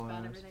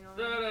everything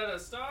over.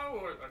 Star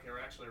Wars. Okay, we're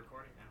actually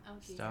recording now.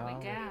 Okay, Star here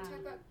we Wars. go.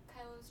 Talk about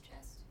Kylo's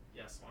chest.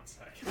 Yes, one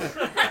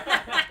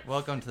second.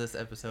 Welcome to this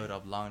episode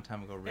of Long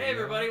Time Ago Radio. Hey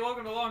everybody,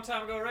 welcome to Long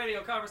Time Ago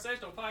Radio,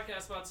 conversational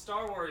podcast about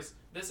Star Wars.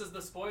 This is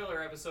the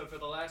spoiler episode for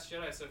The Last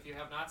Jedi, so if you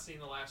have not seen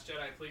The Last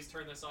Jedi, please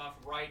turn this off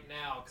right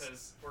now,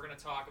 because we're going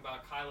to talk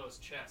about Kylo's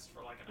chest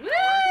for like an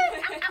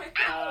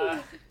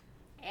hour.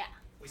 Yeah.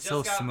 We just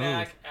So got smooth.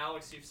 back.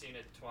 Alex, you've seen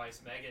it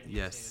twice. Megan, you've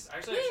Yes. seen it.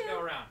 Actually, I should go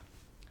around.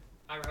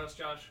 I'm your host,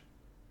 Josh,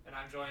 and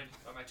I'm joined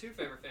by my two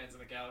favorite fans in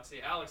the galaxy,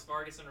 Alex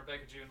Vargas and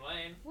Rebecca June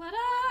Lane. What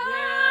up?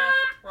 Yeah!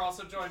 We're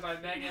also joined by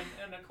Megan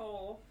and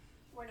Nicole.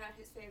 We're not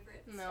his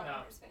favorite No.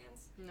 Star Wars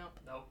fans. Nope.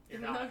 Nope, you're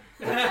not.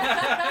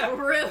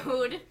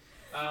 Rude.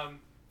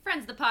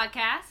 Friends of the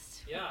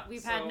podcast. Yeah.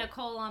 We've so had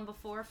Nicole on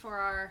before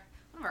for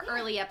one of our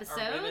early episodes.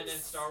 Our Women in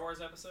Star Wars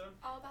episode.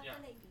 All about Yeah.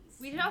 the ladies.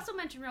 We should also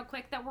mention real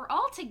quick that we're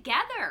all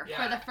together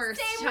Yeah. for the first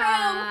Same room.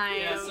 time.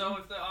 Yeah, so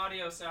if the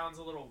audio sounds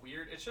a little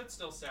weird, it should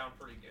still sound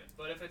pretty good.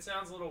 But if it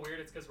sounds a little weird,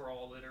 it's because we're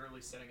all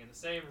literally sitting in the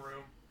same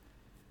room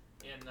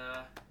in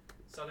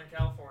Southern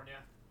California,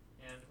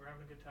 and we're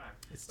having a good time.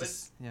 It's But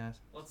just, yeah.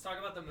 let's talk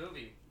about the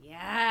movie.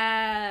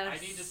 Yes. I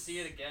need to see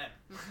it again.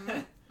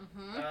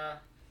 Mm-hmm.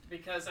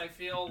 Because I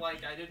feel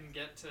like I didn't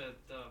get to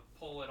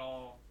pull it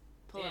all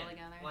Pull in. it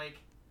together. Like,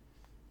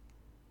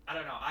 I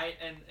don't know.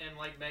 And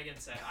like Megan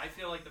said, I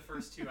feel like the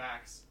first two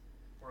acts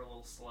were a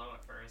little slow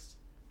at first,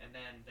 and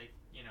then they,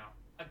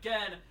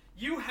 again,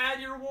 you had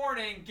your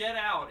warning. Get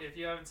out if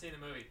you haven't seen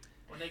the movie.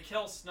 When they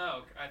kill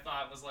Snoke, I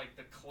thought it was like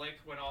the click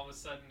when all of a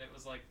sudden it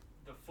was like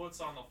the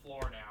foot's on the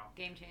floor now.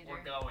 Game changer.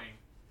 We're going.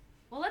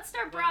 Well, let's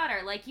start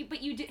broader. Like you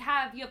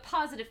have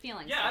positive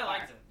feelings. Yeah, so I far.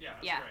 liked it. Yeah, it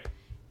was Yeah. great.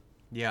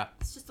 Yeah.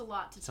 It's just a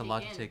lot to It's a take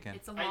lot in. to take in.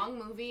 It's a long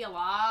movie. A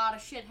lot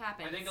of shit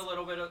happens. I think a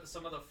little bit of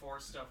some of the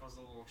Force stuff was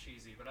a little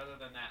cheesy, but other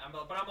than that,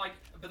 but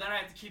then I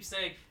have to keep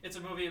saying it's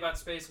a movie about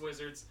space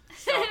wizards.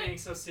 Stop being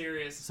so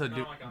serious. So And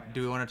I'm like, oh, yeah.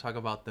 do we want to talk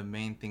about the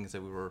main things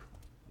that we were,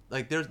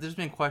 like, there's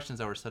been questions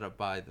that were set up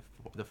by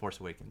the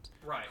Force Awakens.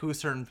 Right. Who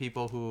certain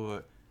people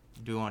who,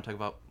 do you want to talk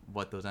about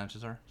what those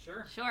answers are?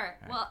 Sure. Sure.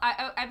 Right. Well,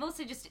 I will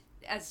say just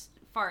as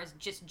far as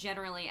just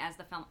generally as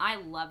the film, I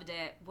loved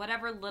it.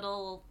 Whatever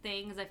little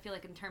things I feel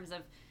like in terms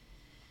of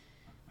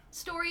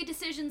story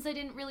decisions I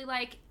didn't really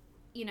like,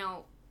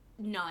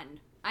 none.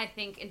 I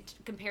think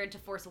compared to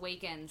Force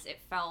Awakens, it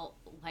felt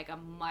like a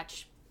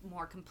much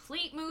more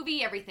complete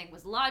movie. Everything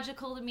was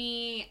logical to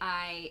me.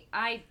 I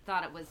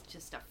thought it was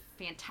just a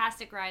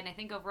fantastic ride, and I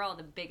think overall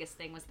the biggest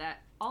thing was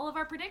that all of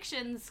our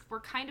predictions were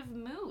kind of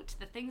moot.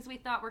 The things we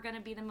thought were going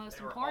to be the most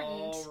They were important,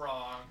 all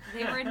wrong.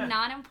 they were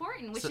not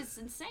important, which So- is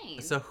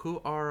insane. So who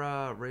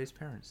are Rey's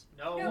parents?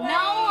 No No one. one.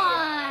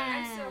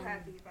 I'm so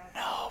happy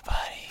about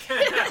it.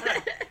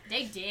 Nobody.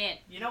 They did.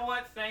 You know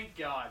what? Thank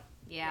God.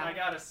 Yeah. I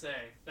gotta say,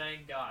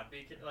 thank God.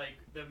 Because, like,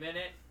 the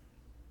minute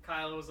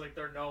Kylo was like,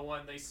 they're no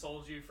one, they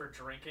sold you for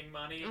drinking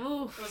money.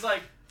 Oof. It was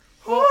like,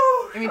 Well,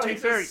 I mean, to be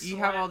like, fair, this you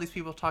have sweat. all these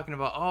people talking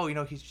about,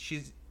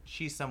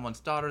 she's someone's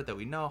daughter that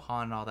we know,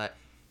 Han and all that.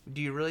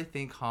 Do you really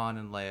think Han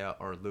and Leia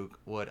or Luke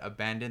would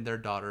abandon their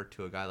daughter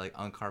to a guy like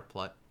Unkar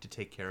Plutt to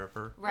take care of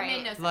her? It made Right.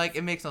 no sense. Like,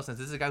 it makes no sense.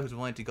 This is a guy who's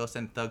willing to go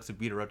send thugs to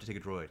beat her up to take a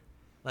droid.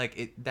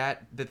 Like,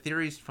 the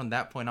theories from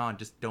that point on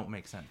just don't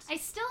make sense. I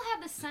still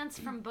have the sense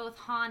from both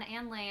Han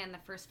and Leia in the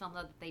first film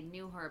though that they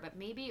knew her, but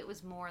maybe it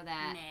was more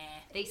that Nah.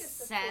 I they think it's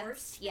the sensed,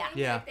 Force yeah, thing,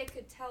 Yeah. Like they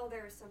could tell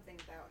there was something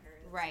about her.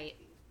 That's Right.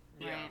 creepy.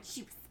 yeah. right.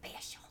 She was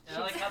special. And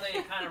I like how they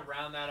kind of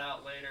round that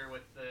out later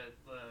with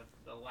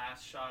the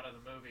last shot of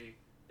the movie,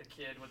 the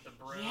kid with the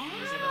broom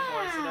using the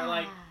Force, and they're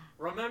like,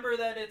 remember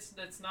that it's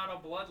not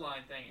a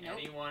bloodline thing. Nope.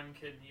 Anyone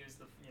can use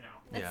the,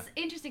 That's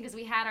interesting because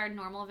we had our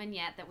normal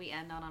vignette that we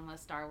end on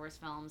most Star Wars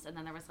films, and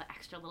then there was an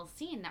extra little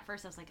scene. At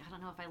first I was like, I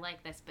don't know if I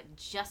like this, but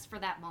just for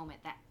that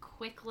moment, that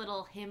quick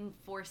little him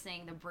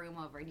forcing the broom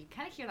over, and you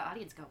kind of hear the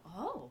audience go,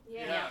 oh.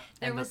 Yeah.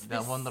 There and was that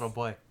this... one little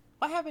boy.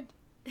 What happened?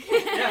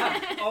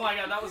 Yeah. Oh my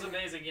God, that was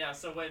amazing. Yeah.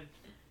 So when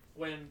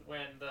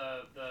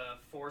the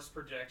force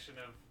projection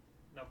of,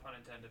 no pun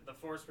intended, the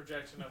force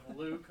projection of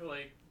Luke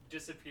like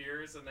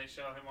disappears and they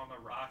show him on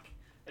the rock,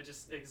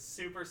 it's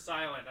super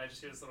silent. I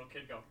just hear this little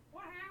kid go,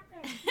 "What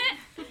happened?"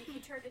 He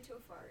turned into a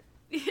fart.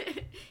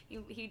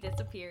 he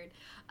disappeared.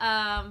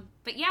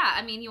 But yeah,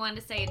 I mean, you wanted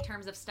to say in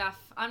terms of stuff,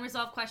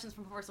 unresolved questions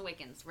from Force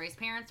Awakens. Rey's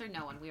parents or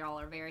no one? We all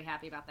are very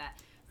happy about that.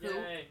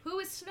 Yay. Who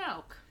is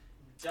Snoke?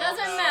 Doesn't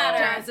know.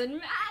 matter. Doesn't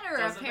matter,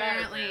 Doesn't matter,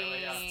 apparently.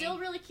 apparently, yeah. Still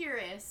really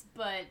curious,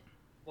 but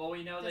Well,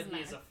 we know that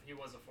Doesn't he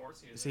was a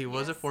force user. So he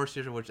was a Yes. Force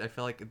user, which I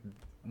feel like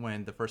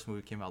when the first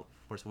movie came out,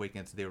 Force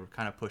Awakens, they were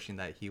kind of pushing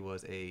that he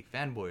was a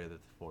fanboy of the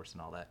Force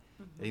and all that.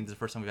 I think this is the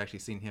first time we've actually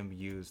seen him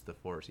use the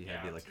Force. He had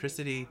Yeah. the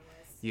electricity.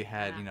 You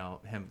had, Yeah.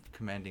 him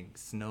commanding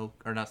Snoke,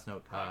 or not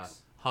Snoke, Hux.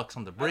 Hux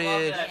on the I love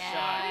bridge. that Yeah.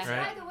 shot. Which,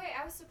 Right. by the way,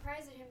 I was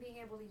surprised at him being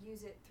able to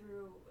use it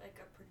through like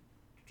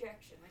a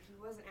projection. Like he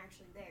wasn't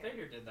actually there.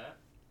 Vader did that.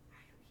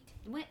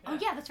 Wait, oh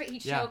yeah, that's right. He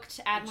Yeah. choked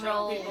He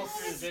Admiral. choked people Oh,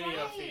 through that's video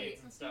right.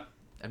 feeds and stuff.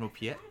 Admiral I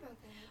Piet. forgot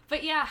about that.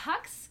 But yeah,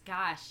 Hux,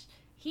 gosh,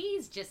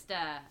 he's just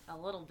a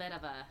little bit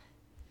of a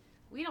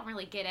we don't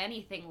really get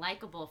anything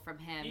likable from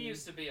him. He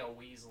used to be a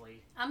Weasley.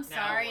 I'm Now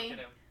sorry. look at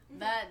him.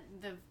 That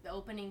the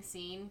opening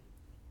scene,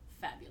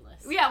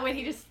 fabulous. Yeah, when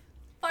he just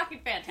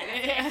Fucking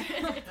fantastic.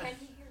 Can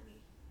he hear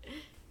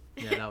me?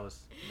 Yeah, that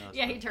was.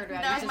 yeah, he turned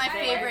around. That he was my just-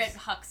 favorite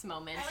Hux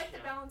moment. I like the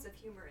Yeah. balance of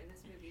humor in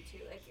this movie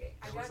too. Like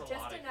I There was got a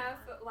just lot of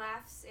enough humor.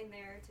 laughs in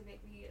there to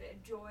make me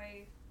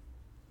enjoy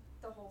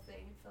the whole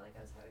thing. I feel like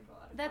I was having a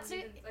lot of That's fun,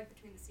 it. even, like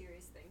between the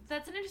series things.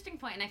 That's an interesting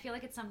point, and I feel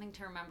like it's something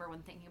to remember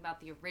when thinking about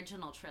the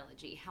original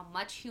trilogy. How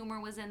much humor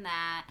was in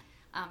that,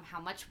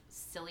 how much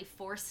silly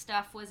Force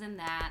stuff was in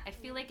that. I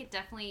feel like it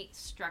definitely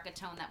struck a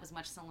tone that was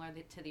much similar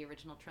to the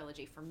original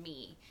trilogy for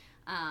me.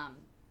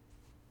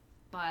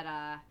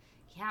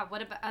 Yeah,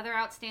 what about other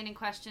outstanding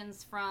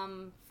questions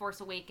from Force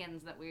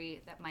Awakens that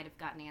might have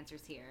gotten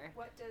answers here?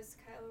 What does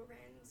Kylo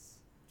Ren's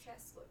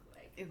chest look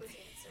like? Ew. Was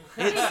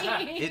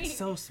answered. It's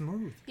so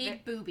smooth.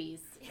 Big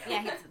boobies.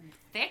 Yeah, he's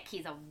thick.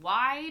 He's a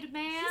wide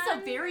man.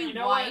 He's a very You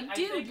know wide what?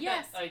 dude. I think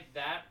Yes.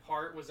 that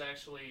part was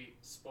actually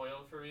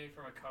spoiled for me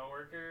from a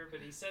coworker,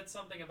 but he said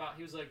something about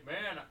he was like,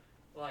 man,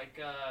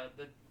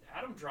 the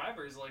Adam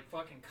Driver is like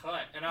fucking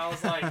cut, and I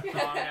was like, oh, I'm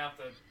gonna have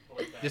to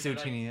believe that. Just But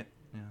routine it.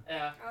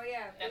 Yeah. Oh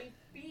yeah, beep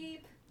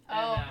beep.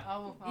 Oh, Yeah,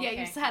 okay.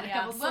 you just had a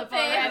couple slip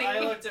Whoopee. already. I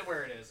looked at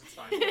where it is. It's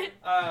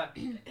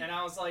fine. And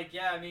I was like,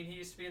 yeah, I mean, he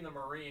used to be in the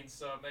Marines,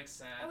 so it makes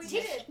sense. Oh, he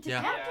Did, did. did Yeah.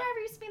 Adam Yeah. Driver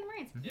used to be in the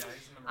Marines? Yeah, he's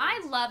in the I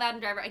Marines. love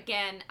Adam Driver.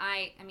 Again,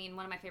 I mean,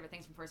 one of my favorite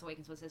things from Force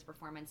Awakens was his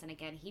performance, and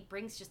again, he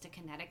brings just a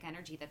kinetic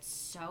energy that's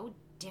so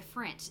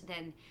different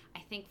than I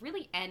think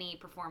really any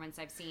performance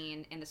I've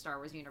seen in the Star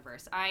Wars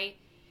universe.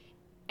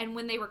 And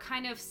when they were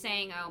kind of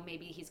saying, oh,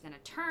 maybe he's going to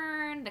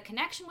turn, the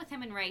connection with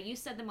him and Rey, you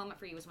said the moment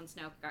for you was when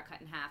Snoke got cut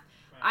in half.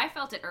 Right. I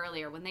felt it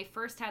earlier when they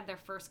first had their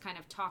first kind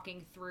of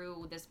talking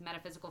through this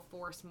metaphysical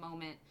force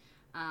moment.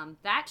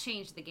 That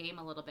changed the game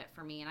a little bit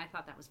for me, and I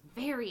thought that was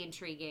very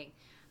intriguing.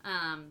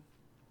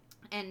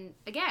 And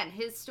again,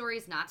 his story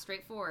is not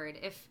straightforward.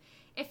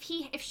 If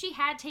she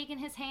had taken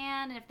his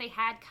hand and if they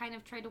had kind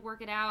of tried to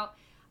work it out,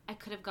 I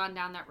could have gone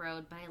down that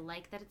road. But I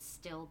like that it's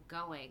still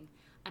going.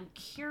 I'm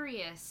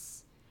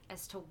curious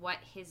as to what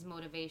his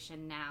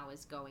motivation now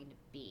is going to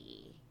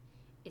be.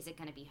 Is it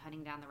going to be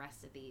hunting down the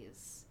rest of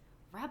these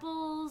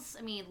rebels?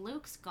 I mean,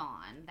 Luke's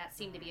gone. That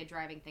seemed to be a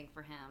driving thing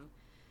for him.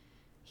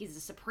 He's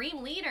the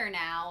supreme leader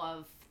now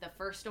of the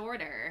First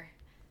Order.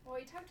 Well,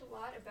 he talked a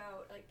lot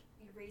about like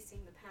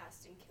erasing the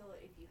past and kill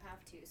it if you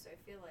have to. So I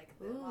feel like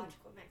the Ooh.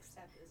 logical next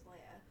step is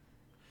Leia.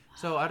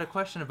 So I had a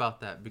question about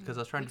that because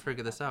I was trying to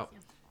figure this out.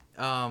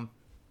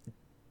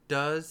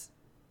 Does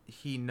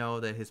he know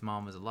that his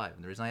mom is alive?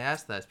 And the reason I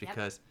asked that is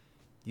because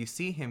you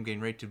see him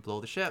getting ready to blow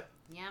the ship,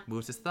 Yeah.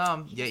 moves his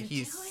thumb, He yet doesn't he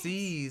do it.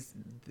 sees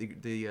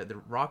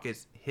the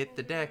rockets hit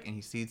the deck and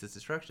he sees its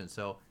destruction.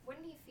 So,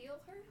 Wouldn't he feel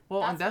her?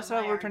 well, and That's that's what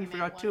what my we're trying to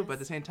figure out argument too. But at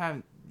the was. same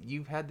time,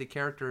 you've had the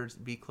characters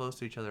be close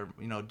to each other,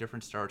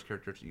 different Star Wars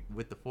characters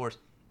with the Force,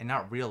 and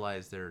not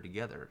realize they're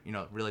together.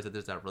 Realize that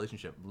there's that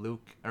relationship.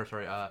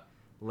 Leia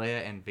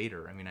and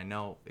Vader. I mean, I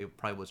know it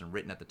probably wasn't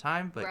written at the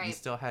time, but you Right.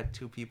 still had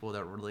two people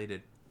that were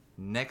related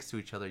next to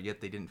each other,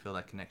 yet they didn't feel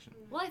that connection.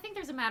 Well, I think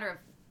there's a matter of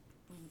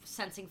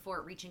sensing for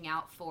it, reaching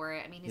out for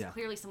it. I mean, he's Yeah.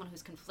 clearly someone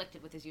who's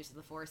conflicted with his use of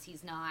the Force.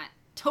 He's not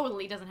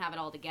totally doesn't have it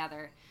all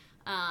together.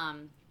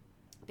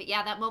 But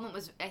yeah, that moment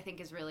was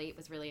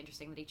really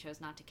interesting that he chose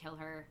not to kill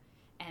her,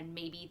 and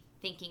maybe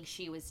thinking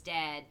she was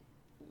dead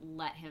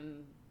let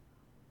him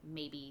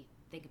maybe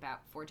think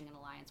about forging an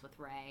alliance with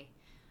Rey.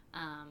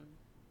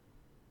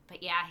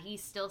 But yeah, he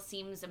still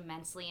seems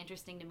immensely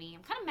interesting to me.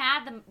 I'm kind of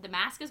mad the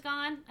mask is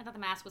gone. I thought the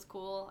mask was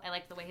cool. I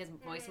like the way his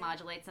voice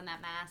modulates in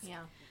that mask.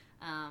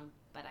 Yeah.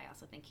 But I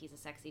also think he's a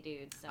sexy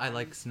dude. So I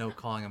like Snow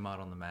calling him out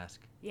on the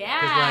mask.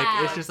 Yeah.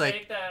 Because it's just like,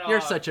 Take that you're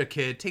off. such a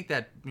kid. Take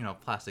that,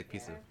 plastic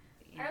piece of.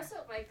 I also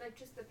like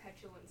just the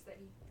petulance that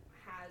he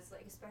has,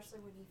 like especially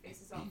when he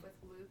faces off with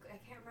Luke. I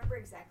can't remember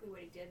exactly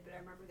what he did, but I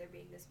remember there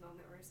being this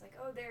moment where it's like,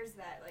 oh, there's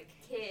that like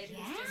kid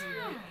who's just really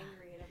Yeah.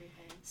 angry and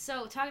everything.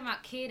 So talking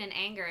about kid and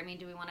anger, I mean,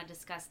 do we want to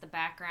discuss the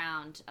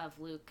background of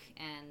Luke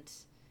and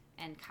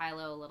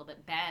Kylo a little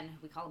bit? Ben,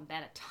 we call him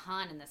Ben a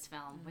ton in this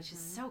film, which is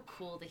so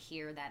cool to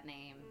hear that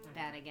name,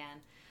 Ben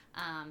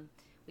again.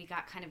 We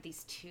got kind of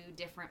these two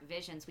different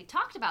visions. We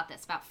talked about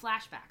this, about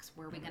flashbacks.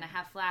 Were we going to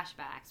have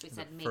flashbacks? We The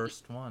said maybe.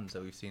 first ones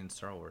that we've seen in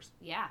Star Wars.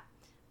 Yeah.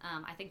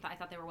 I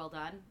thought they were well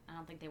done. I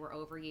don't think they were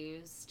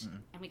overused.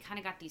 And we kind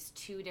of got these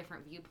two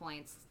different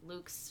viewpoints.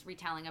 Luke's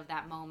retelling of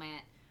that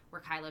moment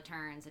where Kylo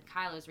turns and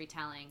Kylo's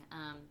retelling.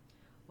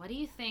 What do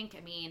you think?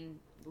 I mean,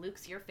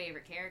 Luke's your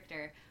favorite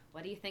character.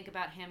 What do you think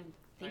about him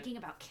thinking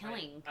about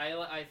killing?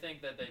 I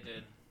think that they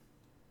did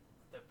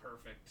the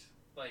perfect.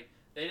 Like,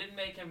 they didn't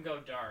make him go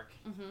dark.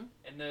 Mm-hmm.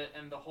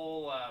 And the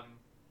whole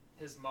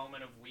his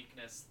moment of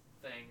weakness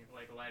thing,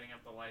 like lighting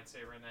up the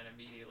lightsaber and then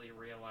immediately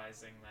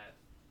realizing that,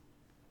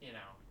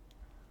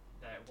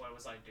 that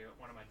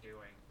what am I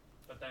doing?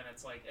 But then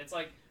it's like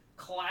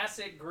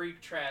classic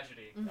Greek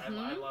tragedy. I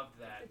loved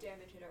that. The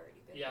damage had already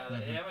been Yeah, done.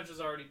 the damage is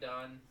already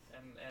done,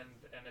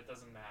 and it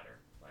doesn't matter.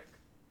 Like,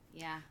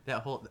 Yeah.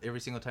 Every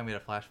single time we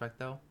had a flashback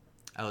though,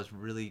 I was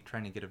really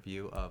trying to get a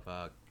view of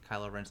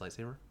Kylo Ren's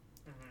lightsaber.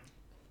 Mhm.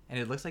 And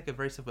it looks like a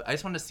very simple... I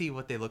just want to see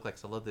what they look like,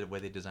 so I love the way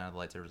they designed the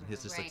lightsabers. And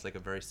his just Right. looks like a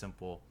very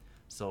simple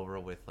silver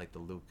with, like, the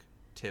Luke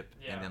tip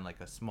Yeah. and then, like,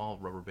 a small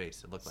rubber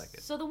base. It looked like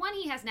it. So the one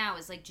he has now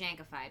is like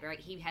jankified, right?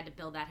 He had to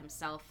build that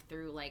himself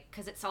through like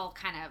because it's all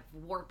kind of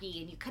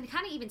warpy, and you can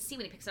kind of even see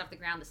when he picks it off the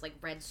ground this like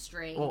red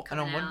string. Well, and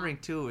I'm coming out. wondering,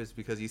 too, is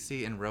because you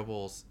see in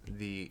Rebels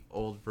the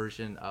old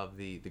version of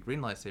the green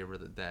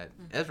lightsaber that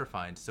Ezra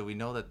finds, so we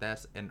know that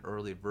that's an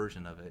early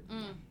version of it.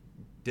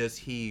 Does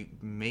he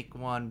make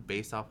one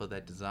based off of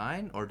that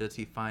design, or does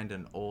he find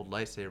an old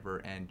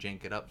lightsaber and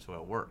jank it up so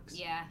it works?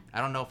 Yeah.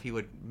 I don't know if he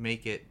would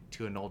make it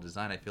to an old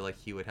design. I feel like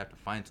he would have to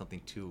find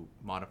something to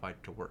modify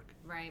it to work.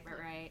 Right.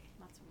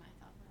 That's what I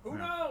thought. Who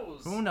Yeah.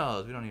 knows? Who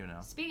knows? We don't even know.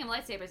 Speaking of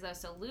lightsabers, though,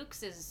 so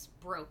Luke's is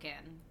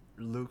broken.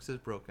 Luke's is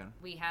broken,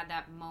 We had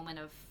that moment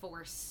of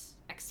force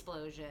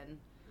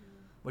explosion.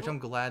 which I'm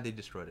glad they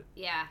destroyed it.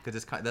 Yeah.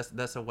 Because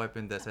that's a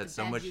weapon that's had That's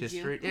so bad much juju.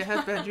 history. It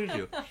has bad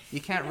juju. You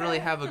can't really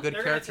have a good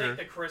They're character. gonna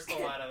take the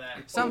crystal out of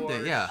that.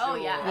 Something, for yeah. Oh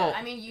yeah. sure. Well-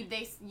 I mean,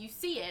 you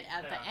see it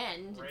at the Yeah.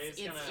 end. Rey's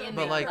It's gonna- in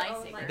But, the like,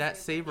 lightsaber. That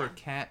saber Yeah.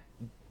 can't.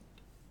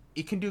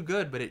 It can do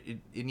good, but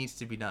it needs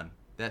to be done.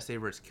 That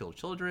saber has killed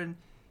children.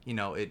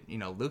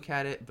 Luke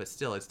had it, but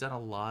still, it's done a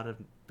lot of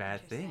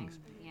bad things.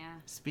 Yeah.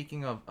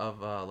 Speaking of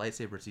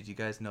lightsabers, did you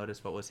guys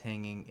notice what was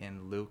hanging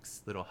in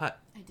Luke's little hut?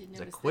 I did It's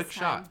notice a quick this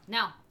shot. time.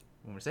 No.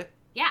 When was it?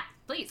 Yeah.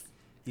 Please.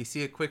 You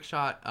see a quick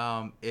shot.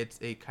 It's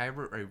a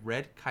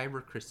red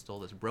kyber crystal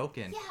that's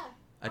broken, Yeah.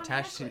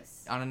 attached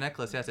on a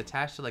necklace. Yeah, it's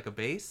attached to like a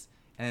base,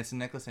 and it's a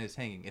necklace and it's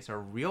hanging. It's a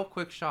real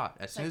quick shot.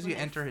 As soon Like as you when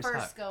they enter his first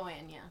hut, go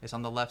in, yeah. it's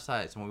on the left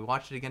side. So when we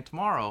watch it again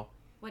tomorrow,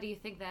 What do you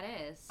think that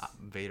is?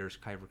 Vader's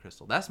kyber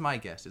crystal. That's my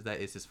guess. Is that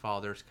it's his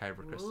father's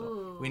kyber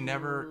crystal. We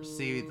never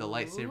see the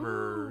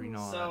lightsaber.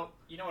 So,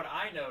 you know what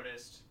I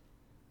noticed?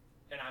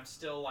 And I'm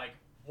still like,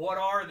 what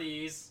are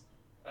these?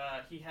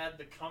 He had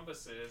the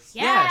compasses.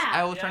 Yeah. Yes,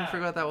 I was trying to Yeah.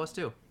 figure out what that was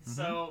too.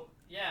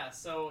 Mhm.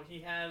 So he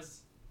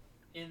has,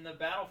 in the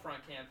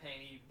Battlefront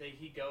campaign,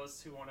 he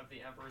goes to one of the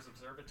Emperor's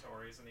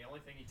observatories, and the only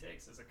thing he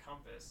takes is a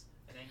compass,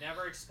 and they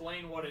never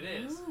explain what it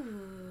is.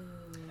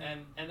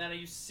 And then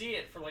you see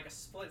it for like a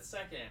split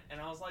second, and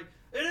I was like,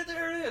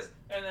 there it is,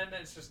 and then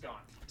it's just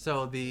gone.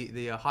 So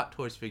the Hot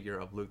Toys figure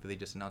of Luke that they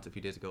just announced a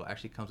few days ago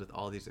actually comes with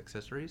all these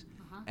accessories,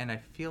 and I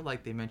feel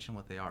like they mention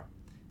what they are.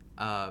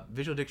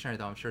 Visual Dictionary,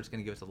 though, I'm sure it's going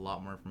to give us a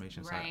lot more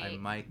information, so I Right.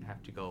 might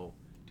have to go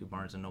to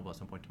Barnes & Noble at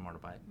some point tomorrow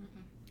to buy it.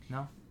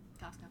 No?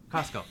 Costco.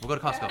 Costco. We'll go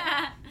to Costco.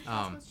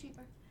 Costco's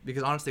cheaper.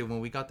 Because honestly, when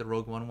we got the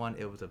Rogue One,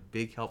 it was a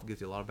big help. It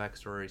gives you a lot of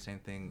backstory. Same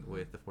thing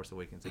with The Force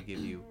Awakens. They give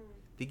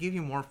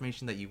you more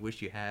information that you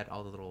wish you had,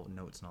 all the little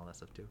notes and all that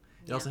stuff too.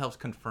 It Yeah. also helps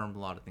confirm a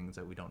lot of things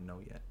that we don't know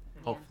yet.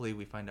 Hopefully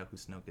we find out who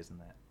Snoke is in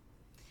that.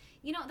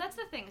 You know, that's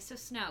the thing. So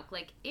Snoke,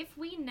 like, if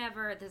we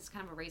never, this is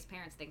kind of a raised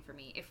parents thing for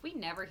me. If we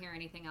never hear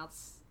anything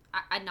else,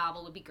 a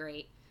novel would be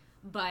great.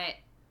 But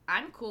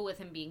I'm cool with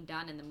him being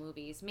done in the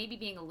movies. Maybe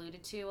being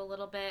alluded to a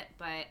little bit,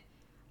 but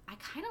I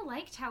kind of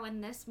liked how in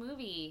this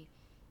movie,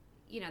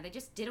 they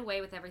just did away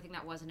with everything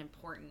that wasn't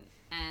important.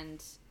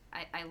 And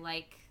I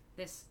like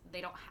this.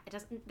 There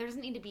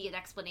doesn't need to be an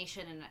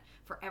explanation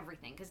for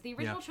everything. Because the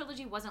original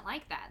trilogy wasn't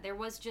like that. There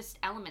was just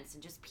elements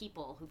and just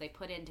people who they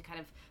put in to kind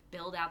of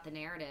build out the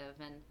narrative.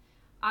 And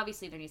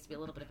obviously there needs to be a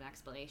little bit of an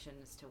explanation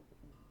as to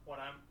What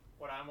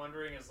I'm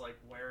wondering is like,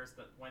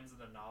 when's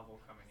the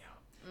novel coming out?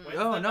 Mm. When's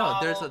Oh the no,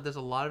 novel- there's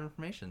a lot of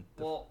information.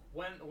 Well,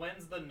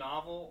 when's the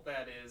novel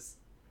that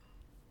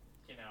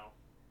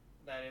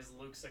is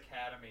Luke's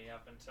Academy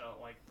up until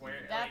like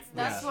where?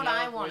 That's what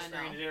I wanna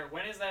Whispering in know. his ear.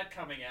 When is that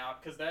coming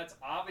out? Because that's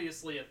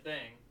obviously a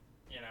thing.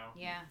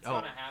 Yeah. It's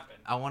gonna happen.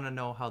 I want to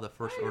know how the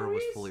First Order was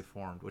Diaries. fully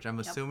formed, which I'm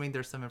assuming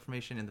there's some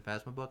information in the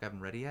Phasma book. I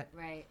haven't read it yet.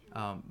 Right.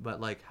 But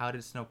like, how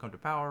did Snoke come to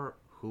power?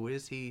 Who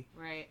is he?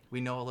 Right.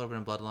 We know a little bit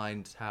in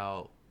Bloodlines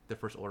how the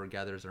First Order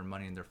gathers their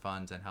money and their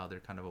funds, and how they're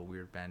kind of a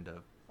weird band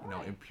of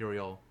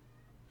imperial.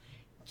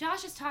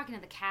 Josh is talking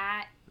to the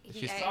cat.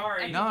 She's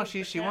Sorry. No, The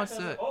she cat wants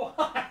doesn't- to- Oh,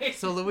 hi.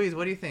 So Louise,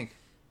 what do you think?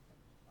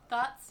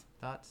 Thoughts?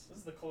 Thoughts? This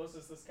is the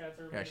closest this cat's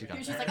ever Yeah, been. she's gone.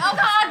 You're just like, oh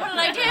God, what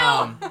did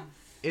I do?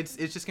 It's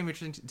just gonna be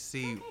interesting to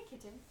see Okay,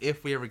 kitten.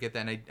 if we ever get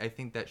that. And I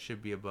think that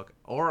should be a book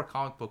or a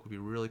comic book would be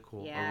really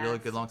cool. Yeah, a really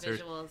good some long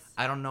series. visuals.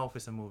 I don't know if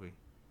it's a movie.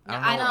 No,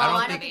 I don't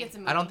I think think it's a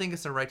movie. I don't think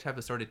it's the right type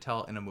of story to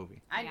tell in a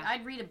movie.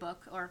 I'd read a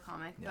book or a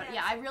comic, but Yeah.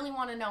 yeah, I really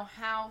want to know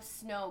how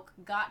Snoke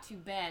got to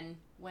Ben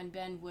when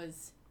Ben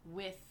was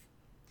with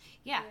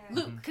Yeah, Yeah.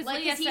 Luke, because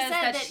like Leia he says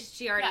said that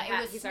she already yeah, had.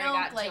 it was He's Snoke, already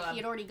gotten like to him. he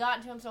had already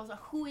gotten to him. So I was like,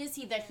 who is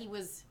he that he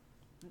was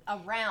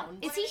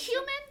around? Is he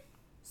human?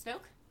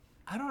 Snoke?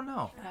 I don't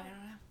know. I don't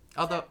know.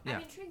 Although, I'm yeah.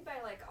 intrigued by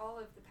like all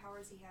of the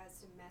powers he has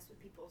to mess with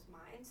people's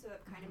minds, so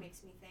it kind of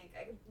makes me think.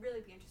 I could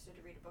really be interested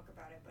to read a book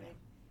about it, but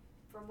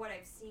from what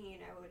I've seen,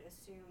 I would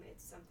assume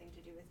it's something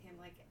to do with him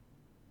like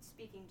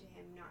speaking to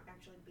him, not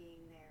actually being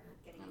there,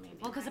 getting into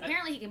Well, because the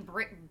apparently he can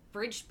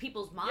bridge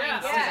people's minds Yeah,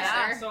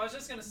 together. so I was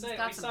just gonna say, He's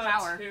got we some saw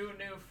power. 2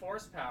 new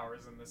force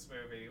powers in this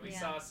movie. We Yeah.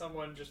 saw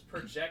someone just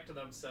project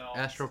themselves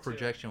Astral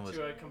projection was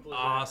to a completely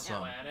awesome.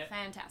 different planet.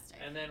 Fantastic.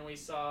 And then we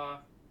saw,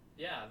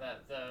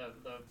 that the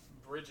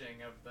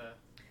bridging of the.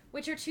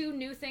 Which are 2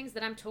 new things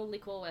that I'm totally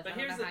cool with. But I don't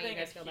here's know the how thing: you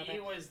guys if feel about he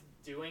that. was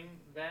doing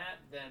that,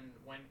 then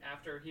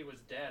after he was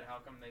dead, how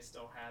come they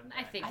still had?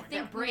 I that think- I going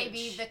think on? bridge.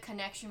 maybe the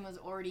connection was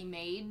already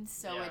made,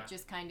 so Yeah. it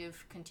just kind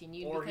of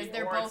continued Or because he-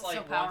 they're or both it's like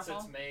so once powerful.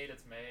 it's made,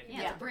 it's made. Yeah,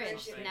 Yeah. it's a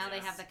bridge. Those Now they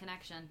things, have the yes.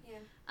 connection.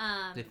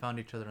 Yeah. They found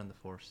each other in the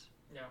Force.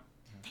 Yeah.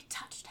 They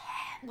touched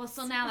hands. Well,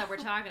 so now that we're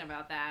talking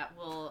about that,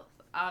 well,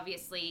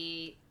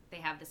 obviously they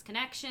have this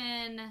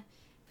connection.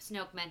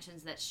 Snoke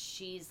mentions that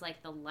she's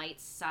like the light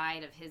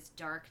side of his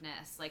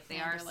darkness. Like they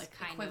are they're like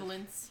kind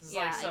equivalents. This is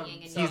Yeah, like some,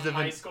 yin and some yang. He's the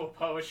high van- school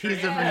poetry.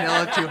 He's the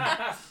vanilla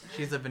to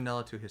she's the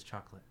vanilla to his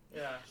chocolate.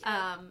 Yeah.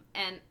 of.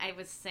 And I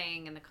was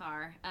saying in the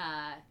car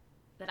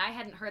that I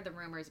hadn't heard the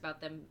rumors about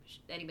them,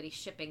 anybody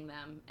shipping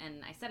them.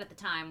 And I said at the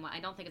time,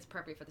 I don't think it's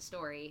appropriate for the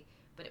story,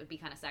 but it would be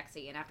kind of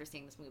sexy. And after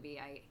seeing this movie,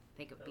 I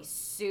think it would be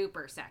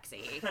super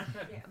sexy.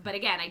 But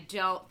again, I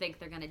don't think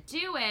they're gonna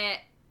do it.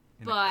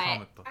 In But- a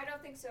comic book. I don't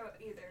think so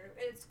either.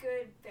 It's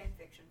good fan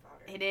fiction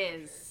fodder. It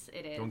is.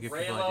 It is. Don't give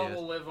people Raylo ideas.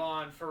 will live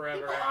on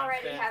forever. People on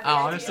already fan have Oh, the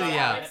honestly, idea.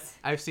 yeah. It's-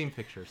 I've seen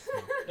pictures.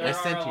 There I are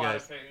sent a you lot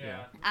guys. of things,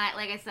 Yeah.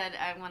 Like I said,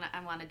 I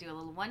want to do a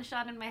little one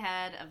shot in my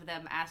head of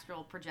them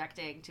astral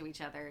projecting to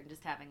each other and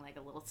just having like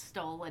a little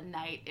stolen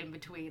night in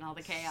between all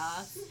the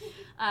chaos.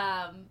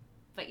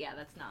 But yeah,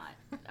 that's not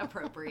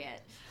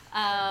appropriate.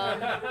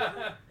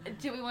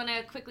 Do we want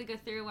to quickly go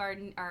through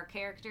our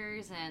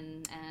characters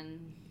and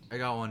I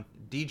got one.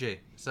 DJ.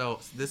 So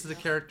this is a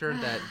character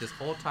that this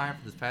whole time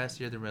for this past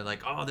year they were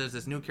like, oh, there's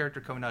this new character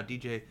coming out,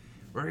 DJ.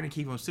 We're gonna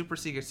keep him super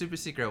secret, super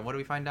secret. What do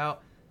we find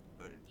out?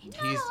 He's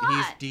He's not a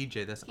lot.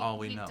 DJ. That's all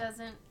we know. He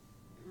doesn't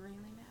really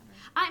matter.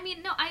 I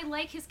mean, no, I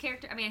like his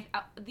character. I mean,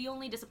 the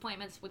only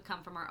disappointments would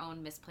come from our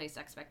own misplaced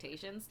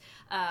expectations.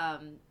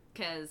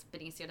 Because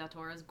Benicio del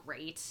Toro is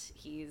great.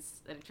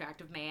 He's an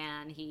attractive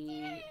man.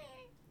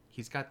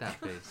 He's got that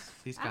face.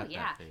 He's got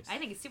that face. I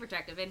think he's super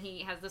attractive, and he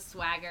has the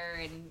swagger,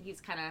 and he's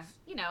kind of,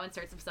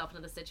 inserts himself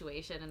into the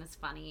situation, and is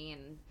funny,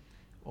 and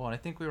Well, and I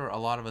think a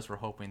lot of us were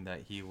hoping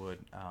that he would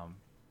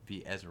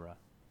be Ezra.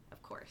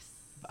 of course.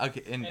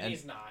 Okay, and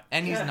he's not.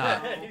 and he's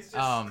not. He's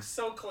just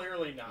so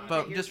clearly not.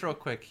 But just real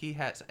quick,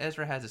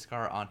 Ezra has a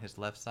scar on his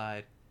left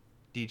side.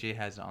 DJ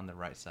has it on the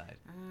right side.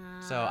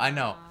 So I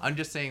know. I'm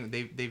just saying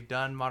they've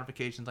done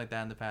modifications like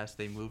that in the past.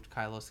 They moved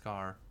Kylo's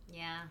scar.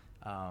 Yeah.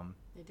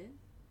 They did?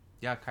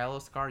 Yeah,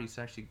 Kylo's scar used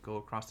to actually go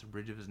across the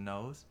bridge of his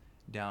nose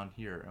down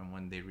here, and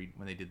when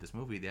they did this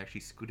movie, they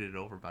actually scooted it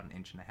over about 1.5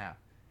 inches.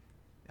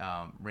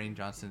 Rain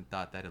Johnson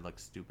thought that it looked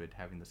stupid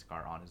having the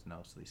scar on his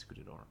nose, so they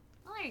scooted over.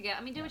 Well, there you go.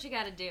 I mean, do what you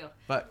got to do.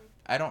 But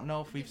I don't know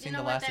if we've seen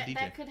the last of DJ.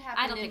 That could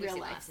happen I don't in think we've real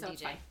seen the life, last so of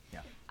it's DJ. fine.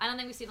 I don't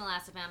think we've seen the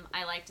last of him.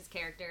 I liked his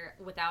character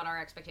without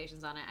our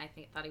expectations on it. I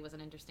thought he was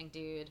an interesting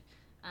dude.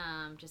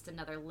 Just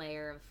another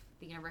layer of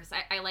the universe.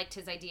 I liked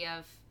his idea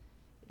of,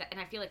 and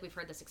I feel like we've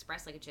heard this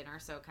expressed like a Jinner,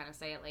 so kind of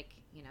say it like,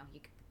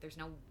 there's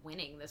no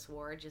winning this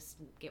war. Just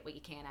get what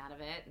you can out of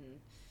it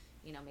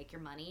and, make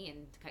your money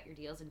and cut your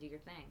deals and do your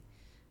thing.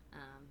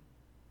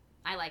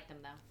 I liked him,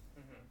 though.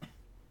 Mm-hmm. I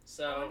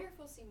So wonder if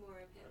we'll see more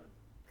of him.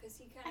 Because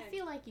he kind I of...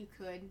 feel like you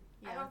could.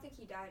 Yeah. I don't think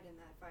he died in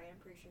that fight. I'm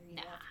pretty sure he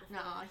Nah. left before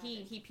No, that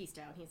he happened. pieced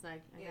out. He's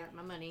like, I Yeah. got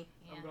my money.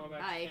 I'm going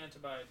back Bye. to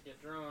Canterbury to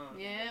get drunk.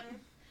 Yep.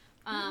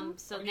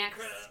 So I'll get next,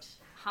 credit.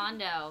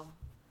 Hondo.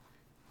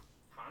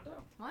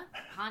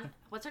 Hondo?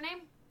 What's her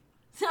name?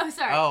 So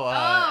sorry. Oh,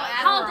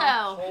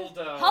 Admiral.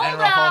 Holdo. Holdo.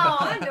 Admiral Holdo.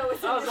 Hondo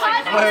was in I was the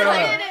like, second wait, one.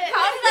 wait.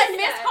 How did I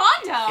miss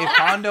Hondo? If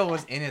Hondo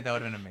was in it, that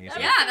would have been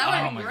amazing. Yeah, that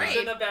would've Oh been my great. He's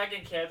in the back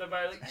in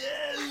Canterbury, like,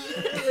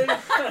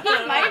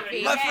 He might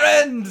be. God. My Hey.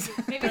 friends.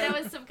 Maybe that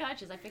was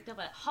subconscious. I picked up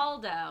on it.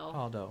 Holdo.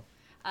 Hondo.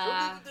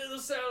 The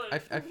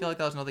salad. I feel like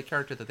that was another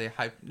character that they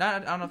hyped. I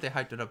don't know if they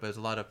hyped it up, but there's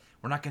a lot of,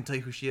 we're not going to tell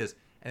you who she is.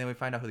 And then we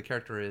find out who the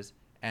character is.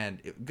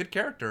 And good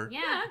character.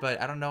 Yeah. But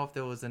I don't know if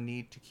there was a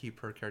need to keep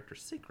her character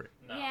secret.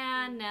 No.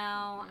 Yeah,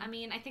 no. I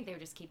mean, I think they were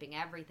just keeping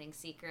everything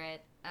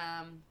secret.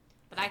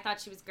 But I thought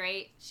she was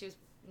great. She was,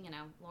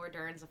 Laura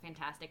Dern's a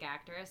fantastic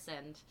actress.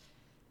 And,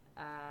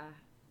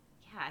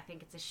 I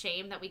think it's a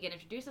shame that we get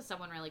introduced to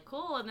someone really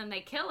cool and then they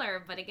kill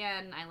her. But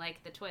again, I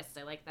like the twist.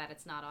 I like that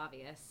it's not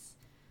obvious.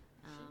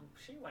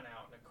 She went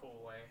out in a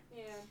cool way.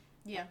 Yeah.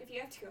 Yeah. If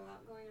you have to go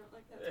out, going out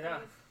like that. Yeah.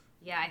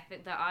 Yeah, I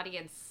think the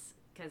audience,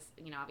 because,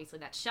 obviously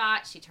that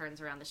shot, she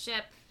turns around the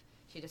ship.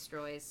 She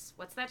destroys,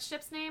 what's that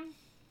ship's name?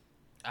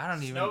 I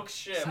don't even. Snoke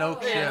ship.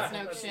 Snoke Yeah, ship.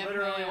 Snoke that's ship,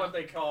 literally yeah. what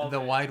they call The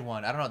it. wide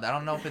one. I don't know. I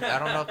don't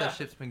know if that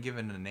ship's been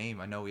given a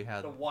name. I know we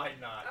had. The wide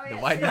knot. Oh, The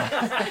yeah. white knot.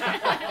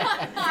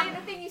 Say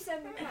the thing you said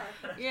in the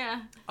car.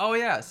 Yeah. Oh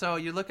yeah. So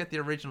you look at the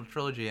original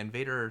trilogy, and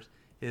Vader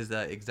is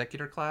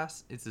executor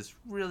class. It's this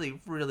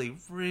really, really,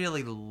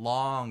 really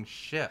long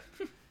ship.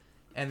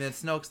 And then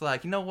Snoke's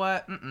like, you know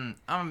what? I'm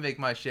gonna make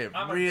my ship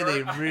I'm a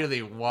really, bird.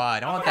 really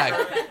wide. I want I'm a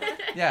that.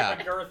 Yeah.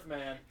 The girth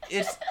man.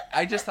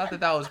 I just thought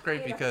that was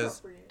great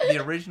because Inappropriate.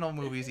 the original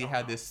movies he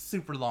had this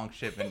super long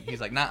ship and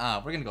he's like,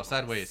 nah, we're gonna go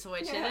sideways.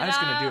 Switching Yeah. it I'm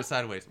just gonna do up. it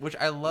sideways, which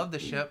I love the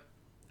ship.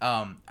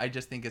 I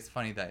just think it's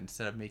funny that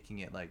instead of making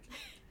it like,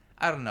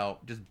 I don't know,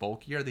 just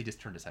bulkier, they just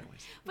turned it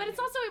sideways. But it's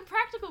also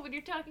impractical when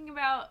you're talking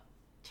about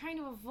trying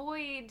to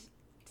avoid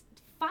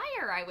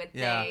fire, I would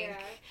Yeah. think. Yeah.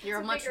 You're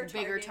a It's much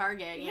bigger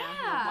target. Yeah.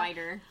 Yeah. You're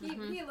wider. He,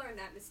 Mhm. he learned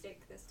that mistake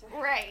this time.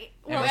 Right.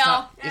 And Well, it's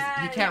not,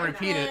 Ah, you can't yeah,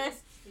 repeat no. it.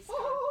 He's gone.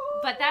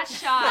 But that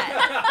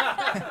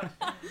shot,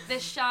 the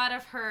shot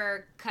of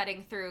her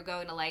cutting through,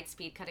 going to light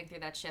speed, cutting through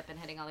that ship and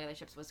hitting all the other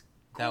ships was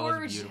That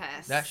gorgeous. was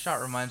beautiful. That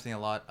shot reminds me a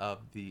lot of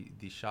the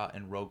shot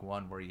in Rogue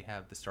One where you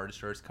have the Star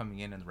Destroyers coming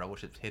in and the Rebel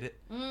ships hit it.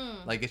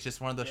 Mm. Like it's just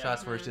one of those Yeah.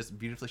 shots where it's just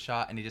beautifully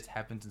shot and it just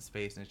happens in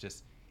space and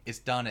it's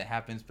done, it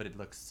happens, but it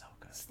looks so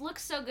good. It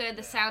looks so good.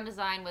 The Yeah. sound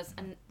design was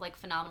like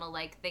phenomenal.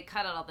 Like they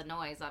cut out all the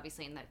noise,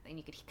 obviously, and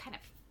you could kind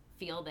of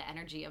feel the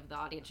energy of the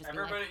audience just being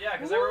Everybody, like, yeah,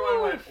 because "Woo!"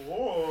 everyone went,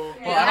 whoa.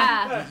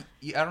 Well,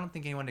 Yeah. I don't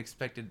think anyone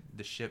expected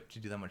the ship to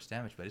do that much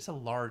damage, but it's a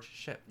large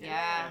ship.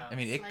 Yeah. I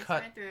mean, it Slice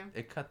cut right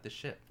through. the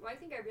ship. Well, I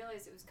think I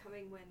realized it was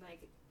coming when,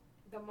 like,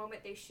 the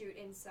moment they shoot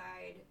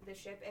inside the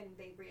ship and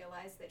they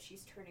realize that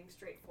she's turning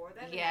straight for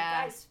them.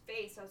 Yeah. And that guy's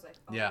face, I was like,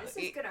 oh, Yeah. this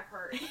is gonna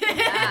hurt.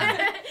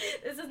 Yeah.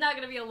 This is not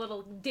gonna be a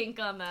little dink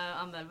on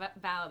the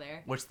bow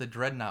there. Which the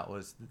Dreadnought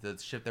was the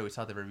ship that we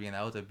saw at the very beginning.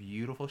 That was a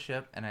beautiful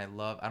ship, and I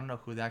don't know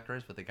who the actor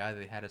is, but the guy that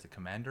they had as the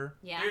commander,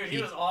 Yeah. Dude,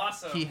 he was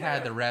awesome. he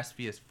had the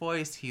raspiest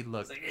voice. He He's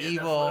looked like, "It's the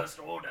evil. First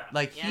Order."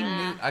 Like he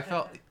Yeah. knew. I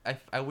felt.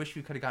 I wish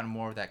we could have gotten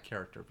more of that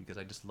character because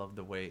I just love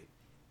the way,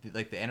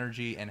 like the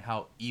energy and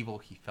how evil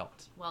he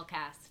felt. Well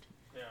cast.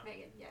 Yeah.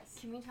 Megan, yes.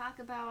 Can we talk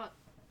about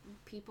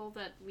people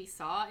that we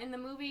saw in the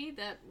movie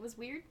that was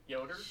weird?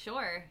 Yoder?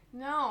 Sure.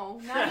 No,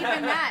 not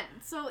even that.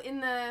 So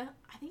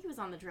I think it was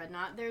on the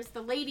Dreadnought. There's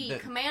the lady The-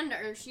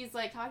 commander. She's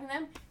like talking to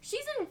them.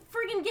 She's in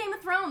friggin' Game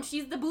of Thrones.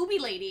 She's the booby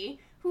lady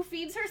who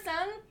feeds her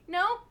son.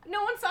 No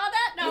one saw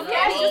that. No, The okay,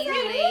 it's just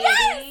lady. me.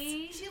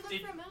 Yes! She looked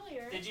Did-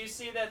 familiar. Did you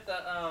see that the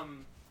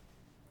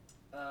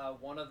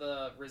one of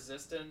the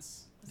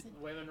resistance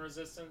women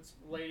resistance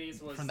ladies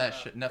was From that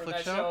from Netflix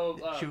that show,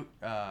 show, Chewing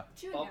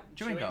Bump- gum.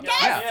 Chewing Gum.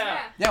 Yes! Yeah.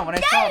 Yeah. Yeah, when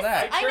I saw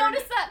that, I turned-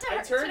 noticed that I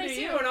turned to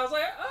today you too. and I was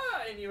like,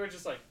 and you were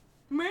just like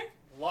Me?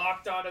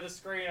 locked onto the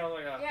screen. I was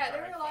like, oh, Yeah, there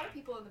alright, were a lot of fine.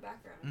 people in the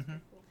background. It was Mhm.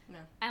 pretty cool.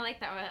 I like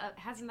that.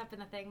 Hasn't that been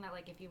the thing that,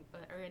 like, if you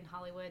are in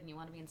Hollywood and you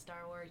want to be in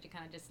Star Wars, you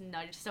kind of just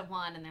nudge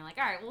someone and they're like,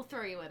 all right, we'll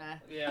throw you in a...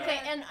 Yeah.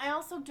 Okay, and I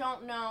also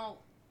don't know.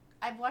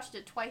 I've watched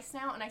it twice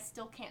now, and I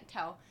still can't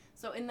tell.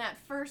 So in that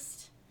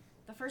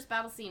the first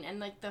battle scene, and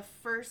like the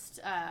first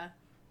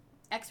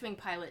X-wing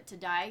pilot to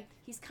die,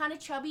 he's kind of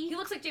chubby. He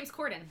looks like James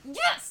Corden.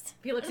 Yes.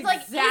 He looks It's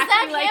like, exactly is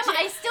that like him?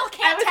 I James... still I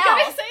can't was tell.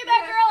 gonna say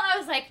that, girl. I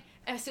was like,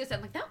 as soon as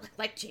I'm like, that looked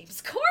like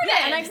James Corden.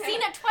 Yeah, and I've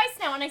seen it twice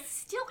now, and I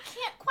still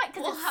can't quite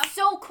because Well, it's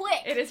so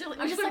quick. It is really.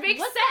 I'm Which just would like, make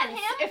was that sense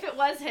him? if it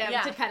was him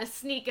Yeah. to kind of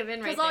sneak him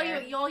in right Because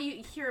there. all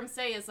you hear him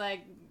say is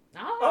like,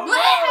 Oh,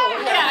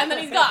 no! yeah, and then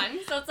he's gone.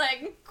 So it's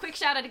like, Quick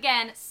shout out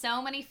again.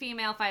 So many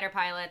female fighter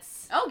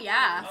pilots. oh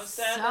yeah, I was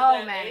sad So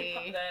that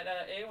many.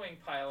 that A-wing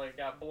pilot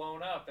got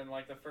blown up in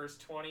like the first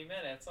 20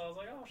 minutes. I was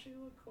like, oh, she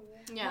looked cool.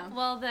 yeah.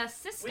 Well, the We did a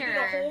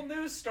sister. whole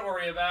news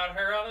story about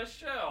her on the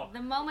show.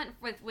 The moment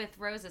with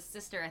Rose's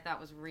sister, I thought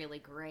was really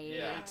great.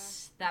 Yeah.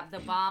 That the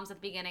bombs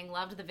at the beginning,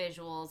 loved the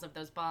visuals of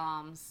those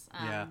bombs.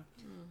 Yeah.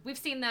 We've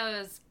seen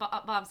those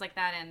bombs like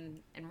that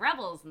in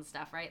Rebels and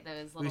stuff, right?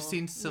 Those little. we've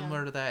seen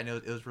similar to that, and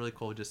it was really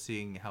cool just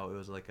seeing how it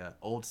was like a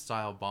old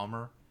style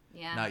bomber.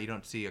 Yeah. Now you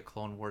don't see a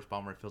Clone Wars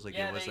bomber. It feels like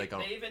Yeah, it was they, like a.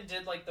 they even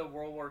did like the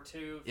World War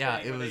II. Yeah,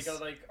 thing it where was- They go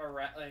like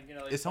like you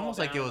know. They It's fall almost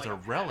like it down was a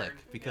like relic pattern.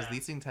 because Yeah.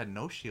 these things had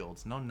no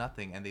shields, no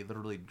nothing, and they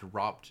literally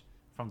dropped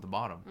from the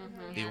bottom.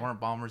 Mhm. They Yeah. weren't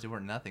bombers, they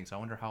weren't nothing. So I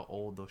wonder how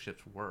old those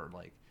ships were.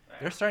 Like Right.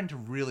 they're starting to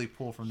really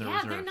pull from their Yeah,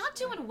 reserves. they're not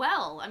doing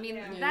well. I mean,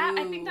 Yeah. that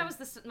I think No. that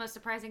was the most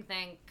surprising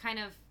thing, kind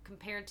of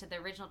compared to the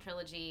original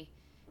trilogy.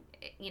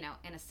 You know,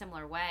 in a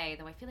similar way,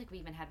 though I feel like we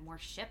even had more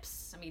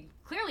ships. I mean,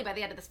 clearly by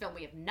the end of this film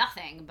we have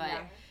nothing, but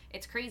Yeah.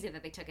 it's crazy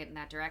that they took it in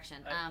that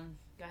direction.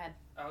 Go ahead.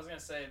 I was gonna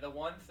say the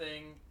one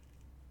thing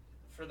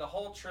for the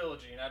whole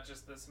trilogy, not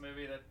just this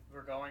movie that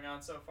we're going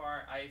on so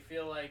far. I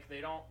feel like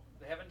they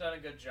haven't done a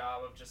good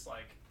job of just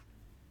like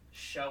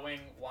showing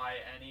why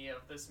any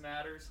of this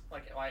matters,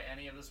 like why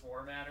any of this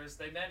war matters.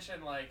 They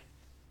mention like,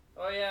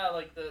 oh yeah,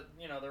 like the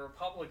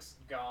Republic's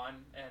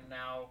gone and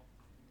now,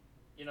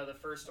 the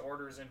First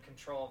Order's in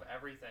control of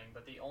everything.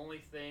 But the only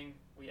thing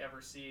we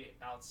ever see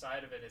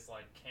outside of it is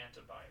like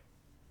Cantabite,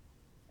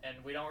 and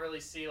we don't really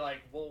see like,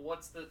 well,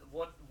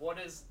 what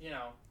is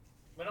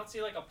we don't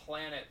see like a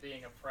planet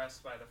being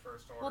oppressed by the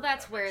First Order. Well, if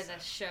that's that where makes the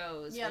sense.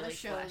 shows Yeah, really the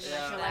shows, flesh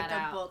Yeah. I feel that like the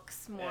out.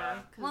 books more. Yeah.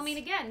 'cause- Well, I mean,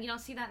 again, you don't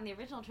see that in the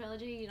original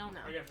trilogy. You don't. No.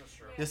 I guess that's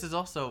true. This is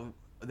also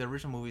the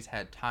original movies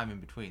had time in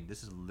between.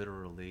 This is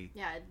literally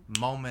yeah,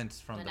 moments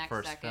from The the next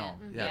first second. film.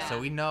 Mhm. Yeah, Yeah.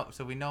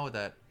 so we know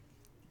that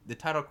the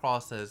title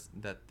crawl says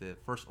that the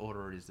First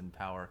Order is in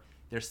power.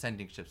 They're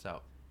sending ships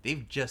out.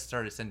 They've just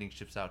started sending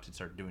ships out to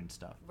start doing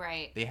stuff.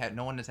 Right.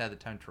 No one has had the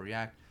time to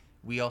react.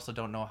 we also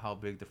don't know how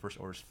big the First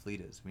Order's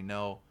fleet is. We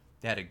know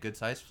they had a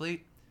good-sized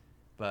fleet,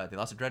 but they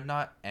lost a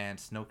dreadnought, and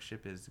Snoke's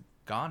ship is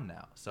gone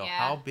now. So Yeah.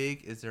 how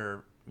big is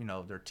their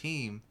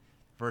team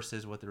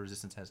versus what the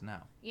Resistance has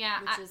now?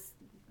 Yeah, Which is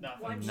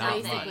Nothing. Not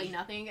basically much.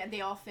 nothing, and they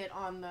all fit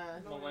on the.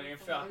 Millennium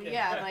Falcon.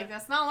 Yeah, like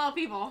that's not a lot of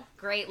people.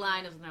 great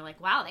line is when they're like,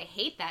 "Wow, they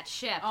hate that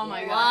ship." Oh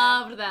my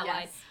God. Loved that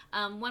Yes.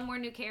 line. One more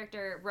new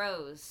character,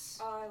 Rose.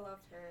 Oh, I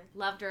loved her.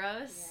 Loved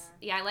Rose.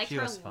 Yeah, I liked She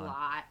her was a fun.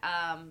 lot.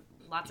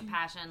 Lots of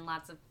passion,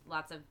 lots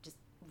of just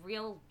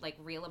real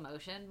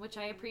emotion, which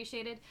I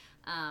appreciated.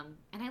 And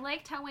I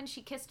liked how when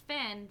she kissed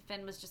Finn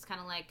was just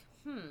kind of like,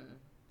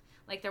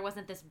 like there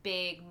wasn't this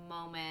big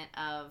moment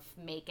of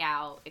make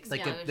out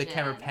Like explosion. the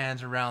camera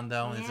pans around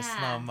though, and there's a Yeah.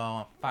 slow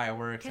mo,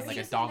 fireworks, and 'Cause like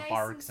a it's dog nice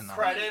barks and and all.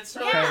 Credits.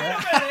 Yeah.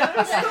 Yeah.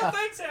 There's still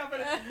things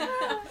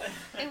happening.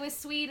 It was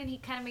sweet, and he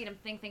kind of made him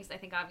think things. I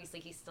think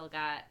obviously he's still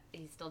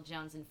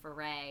jonesing for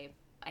Rey.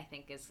 I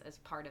think is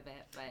part of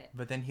it,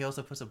 But then he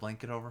also puts a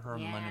blanket over her on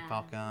the Millennium Yeah.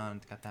 Falcon.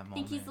 It's got that I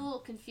moment. think he's a little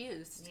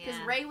confused because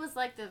Yeah. Rey was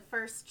like the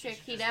first chick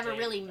She he'd just ever date-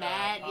 really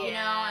met, you know,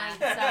 yeah. and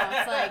so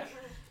it's like,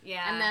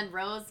 yeah. and then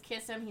Rose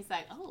kissed him. He's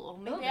like, oh,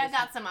 maybe I there's-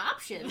 got some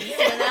options, you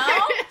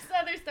know? There's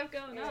other stuff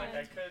going It's on. like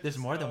I could There's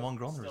more than still- one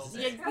girl in the still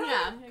Resistance. date-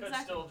 Yeah, Could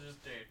exactly. still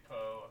just date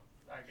Poe,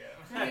 I guess.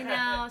 I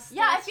know.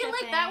 Yeah, I still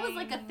feel like that was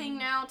like a shipping. thing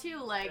now too,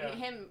 like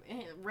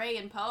Yeah. Ray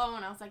and Poe,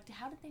 and I was like,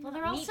 how did they Well, not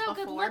they're all meet so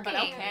good before? looking. But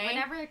okay.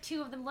 Whenever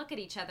two of them look at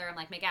each other, I'm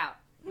like, make out.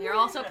 We're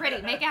all so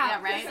pretty. Make out.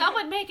 Yeah, right?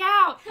 Someone make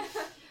out.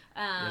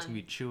 That's gonna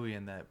be Chewie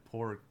and that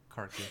poor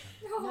carcass.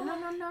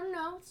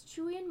 No, it's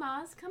Chewie and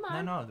Maz. Come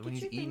on. No, get when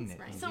he's your eating things it.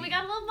 right. So we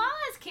got a little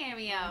Maz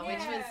cameo, which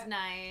was Yeah.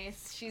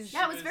 nice. She's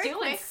Yeah, it was very doing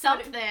quick, but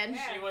something.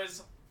 Yeah. She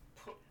was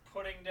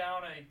putting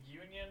down a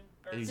union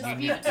or A something.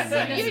 union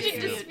Union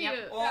dispute. dispute.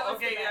 Yep. Well, That was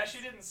okay, the yeah, best.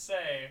 she didn't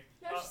say.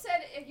 No, she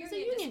said if It's a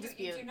you're union you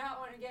dispute. do not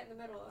want to get in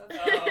the middle of.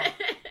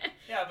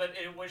 Yeah, but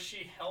was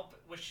she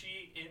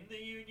in the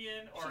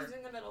union or She's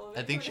in the middle of it.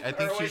 I think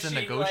Or she's was a she,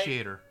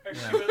 negotiator. or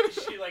Yeah.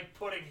 was she like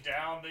putting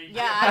down the union?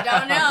 Yeah, I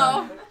don't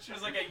know. She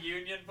was like a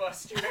union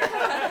buster.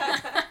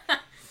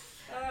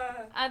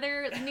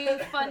 Other new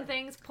fun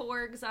things,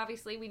 porgs.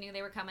 Obviously, we knew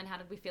they were coming. How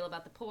did we feel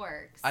about the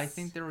porgs? I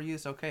think they were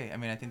used okay. I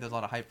mean, I think there's a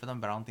lot of hype for them,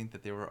 but I don't think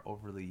that they were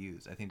overly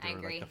used. I think they I were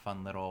agree. like a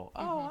fun little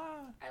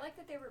I like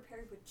that they were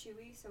paired with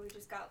Chewie, so we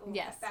just got little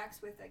Yes.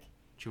 cutbacks with like.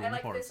 Chewie I and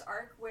like porgs. this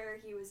arc where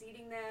he was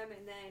eating them,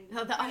 and then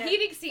Oh, the kinda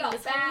eating scene felt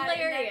was bad, and then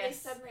they hilarious.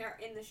 suddenly are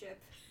in the ship.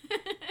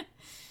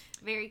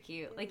 Very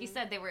cute. Like you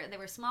said, they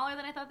were smaller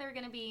than I thought they were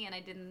gonna be, and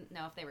I didn't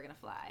know if they were gonna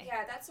fly.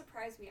 Yeah, that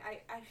surprised me.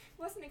 I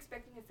wasn't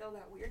expecting to feel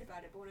that weird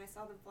about it, but when I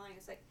saw them flying,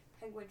 it's like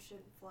penguins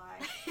shouldn't fly.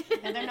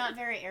 And they're not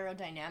very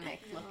aerodynamic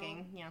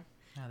looking. Yeah.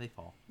 Yeah, they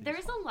fall. They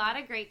There's just fall. a lot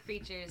of great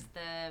creatures.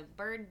 The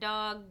bird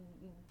dog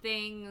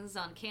things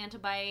on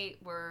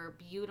Cantabite were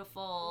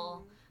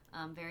beautiful,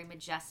 very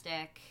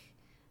majestic.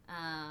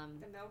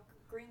 The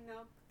green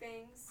milk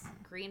things,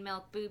 Green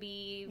milk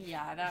booby.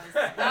 Yeah, that was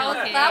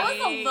Okay. that was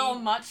a little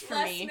much for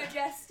less me.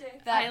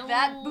 majestic. That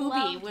I booby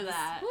loved was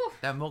that. whew.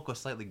 That milk was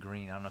slightly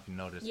green. I don't know if you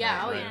noticed. Yeah,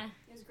 that, oh but Yeah.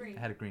 It was green. It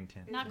had a green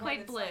tint. Not More quite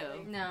than blue.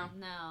 slightly. No.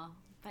 No.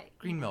 But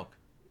Green milk.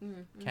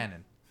 Mm-hmm.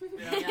 Canon. Yeah.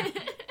 Yeah.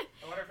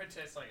 I wonder if it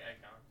tastes like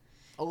eggnog.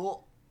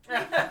 Oh.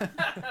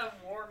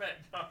 Warm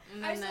eggnog.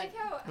 And I then just like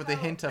how With a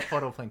how hint of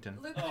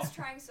photoplankton. Luke Oh. was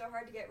trying so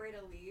hard to get Rey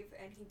to leave,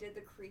 and he did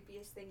the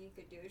creepiest thing you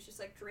could do. It's just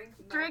like drink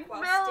milk Drink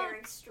while milk.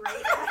 staring straight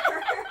at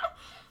her.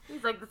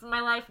 he's like, this is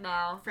my life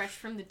now. fresh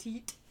from the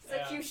teat. It's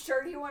like, Yeah. you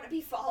sure you want to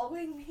be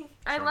following me?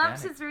 I It's loved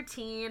organic. his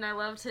routine. I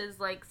loved his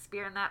like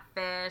spearing that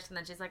fish, and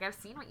then she's like, "I've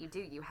seen what you do.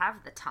 You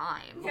have the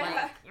time. Yeah.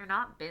 Like you're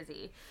not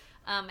busy."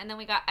 And then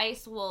we got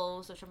ice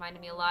wolves, which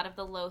reminded me a lot of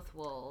the Loth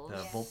wolves.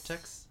 The Yes.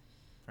 Volptex.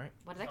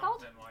 What are they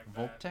called? Something like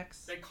that.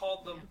 Volptex. They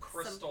called them Yeah.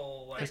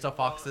 crystal. Like, Crystal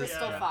foxes.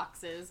 Crystal Yeah.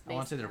 foxes. I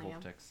want to say they're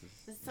basically, yeah.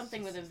 Volptexes. It's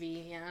something with a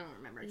V. Yeah, I don't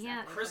remember exactly.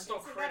 Yeah. Crystal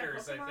Isn't that a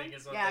critters, I Pokemon? think,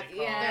 is what Yeah, they call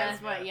yeah, them.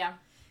 that's what. Yeah,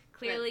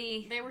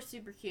 Clearly, they were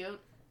super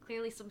cute.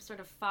 clearly, some sort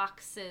of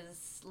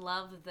foxes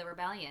love the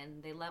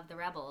rebellion. They love the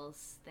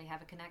rebels. They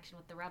have a connection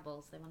with the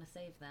rebels. They want to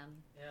save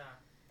them. Yeah.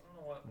 I don't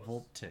know what was.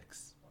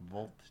 Volptix.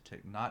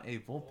 Volptix. Not a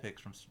Vulpix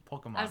from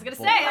Pokemon. I was gonna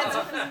say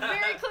Volptix. it's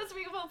very close to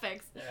being a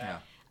Vulpix. Yeah.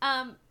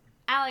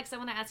 Alex, I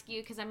want to ask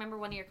you because I remember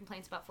one of your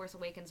complaints about Force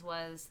Awakens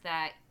was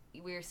that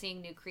we were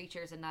seeing new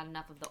creatures and not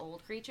enough of the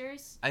old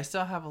creatures. I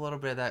still have a little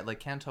bit of that,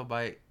 like Canto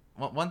Bite.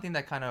 One thing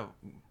that kind of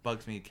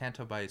bugs me,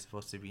 Canto Bite is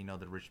supposed to be,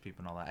 the rich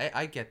people and all that.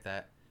 I get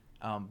that.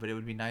 But it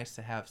would be nice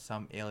to have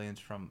some aliens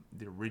from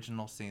the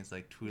original scenes,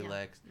 like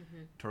Twi'leks,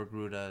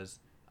 Torgrudas.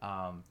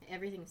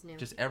 Everything's new.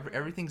 Just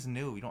everything's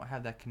new. We don't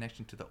have that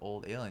connection to the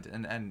old aliens.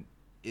 And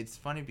it's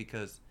funny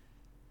because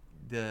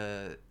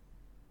the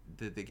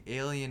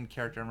alien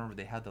character, I remember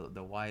they had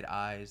the wide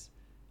eyes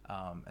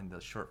and the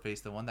short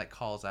face. The one that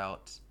calls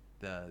out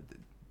the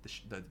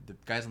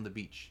guys on the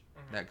beach.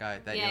 Mhm. That guy,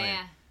 that yeah, alien.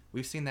 yeah,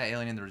 We've seen that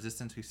alien in the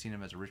Resistance. We've seen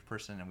him as a rich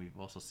person, and we've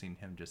also seen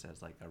him just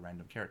as like a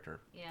random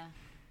character. yeah.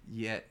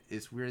 Yet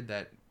it's weird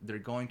that they're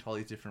going to all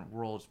these different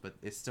worlds, but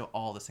it's still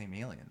all the same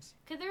aliens.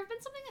 Could there have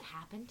been something that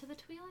happened to the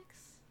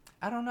Twi'leks?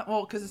 I don't know.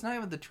 Well, because it's not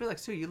even the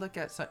Twi'leks too. You look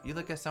at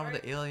some of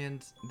the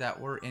aliens that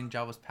were in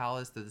Jabba's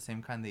palace. They're the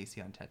same kind that you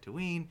see on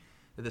Tatooine.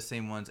 They're the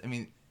same ones. I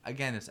mean,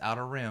 again, it's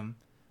Outer Rim,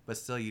 but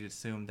still, you'd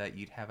assume that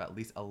you'd have at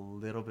least a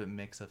little bit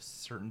mix of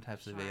certain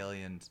types of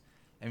aliens.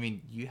 I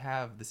mean, you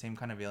have the same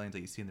kind of aliens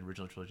that you see in the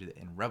original trilogy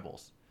in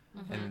Rebels,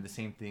 and then the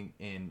same thing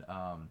in,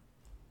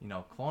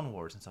 Clone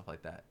Wars and stuff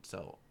like that.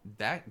 So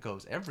that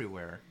goes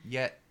everywhere.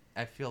 Yet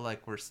I feel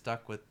like we're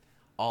stuck with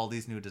all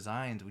these new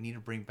designs. We need to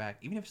bring back,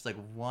 even if it's like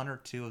one or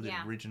two of the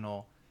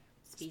original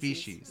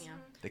species. Yeah.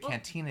 The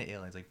Cantina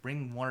aliens, like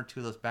bring one or two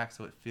of those back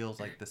so it feels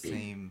like the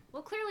same.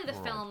 Well, clearly the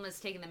world. film is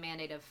taking the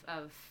mandate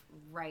of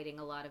writing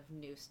a lot of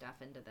new stuff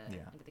into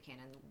the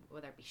canon,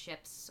 whether it be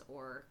ships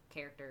or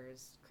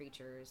characters,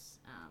 creatures.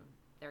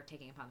 They're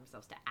taking it upon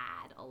themselves to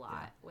add a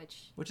lot,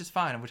 which is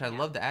fine, which I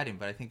love the adding,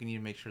 but I think we need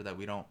to make sure that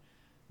we don't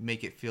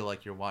make it feel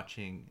like you're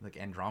watching like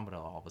Andromeda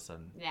all of a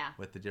sudden. Yeah.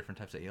 With the different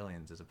types of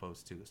aliens as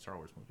opposed to a Star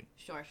Wars movie.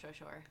 Sure.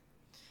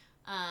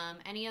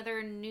 Any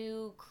other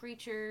new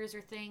creatures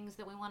or things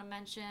that we want to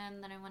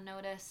mention that anyone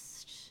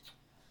noticed?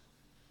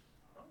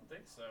 I don't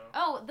think so.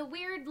 Oh, the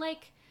weird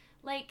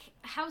like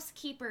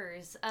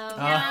housekeepers of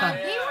Yeah,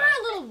 Yeah. they were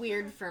a little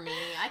weird for me.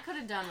 I could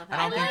have done without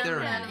I don't think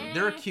them.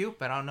 they're cute,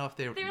 but I don't know if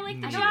they're They're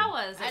like the needed.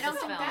 Jawas. I don't felt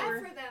think bad they were-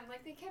 for them.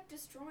 Like they kept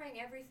destroying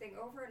everything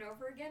over and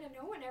over again, and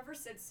no one ever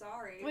said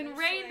sorry. When They're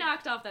Ray just like,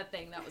 knocked off that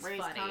thing, that was Ray's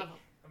funny. kind of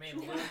I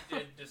mean, Luke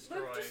did destroy.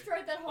 Luke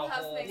destroyed that whole the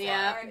house. whole They said,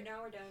 Yeah. all right,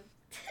 now we're done.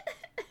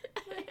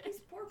 Like these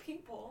poor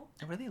people.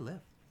 Where do they live?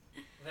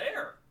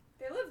 There.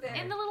 They live there.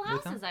 In the little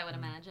With them? houses, I would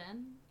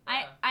imagine.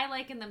 Yeah. I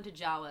liken them to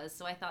Jawas,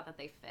 so I thought that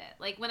they fit.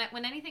 Like when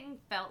anything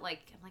felt like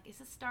I'm like, is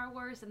this Star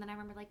Wars? And then I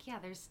remember like, yeah,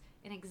 there's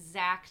an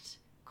exact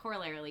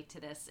corollary to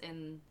this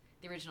in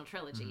the original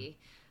trilogy.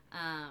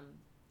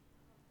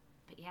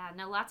 But yeah,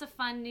 no, lots of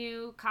fun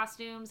new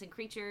costumes and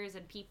creatures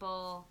and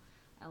people.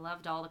 I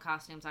loved all the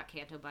costumes on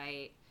Canto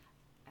Bight.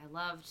 I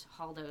loved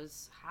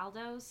Haldo's.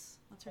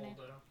 What's her name?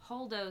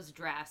 Holdo's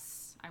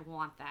dress. I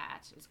want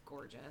that. It was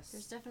gorgeous.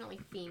 There's definitely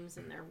themes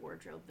in their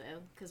wardrobe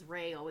though, because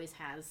Rey always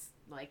has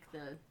like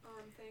the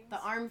Arm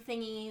things. arm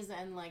thingies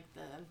and like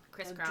the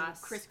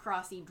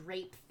crisscrossy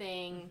drape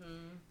thing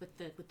with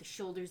the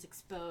shoulders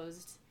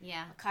exposed.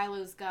 Yeah.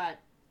 Kylo's got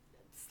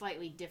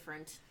slightly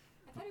different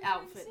I thought he was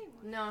wearing outfit. the same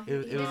one. No, It he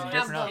was didn't have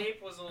different. the.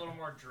 Cape was a little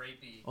more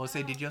drapey. Oh,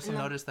 say, did you also No.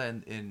 notice that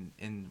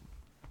in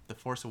The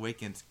Force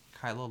Awakens,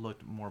 Kylo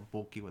looked more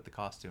bulky with the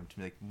costume to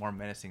be like more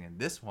menacing. In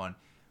this one,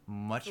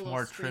 much A little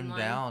more trimmed streamlined.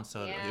 down,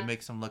 so Yeah. it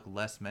makes him look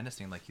less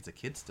menacing, like he's a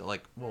kid still.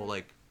 Like, well,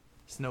 like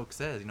Snoke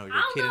says, you're I a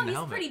don't kid know. in a He's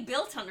helmet. pretty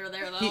built under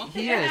there though.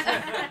 He is.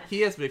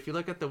 He is, but if you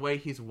look at the way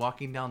he's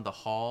walking down the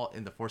hall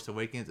in The Force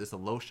Awakens, it's a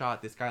low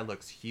shot. This guy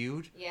looks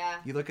huge. Yeah.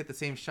 You look at the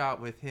same shot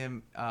with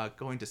him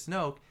going to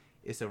Snoke,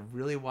 it's a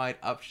really wide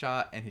up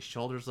shot, and his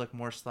shoulders look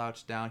more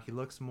slouched down. He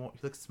looks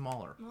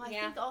smaller. Well, I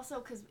Yeah. think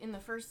also because in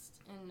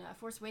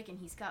Force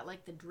Awakens, he's got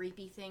like the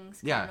drapey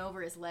things Yeah. coming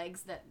over his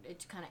legs that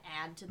it kind of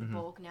add to the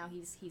bulk. Now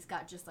he's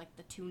got just like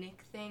the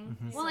tunic thing.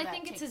 Well, so I that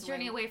think it's takes his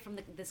journey away from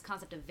this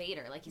concept of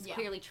Vader. Like he's Yeah.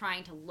 clearly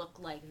trying to look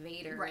like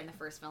Vader Right. in the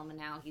first film, and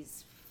now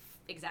he's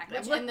exactly.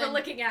 Which- Look, and we're then-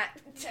 looking at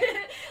 50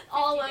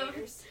 all of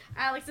meters.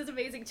 Alex's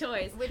amazing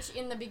toys. Which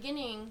in the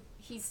beginning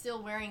he's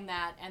still wearing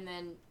that, and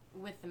then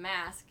with the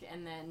mask,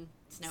 and then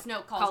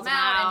Snoke calls him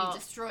out, and he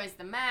destroys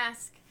the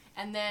mask,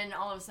 and then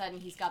all of a sudden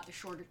he's got the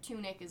shorter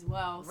tunic as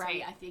well. So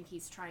Right. I think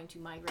he's trying to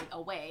migrate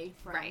away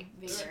from Right.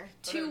 Vader.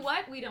 To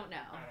what? We don't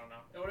know. I don't know.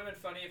 It would have been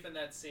funny if in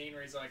that scene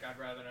where he's like, I'd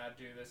rather not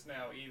do this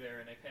now either,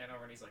 and they pan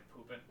over and he's like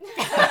pooping.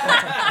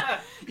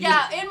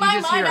 Yeah, in my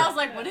just mind hear- I was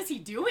like, what is he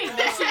doing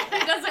that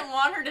he doesn't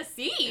want her to You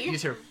see?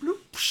 just hear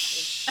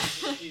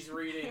bloop. He's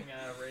reading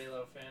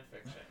Raylo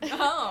fanfiction.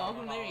 Oh,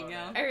 On the there you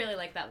holiday. go. I really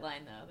like that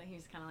line though. That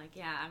he's kind of like,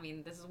 yeah. I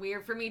mean, this is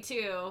weird for me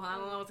too. I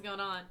don't know what's going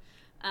on.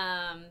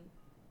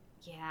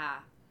 Yeah.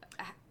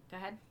 Go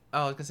ahead.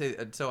 Oh, I was gonna say.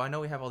 So I know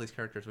we have all these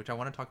characters, which I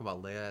want to talk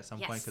about Leia at some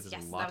point Yes, because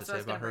there's yes, a lot that to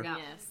was what say I was about gonna her.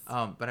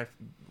 bring up. Yes.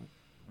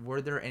 But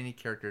were there any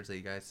characters that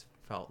you guys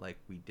felt like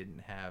we didn't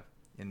have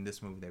in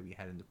this movie that we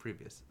had in the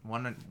previous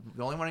one?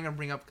 The only one I'm gonna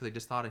bring up because I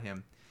just thought of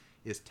him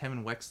is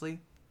Temmin Wexley.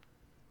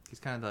 He's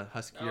kind of the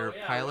huskier Oh,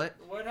 yeah. pilot.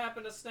 What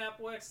happened to Snap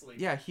Wexley?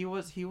 Yeah, he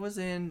was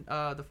in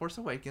The Force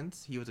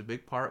Awakens. He was a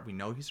big part. We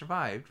know he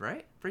survived,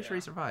 right? Pretty sure he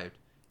Yeah. survived.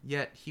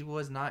 Yet he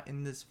was not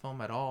in this film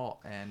at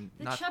all, and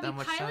The not chubby that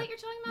much pilot time. you're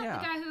talking about? Yeah.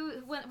 The guy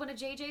who one of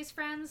JJ's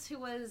friends who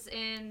was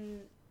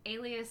in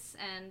Alias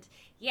and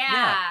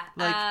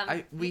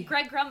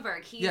Greg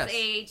Grunberg. He's Yes.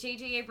 a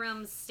J.J.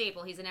 Abrams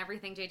staple. He's in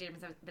everything J.J.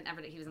 Abrams has been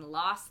ever. He was in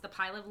Lost, the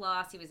pilot of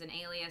Lost. He was in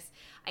Alias.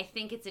 I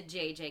think it's a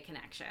JJ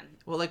connection.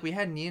 Well, like we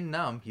had Nien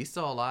Nunb. He's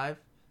still alive.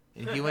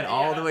 And he went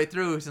all the Yeah. way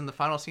through. He's in the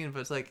final scene, but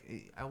it's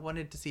like I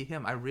wanted to see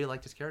him. I really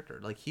liked his character.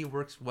 Like he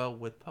works well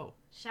with Poe.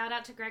 Shout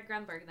out to Greg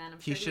Grunberg then. I'm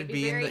He sure should he'd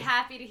be be in very the-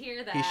 happy to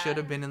hear that. He should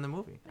have been in the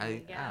movie. There you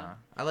go.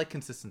 I like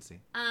consistency.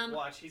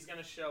 Watch, he's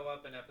gonna show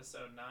up in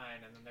episode 9,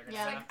 and then they're gonna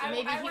Yeah, have like, to.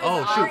 maybe he was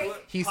Oh already-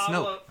 shoot, he's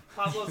Pablo, Snoke.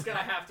 Pablo's gonna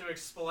have to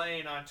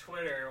explain on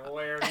Twitter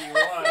where he It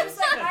was. was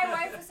like my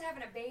wife was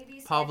having a baby.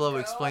 So I had Pablo, to go,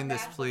 explain and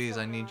this, that's what's please.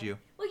 I going need on. you.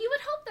 Well, you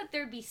would hope that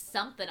there'd be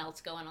something else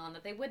going on,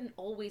 that they wouldn't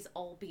always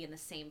all be in the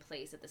same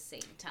place at the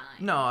same time.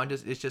 No,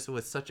 it's just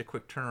with such a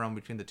quick turnaround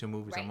between the two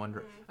movies. Right. I'm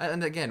wondering,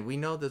 and again, we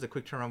know there's a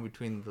quick turnaround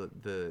between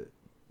the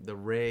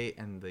Rey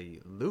and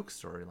the Luke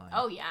storyline.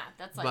 Oh yeah,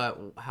 that's like. But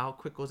how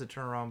quick was the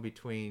turnaround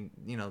between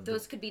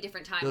Those could be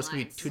different timelines. those could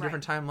be two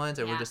different timelines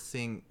that Yeah. we're just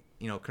seeing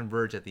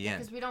converge at the end.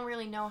 Because we don't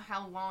really know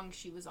how long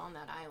she was on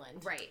that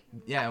island. Right.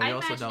 Yeah, and we I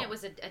also imagine don't. it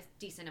was a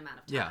decent amount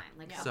of time. Yeah.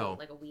 Like, Yeah. So-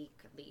 like a week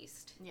at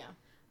least. Yeah.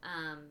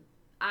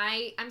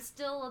 I'm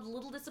still a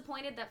little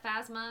disappointed that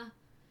Phasma.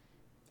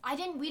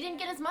 We didn't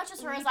get as much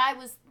as her as I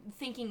was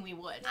thinking we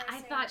would. Yeah. I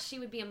Same. thought she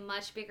would be a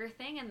much bigger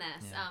thing in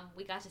this. Yeah.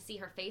 We got to see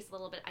her face a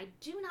little bit. I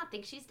do not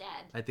think she's dead.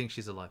 I think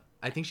she's alive.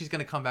 I think she's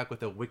gonna come back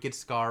with a wicked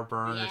scar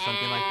burn or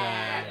something like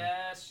that.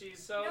 Yes,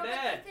 she's so No, dead.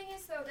 but the thing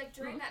is, though, like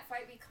during that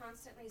fight, we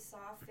constantly saw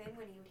Finn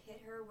when he would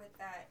hit her with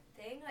that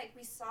thing. Like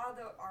we saw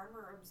the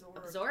armor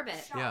absorb it.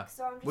 shock. Yeah.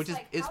 So I'm just Which is-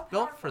 like, it's how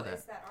built for powerful that.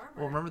 is that armor?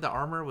 Well, remember the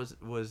armor was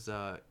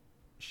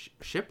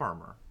ship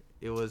armor.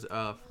 It was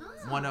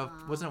one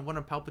of wasn't it one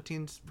of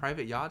Palpatine's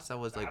private yachts that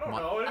was I like don't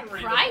one. know. I A didn't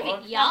read private the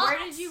book. yacht? Where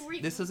did you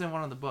read? This was in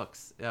one of the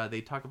books.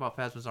 They talk about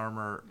Phasma's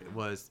armor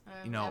was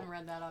I haven't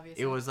read that,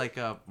 obviously. it was like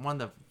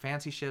one of the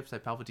fancy ships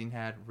that Palpatine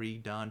had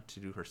redone to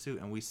do her suit,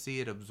 and we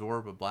see it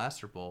absorb a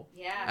blaster bolt.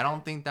 Yeah. I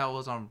don't think that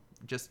was on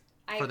just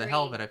I for the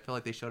hell of agree. it. I feel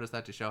like they showed us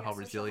that to show Yeah, how so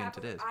she'll resilient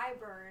have it her is. eye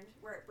burned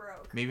where it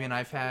broke. Maybe an and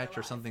eye she'll be patch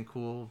or alive. something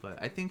cool,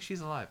 but I think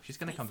she's alive. She's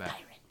gonna come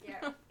back.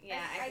 Yeah. Yeah,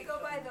 I think go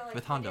so. by the like.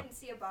 With We Honda. didn't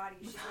see a body.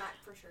 She's not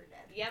for sure dead.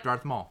 Yep.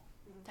 Darth Maul.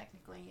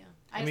 Technically, yeah.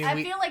 I I, mean, I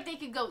we- feel like they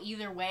could go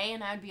either way,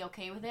 and I'd be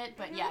okay with it.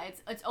 But yeah,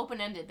 it's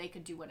open ended. They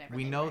could do whatever.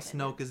 We they know wanted.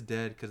 Snoke is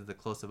dead because of the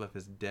close up of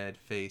his dead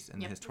face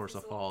and Yep. his torso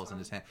With his little falls in tongue.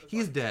 his hand. It's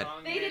He's like dead.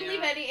 tongue They didn't hanging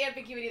leave out. any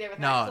ambiguity there with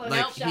No, that close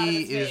like, up shot of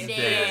he his is face.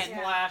 dead. He's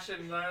flashing.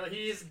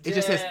 He's dead. It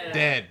just says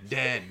dead,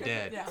 dead,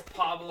 dead. Yeah.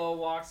 Pablo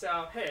walks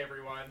out. Hey,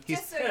 everyone. He's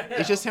Just so you know.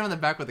 it's just him in the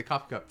back with the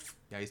coffee cup.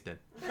 Yeah, he's dead.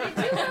 But I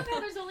do love how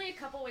there's only a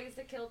couple ways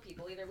to kill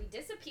people. Either we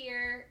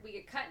disappear, we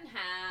get cut in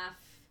half.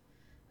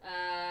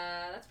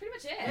 That's pretty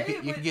much You it.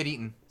 can, you can get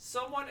eaten.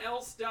 Someone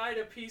else died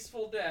a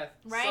peaceful death.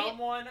 Right?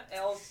 Someone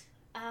else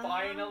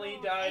finally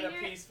died a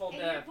peaceful and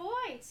death. Your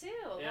boy too.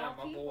 Yeah, All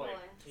my people. boy.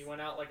 He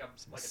went out like a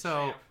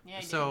So, champ. Yeah,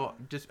 he so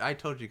just I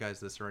told you guys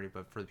this already,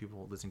 but for the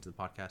people listening to the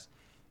podcast,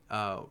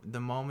 the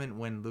moment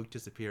when Luke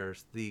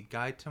disappears, the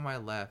guy to my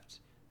left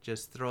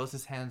just throws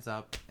his hands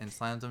up and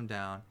slams them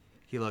down.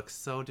 He looks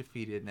so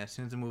defeated, and as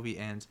soon as the movie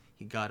ends,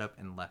 he got up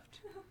and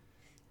left.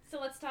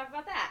 So let's talk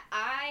about that.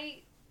 I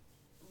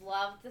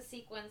loved the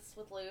sequence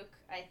with Luke.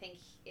 I think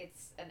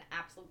it's an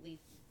absolutely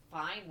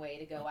fine way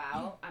to go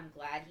out. I'm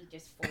glad he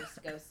just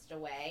forced Ghost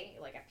away,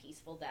 like a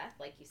peaceful death,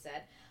 like you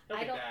said. He'll I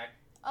be don't- back.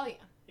 Oh yeah.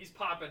 He's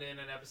popping in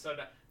an episode.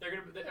 They're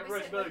gonna. we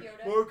Everybody's sit gonna with be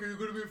like, Yoda? "Mark, are you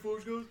gonna be a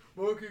Force Ghost?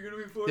 Mark, are you gonna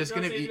be a Force There's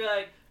Ghost?" gonna He's be-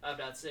 like, "I'm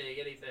not saying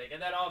anything." And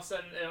then all of a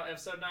sudden,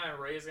 episode 9,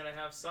 Ray's gonna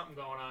have something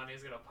going on.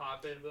 He's gonna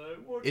pop in and be like,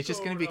 "What's It's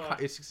just gonna be going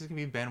on?" it's just gonna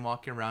be Ben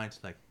walking around,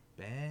 just like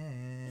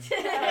Ben,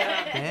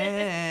 Yeah.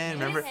 Ben.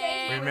 Remember,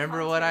 Hey.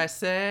 remember what I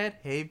said?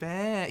 Hey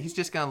Ben. He's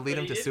just gonna lead But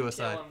him he to didn't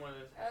suicide. kill him with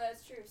his- Oh,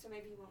 that's true. So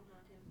maybe he won't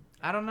haunt him.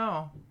 I don't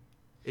know.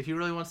 If he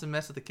really wants to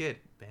mess with the kid,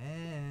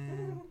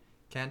 Ben,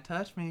 can't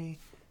touch me.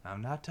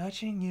 I'm not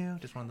touching you.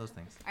 Just one of those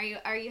things.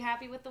 Are you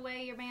happy with the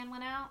way your man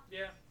went out?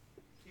 Yeah,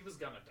 he was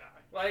gonna die.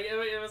 Like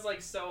it was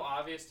like so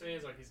obvious to me.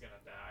 It's like he's gonna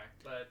die,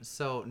 but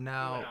So he went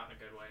now out in a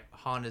good way.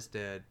 Han is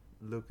dead.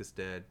 Luke is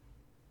dead.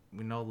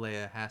 We know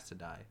Leia has to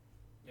die.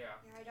 Yeah.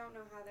 Yeah, I don't know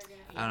how they're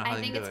gonna. I don't know how I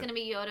they think do it's it. going to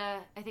be Yoda.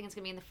 I think it's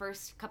going to be in the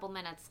first couple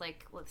minutes,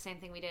 like the same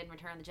thing we did in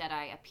Return of the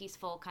Jedi. A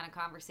peaceful kind of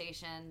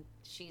conversation.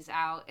 She's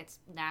out. It's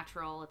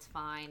natural. It's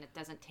fine. It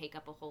doesn't take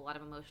up a whole lot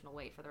of emotional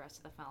weight for the rest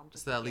of the film.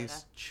 Just So that Yoda.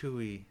 leaves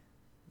Chewie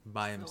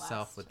by The himself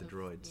last with the of-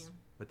 droids. yeah.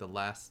 With the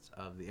last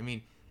of the. I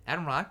mean,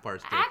 Admiral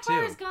Akbar's dead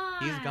Akbar's too.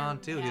 gone. He's gone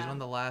too. He's Yeah. one of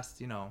the last.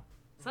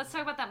 So let's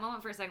talk about that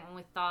moment for a second when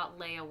we thought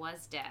Leia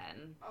was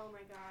dead. Oh my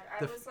god!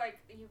 I The- was like,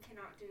 you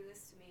cannot do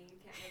this to me. You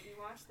can't make me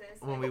watch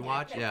this. When I we can't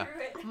watch- get yeah.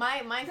 through it.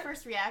 My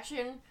first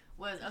reaction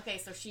was, okay,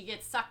 so she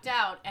gets sucked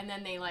out, and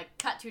then they like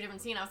cut to a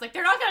different scene. I was like,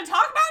 they're not gonna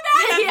talk about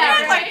that. That's Yeah,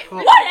 weird. right.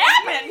 Like, what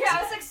happened? Yeah,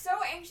 I was like so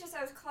anxious.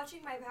 I was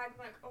clutching my bag. I'm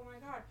like, oh my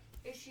god,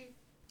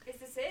 is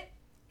this it?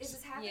 Is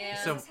this happening? Yeah.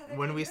 Is So this how they're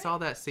when gonna we do saw it?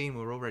 that scene,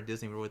 we were over at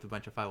Disney. We were with a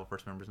bunch of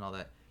 501st members and all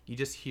that. You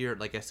just hear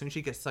like as soon as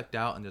she gets sucked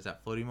out and there's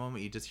that floating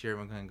moment, you just hear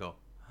everyone kind of go,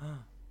 huh.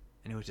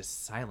 And it was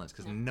just silence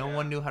because no Yeah.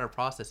 one knew how to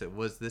process it.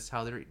 Was this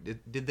how they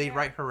did they Yeah.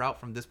 write her out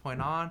from this point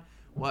on?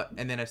 What?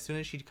 And then as soon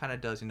as she kind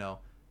of does,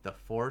 the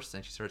Force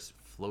and she starts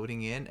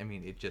floating in. I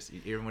mean, it just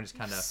everyone just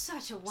kind of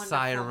Such a wonderful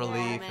sigh of relief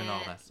moment. and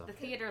all that stuff. The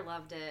theater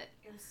loved it.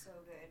 It was so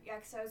good. Yeah,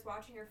 because I was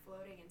watching her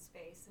floating in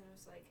space, and it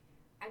was like,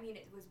 I mean,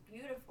 it was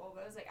beautiful,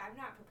 but I was like, I'm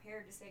not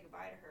prepared to say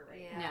goodbye to her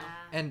right Yeah. now.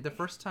 And the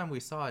first time we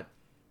saw it,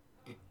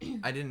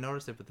 I didn't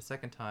notice it, but the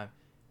second time,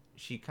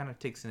 she kind of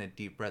takes in a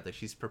deep breath. Like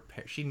she's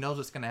prepared. She knows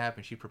what's gonna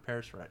happen. She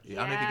prepares for it. I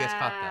don't know if you guys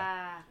caught that.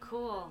 Yeah,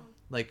 cool.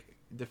 Like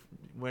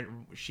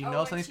when she Oh,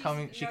 knows when something's she's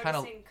coming, she kind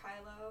of noticing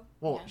Kylo.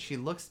 well, Yeah. she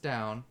looks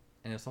down,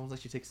 and it's almost like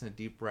she takes in a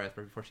deep breath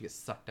right before she gets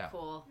sucked out.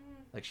 Cool.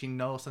 Like she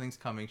knows something's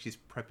coming. She's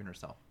prepping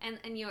herself. And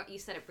you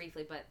said it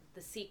briefly, but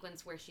the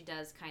sequence where she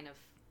does kind of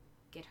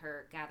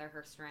gather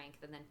her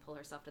strength and then pull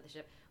herself to the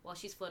ship while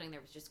she's floating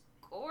there was just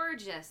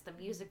gorgeous. The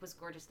music was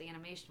gorgeous. The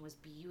animation was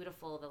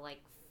beautiful. The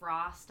like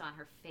frost on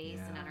her face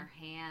and on her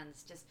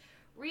hands, just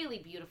really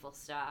beautiful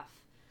stuff.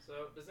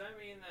 So does that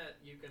mean that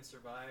you can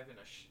survive in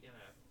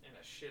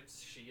a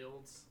ship's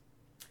shields?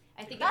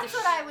 I think That's it's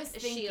what I was a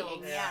thinking.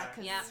 shield. Yeah,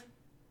 Yeah.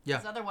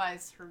 because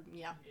otherwise, her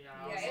Yeah, I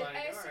Yeah, was like, I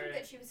assumed alright.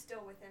 that she was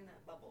still within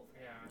that bubble.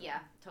 Yeah,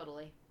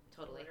 totally.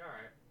 Like,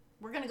 alright.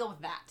 we're gonna go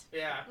with that.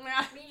 Yeah.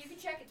 I mean, you can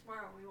check it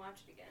tomorrow when we watch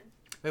it again.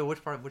 Wait,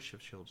 which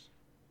ship shields?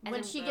 And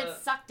When then she the-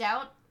 gets sucked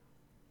out,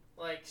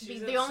 Like she's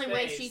The in only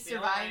way space. she The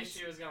only way survives-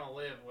 she was gonna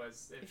live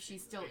was if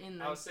she's still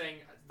in I the. was saying.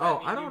 Oh, that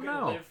mean I don't you can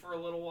know. Live for a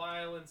little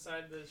while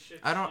inside the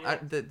ship. I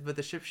don't. But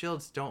the ship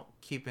shields don't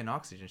keep in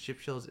oxygen. Ship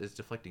shields is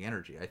deflecting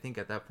energy. I think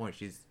at that point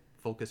she's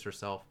focused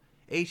herself.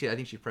 I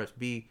think she preps.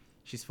 B,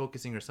 she's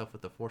focusing herself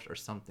with the force or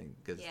something.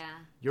 Because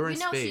you're we in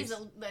know space. she's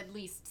at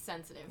least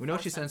sensitive. We know or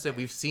she's sensitive.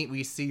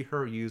 We see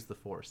her use the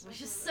force.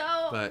 which is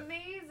so But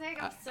amazing.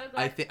 I'm so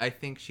glad. I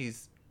think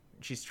she's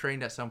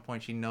trained at some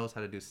point. She knows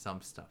how to do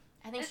some stuff.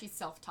 I think she's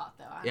self-taught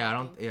though. Yeah, I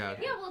don't. think- Yeah.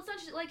 Yeah, well,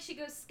 it's not like she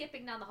goes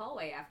skipping down the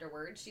hallway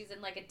afterwards. She's in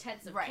like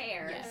intensive Right,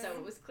 care, yes. so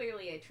it was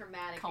clearly a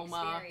traumatic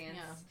Coma. experience.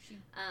 Yeah. She,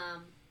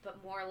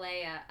 But more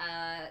Leia,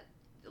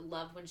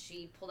 loved when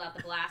she pulled out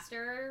the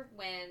blaster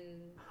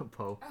when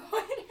Poe.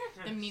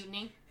 the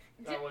mutiny.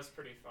 That was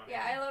pretty funny.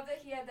 Yeah, I love that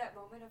he had that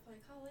moment of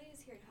like, oh,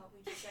 Leia's here to help me.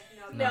 Just like,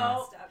 no, No. you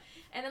messed up.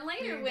 and then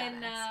later You're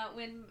when badass.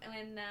 when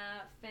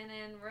Finn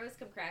and Rose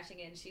come crashing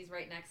in, she's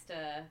right next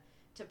to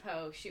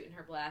Poe shooting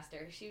her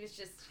blaster. She was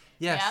just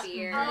Yes. Yep.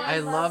 fear. Oh, I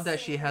love love that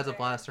seeing she has a her.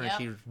 blaster Yep.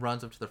 and she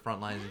runs up to the front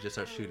lines and just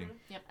starts shooting.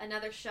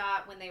 Another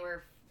shot when they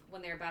were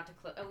about to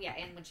close. Oh yeah,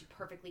 and when she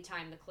perfectly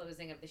timed the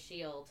closing of the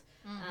shield.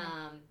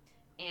 Mhm.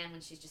 And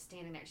when she's just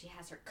standing there, she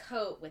has her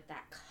coat with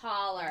that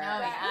collar. Oh,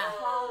 yeah.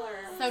 Collar.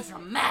 So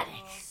dramatic.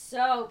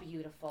 So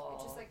beautiful.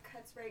 It just like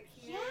cuts right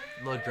here.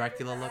 Little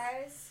Dracula Her look.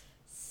 eyes.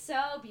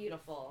 So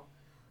beautiful.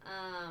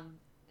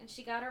 And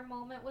she got her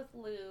moment with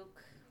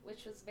Luke,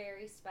 which was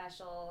very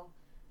special.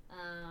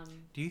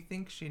 Do you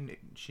think she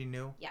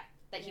knew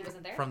That he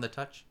wasn't there? from the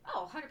touch?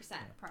 Oh, 100%.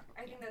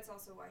 I think that's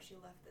also why she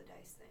left the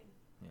dice thing.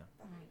 Yeah.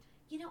 Behind.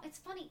 You know, it's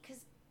funny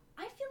because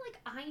I feel like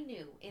I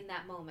knew in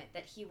that moment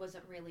that he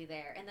wasn't really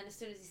there. And then as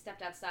soon as he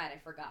stepped outside, I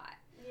forgot.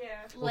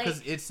 Yeah. Well,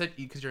 because you're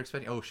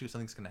expecting, oh shoot,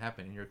 something's gonna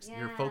happen, and you're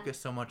Yeah.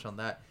 focused so much on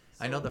that.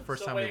 I know the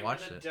first time wait, we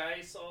watched were it. the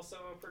dice also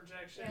a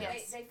projection? Yeah,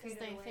 Yes, they because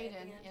faded they away faded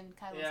at the end. in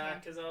Kylo's Yeah,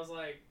 hand. because I was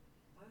like,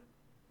 what?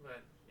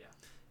 But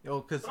yeah. Oh,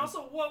 because But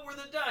also, what were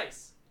the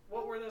dice?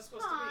 What were they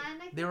supposed to Han, I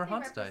think They were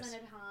Han's dice.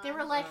 represented Han. They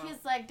were like Oh.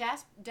 his like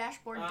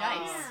dashboard be?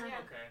 dice, Yeah.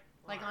 Okay.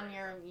 like on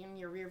Alright. in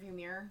your rear view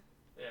mirror.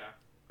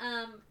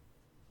 Yeah.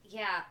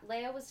 Yeah,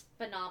 Leia was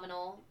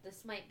phenomenal.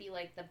 This might be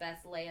like the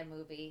best Leia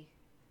movie.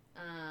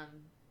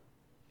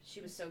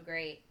 She was so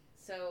great,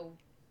 so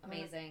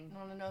amazing. You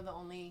want to know the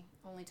only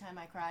time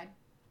I cried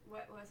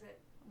What was it?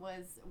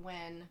 was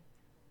when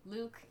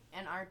Luke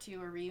and R2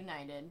 were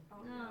reunited, Oh,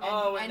 Oh. no.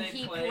 Oh, when and they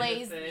he played the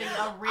plays the, thing.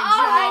 original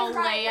I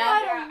cried. Leia.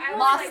 Yeah, I was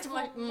Lost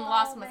like,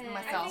 lost moment.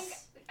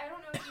 myself. I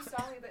don't know if you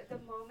saw me, but the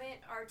moment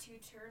R2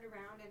 turned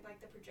around and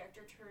like the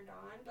projector turned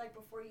on, like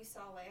before you saw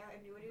Leia,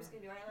 I knew what he was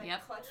gonna do. I like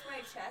Yep. clutched my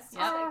chest.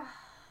 Yep. I was like,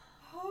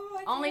 oh,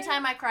 I Only can't.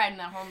 time I cried in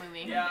that whole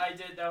movie. Yeah, I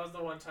did. That was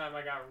the one time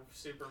I got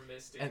super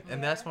misty.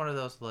 and that's one of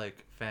those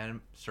like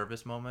fan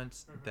service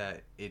moments Mhm.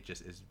 that it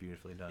just is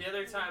beautifully done. The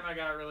other time I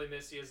got really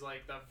misty is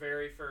like the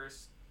very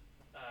first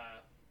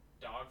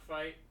dog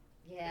fight.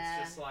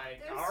 Yeah. It's just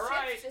like, Those all chips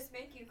right. just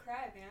make you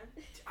cry,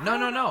 man.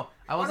 No.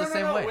 I was Oh, the no,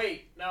 same no, way.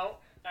 Wait, no.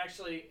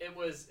 Actually, it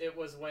was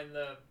when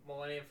the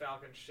Millennium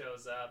Falcon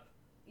shows up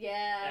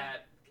Yeah.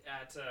 at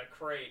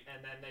Crate,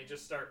 and then they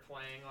just start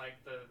playing like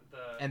the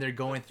And they're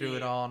going through it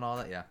theme. all and all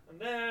that. Yeah.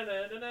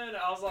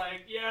 I was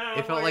like, yeah.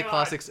 It felt my like God.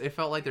 classics. It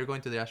felt like they're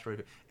going through the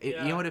asteroid. You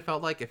Yeah. know what it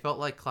felt like? It felt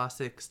like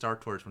classic Star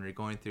Tours when you're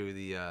going through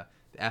the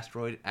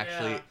asteroid.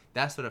 Actually, Yeah.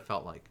 that's what it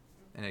felt like,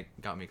 and it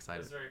got me It excited.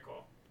 was very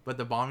cool. But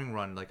the bombing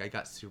run, like I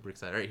got super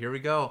excited. All right, here we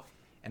go,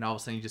 and all of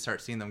a sudden you just start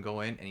seeing them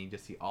go in, and you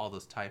just see all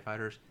those TIE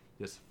fighters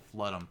just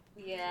flood them,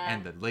 Yeah.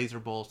 and the laser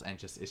bolts,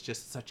 and it's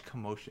just such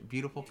commotion,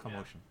 beautiful Yeah.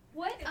 commotion.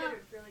 What? They did a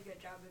really good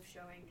job of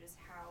showing just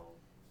how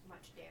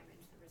much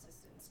damage the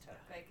Resistance took.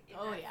 Like in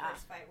Oh, that yeah.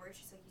 first fight, where it's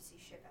just like you see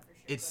ship after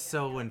ship. It's go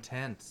down, so down.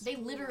 intense. They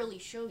literally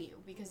show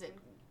you because it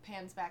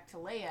pans back to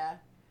Leia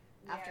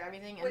after Yeah.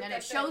 everything, and With then that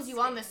it shows you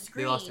on the skin.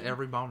 screen. They lost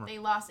every bomber. They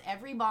lost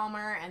every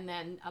bomber, and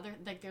then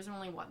there's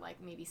only like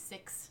maybe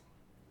 6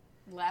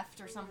 left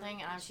or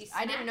something. And She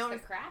I didn't smacks know. the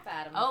crap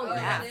out of him. Oh, Oh,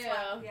 yeah. yeah.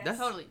 So, Yes.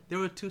 Totally. There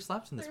were 2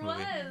 slaps in this There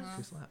movie. was.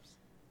 2 slaps.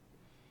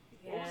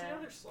 What was the Yeah.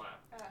 other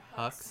slap?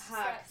 Hux.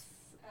 Hux.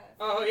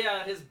 Oh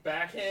yeah, his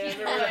backhand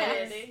or Yeah.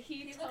 whatever. He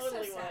He looks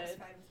totally so would.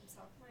 satisfied with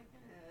himself.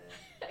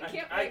 I'm like, I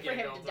can't I wait for him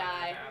giggled to when that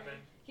die.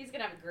 happened. He's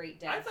gonna have a great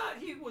I death. thought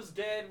he was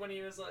dead when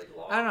he was like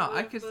lost. I don't know,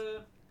 I with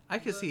could- I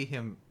could see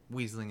him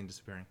weaseling and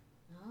disappearing.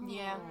 Oh,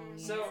 Yeah.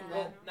 So, Yeah.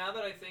 well, now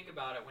that I think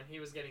about it, when he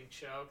was getting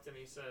choked and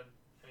he said,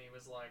 and he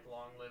was like,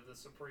 "Long live the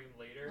supreme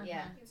leader."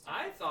 Yeah. He was talking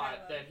I about thought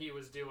Kylo. that he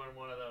was doing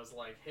one of those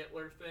like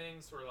Hitler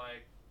things where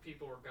like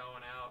people were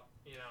going out,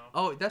 you know.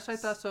 Oh, that's what I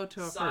thought so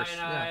too at first. Yeah.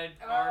 Cyanide,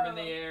 arm in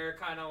the air,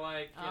 kind of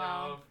like, you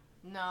know.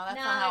 No, that's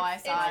not how I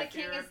saw it's it. The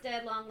king is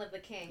dead. Long live the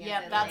king.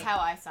 Yep, that's how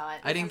I saw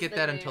it. I didn't This get is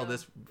that the until new-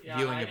 this Yeah,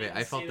 viewing I of it. didn't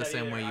I felt see the that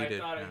same either. way you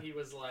did. I thought Yeah. he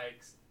was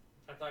like,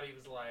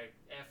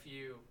 F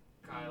you,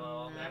 Kylo.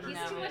 I'll No, never He's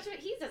do too it. much of it.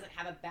 He doesn't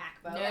have a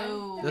backbone.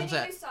 No. The Doesn't minute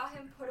that- you saw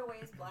him put away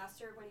his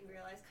blaster when he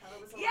realized Kylo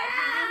was alive, Yeah!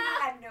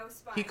 he had no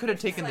spine. He could have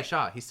He's taken the like,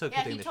 shot. He still could Yeah,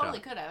 have he taken the totally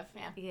shot. could have.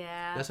 Yeah.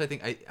 Yeah. That's what I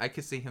think. I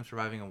could see him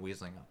surviving and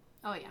weaseling up.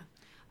 Oh yeah.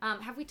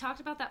 Have we talked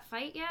about that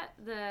fight yet?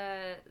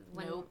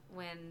 Nope.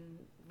 When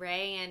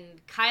Rey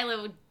and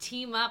Kylo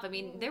team up. I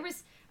mean, there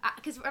was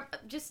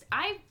because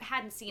I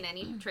hadn't seen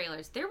any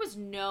trailers. There was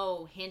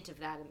no hint of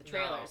that in the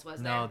trailers,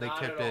 was there? No, they Not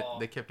kept at it. all.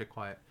 They kept it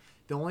quiet.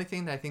 The only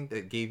thing that I think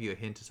that gave you a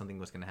hint of something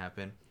was going to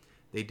happen,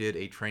 they did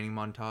a training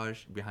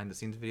montage behind the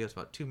scenes video. It's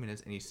about 2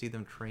 minutes, and you see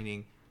them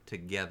training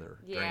together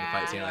during the Yeah.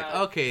 fight scene. Like,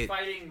 Yeah, okay,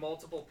 fighting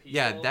multiple people.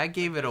 Yeah, that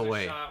gave it There's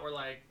away. A shot where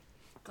like,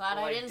 Glad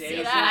I like didn't Daisy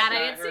see Glad that. I got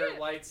didn't see her it.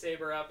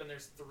 lightsaber up, and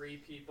there's 3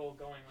 people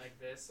going like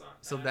this.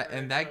 so at that her,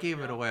 and that so, gave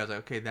yeah. it away. I was like,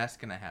 okay, that's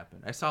gonna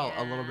happen. I saw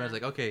a little bit. I was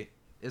like, okay,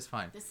 it's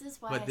fine. This is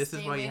why. But I this is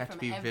stay why you away have to from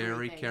be very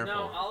everything. careful.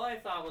 No, all I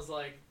thought was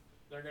like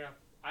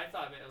I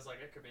thought it was like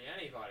it could be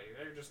anybody.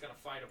 They're just gonna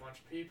fight a bunch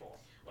of people.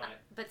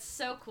 But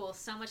so cool,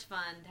 so much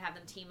fun to have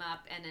them team up,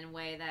 and in a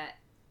way that,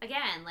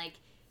 again, like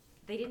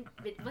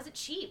it wasn't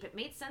cheap. It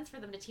made sense for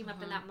them to team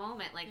up in that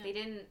moment. Like they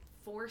didn't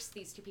force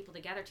these two people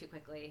together too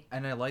quickly.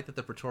 And I like that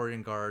the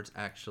Praetorian Guards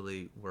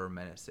actually were a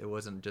menace. It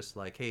wasn't just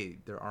like, hey,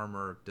 their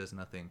armor does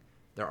nothing.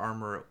 Their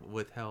armor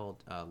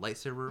withheld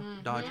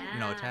lightsaber dodge,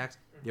 Yeah. attacks.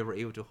 They were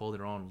able to hold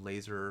their own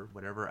laser,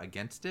 whatever,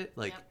 against it.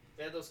 Like Yep.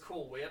 They had those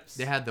cool whips.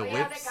 they had the Oh,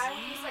 yeah, whips. that guy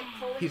when he's like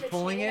pulling He's the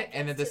pulling chain it,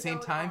 and at against the his same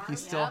own time, he arm.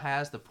 still Yep.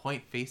 has the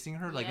point facing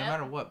her. Like no Yep.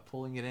 matter what,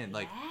 pulling it in.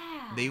 Like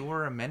Yeah. they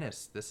were a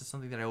menace. This is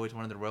something that I always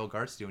wanted the Royal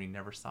Guards to do, and you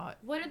never saw it.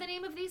 What are the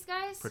name of these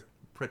guys?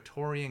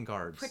 Praetorian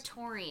Guards.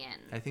 Praetorian.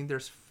 I think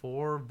there's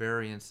 4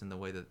 variants in the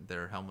way that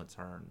their helmets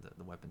are and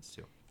the weapons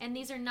too. And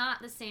these are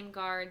not the same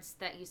guards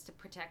that used to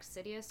protect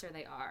Sidious, or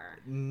they are?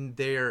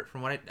 They're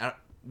from what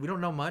we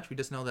don't know much. We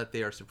just know that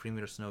they are Supreme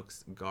Leader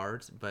Snoke's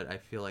guards, but I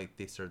feel like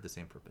they serve the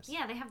same purpose.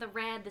 Yeah, they have the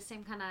red, the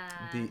same kind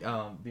of.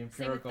 The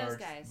Imperial with those Guards.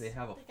 guys. They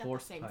have a They got the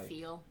force same type.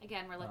 feel.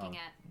 Again, we're looking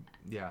at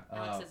Yeah.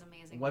 Alex's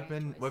amazing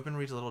Weapon choice.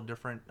 weaponry's a little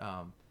different.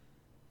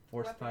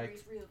 Force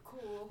Weaponry's type. real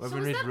cool. So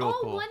Weaponry's is that real all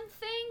cool. one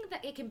thing?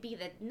 That it can be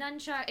the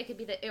nunchuck, it could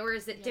be the, or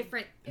is it Yeah.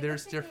 different? It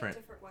There's looks like they have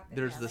different. weapons.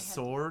 There's Yeah, the they have-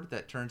 sword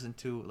that turns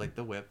into like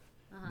the whip.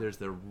 Uh-huh. There's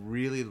the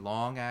really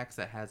long axe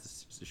that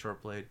has a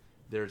short blade.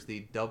 There's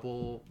the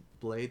double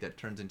blade that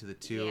turns into the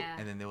 2, Yeah.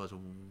 and then there was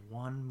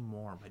one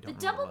more. But I The don't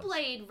remember double what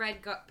it was. blade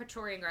red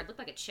Praetorian guard looked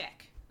like a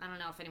chick. I don't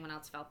know if anyone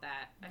else felt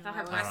that. I thought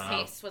her No, breast I don't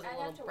know. case was a I'd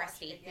little have to watch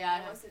it breasty. again.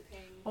 Yeah. I wasn't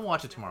paying I'll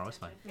watch it enough tomorrow, it's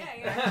attention. fine.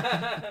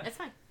 Yeah. It's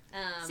fine.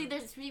 Um,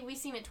 See, we've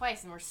seen it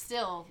twice, and we're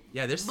still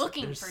Yeah, there's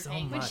looking there's for so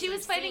things. when much. she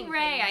was We're fighting seeing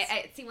Rey,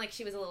 things. it seemed like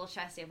she was a little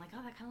chesty. I'm like,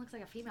 oh, that kind of looks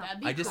like a female. That'd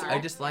be I just cool. I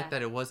just like Yeah.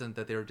 that it wasn't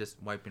that they were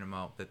just wiping them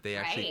out. That they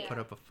actually Right. put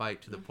up a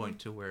fight to the point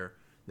to where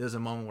there's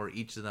a moment where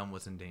each of them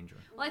was in danger.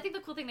 Well, I think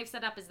the cool thing they've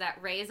set up is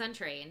that Rey is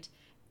untrained,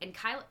 and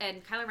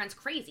Kylo Ren's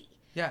crazy.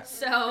 Yeah.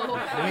 So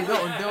I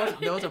mean,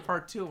 there was a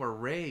part 2 where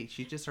Rey,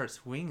 she just starts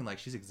swinging like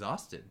she's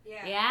exhausted.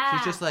 Yeah. yeah,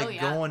 She's just like Oh,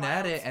 yeah. going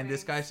at Wild it, and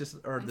this swings. guy's just,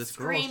 or And this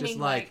girl's just screaming,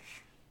 like,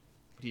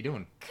 what are you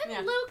doing? Couldn't Yeah.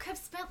 Luke have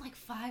spent like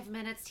 5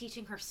 minutes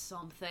teaching her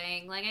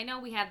something? Like, I know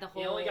we had the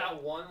whole. He only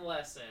got one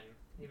lesson.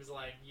 He was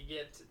like, you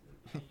get.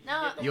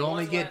 No, get the You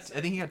only one get, lesson.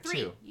 I think he got 3.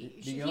 2. He,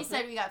 Did you he go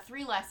said we got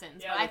 3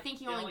 lessons, Yeah, but I but think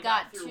he you only only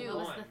got got through 2. was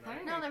one, the right?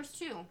 third. No, there was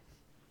 2.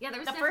 Yeah, there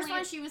was The first definitely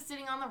one, she was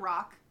sitting on the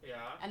rock, Yeah.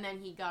 and then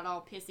he got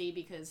all pissy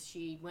because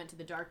she went to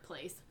the dark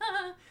place.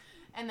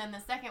 And then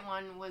the second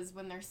one was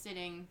when they're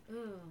sitting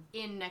Ooh.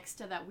 in next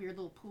to that weird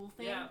little pool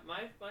thing. Yeah,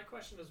 my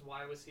question is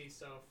why was he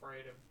so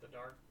afraid of the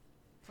dark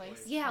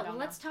Place. Yeah, I well, don't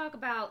let's talk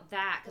about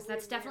that because The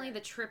that's weird definitely mirror.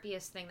 the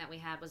trippiest thing that we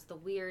had was the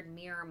weird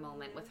mirror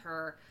moment with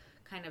her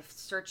kind of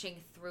searching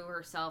through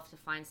herself to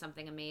find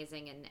something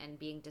amazing and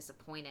being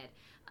disappointed.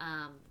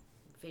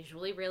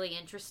 Visually really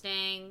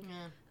interesting.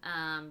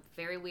 Yeah.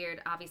 Very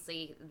weird.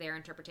 Obviously, their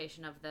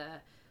interpretation of the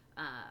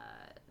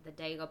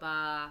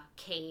Dagobah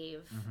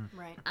cave,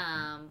 Right.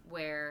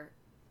 where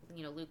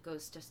Luke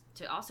goes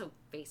to also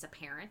face a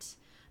parent.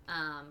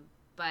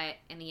 But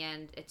in the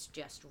end, it's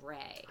just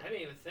Rey. I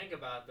didn't even think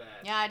about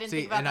that. Yeah, I didn't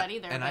think about and that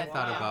either. And I but,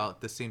 thought yeah.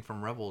 about the scene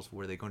from Rebels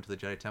where they go into the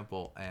Jedi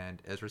Temple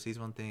and Ezra sees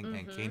one thing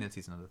and Kanan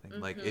sees another thing.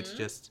 Like it's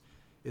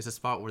a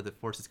spot where the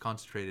Force is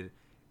concentrated,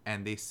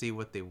 and they see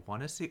what they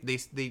want to see.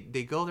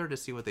 They go there to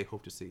see what they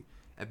hope to see.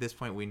 At this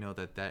point, we know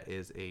that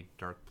is a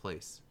dark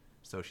place,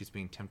 so she's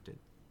being tempted,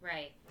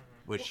 Right.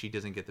 which she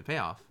doesn't get the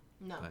payoff.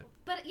 No.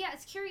 But yeah,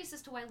 it's curious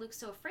as to why Luke's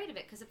so afraid of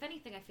it. Because if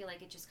anything, I feel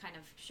like it just kind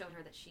of showed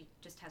her that she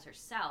just has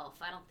herself.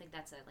 I don't think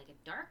that's a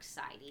dark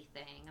sidey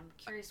thing. I'm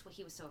curious what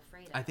he was so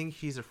afraid of. I think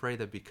she's afraid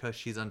that because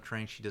she's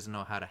untrained, she doesn't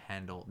know how to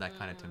handle that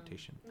kind of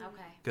temptation.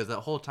 Okay. Because the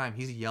whole time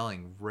he's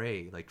yelling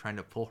Rey, like trying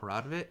to pull her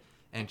out of it,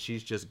 and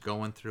she's just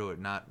going through it,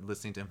 not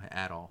listening to him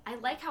at all. I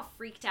like how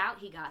freaked out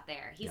he got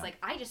there. He's Yeah. like,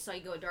 I just saw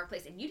you go a dark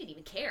place, and you didn't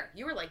even care.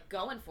 You were like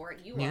going for it.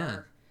 You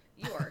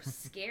are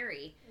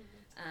scary.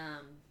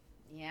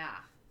 Yeah.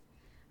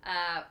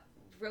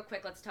 Real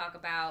quick, let's talk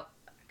about,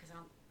 because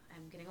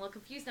I'm getting a little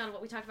confused now to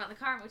what we talked about in the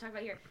car and what we talked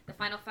about here. The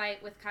final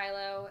fight with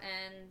Kylo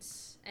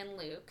and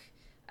Luke,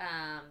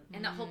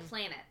 and the whole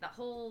planet, the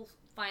whole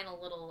final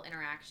little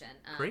interaction.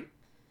 Great.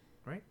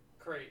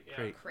 Great,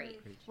 yeah. Crate.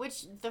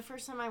 Which the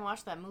first time I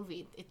watched that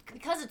movie,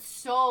 because it's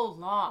so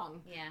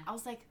long, Yeah. I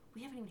was like,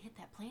 we haven't even hit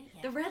that planet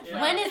yet. The red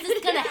Yeah. When is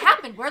this gonna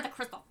happen? Where are the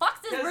crystal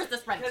foxes? Where's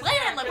this red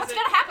planet? Like, what's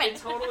gonna happen? It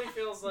totally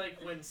feels like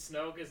when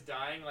Snoke is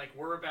dying, like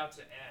we're about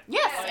to end.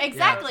 Yes, Like,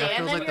 exactly. Yeah, that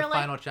And feels then like you're the like,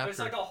 final It's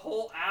chapter. like a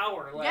whole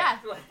hour. Like, Yeah.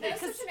 That was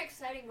Because- such an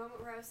exciting moment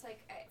where I was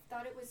like, I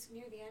thought it was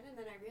near the end, and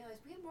then I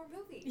realized we have more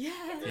movies. Yeah.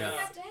 It doesn't Yeah.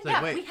 have to end. It's like,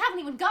 yeah, wait. we haven't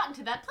even gotten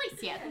to that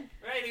place yet.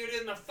 right,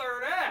 even in the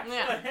third act.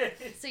 Yeah.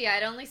 So yeah,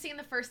 I'd only seen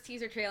the first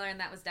teaser trailer, and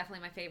that was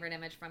definitely my favorite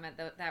image from it.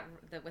 The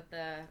with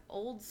the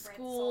old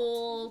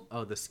school,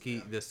 Oh, the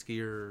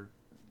skier.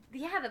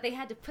 that they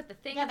had to put the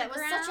thing. Yeah, in the that was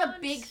ground. such a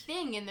big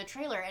thing in the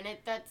trailer, and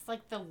that's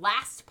like the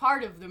last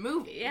part of the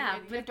movie. Yeah,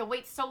 you have to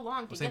wait so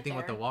long to Well, same get thing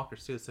with there. the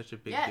walkers too. It's such a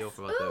big Yes. deal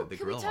for Ooh, about the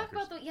can we gorilla talk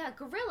walkers. about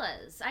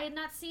gorillas? I had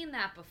not seen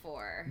that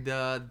before.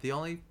 The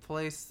only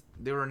place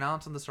they were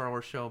announced on the Star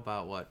Wars show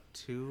about what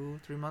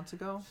 2-3 months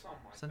ago.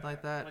 Something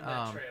like that. When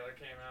that trailer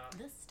came out.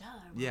 The Star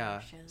Wars Yeah,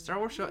 show. Star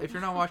Wars show. If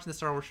you're not watching the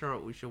Star Wars show,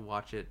 we should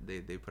watch it.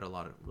 They put a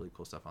lot of really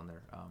cool stuff on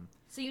there.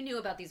 So you knew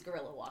about these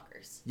gorilla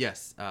walkers?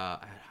 Yes, I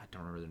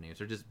don't remember their names.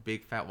 They're just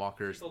big fat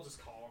walkers. People just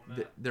call them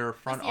that. Their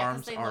front Yeah, 'cause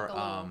arms they are look a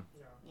little-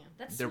 Yeah.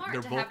 That's They're- smart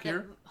they're to bulkier.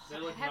 have them They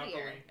look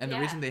heavier. knuckly. and Yeah.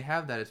 the reason they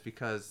have that is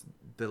because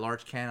the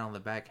large cannon on the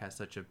back has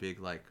such a big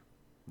what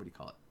do you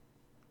call it?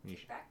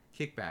 Kickback.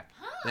 Kickback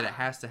Huh. that it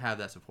has to have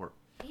that support.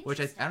 Which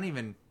I Interesting. don't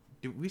even.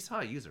 We saw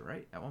it use it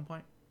right at one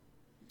point.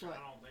 I don't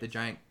think The so.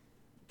 giant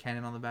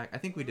cannon on the back. I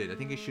think we did. I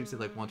think he shoots it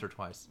like once or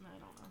twice. I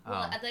don't know.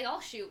 Well, they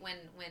all shoot when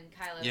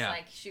Kylo's Yeah.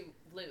 like shoot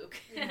Luke.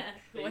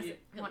 They Was u-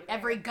 it- I want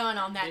every gun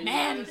on that They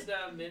man. used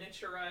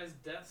miniaturized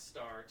Death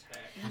Star tech.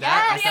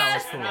 That I Yes, thought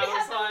was And cool. I They was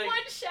had the like-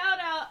 one shout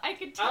out. I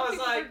could tell I was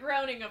people like- were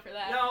groaning over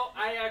that. No,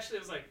 I actually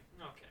was like,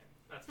 okay,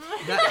 that's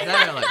fine.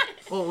 That I like.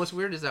 Well, what's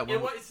weird is that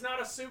when It's not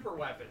a super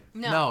weapon.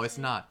 no, it's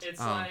not. It's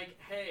like,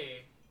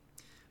 hey,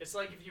 it's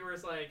like if you were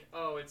like,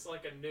 oh, it's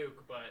like a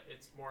nuke, but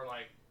it's more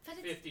like But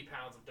it's 50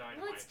 pounds of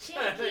dynamite. Well, it's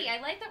janky. I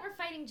like that we're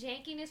fighting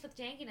jankiness with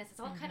jankiness. It's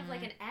all kind of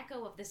like an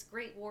echo of this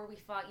great war we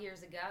fought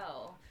years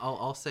ago.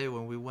 I'll say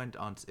when we went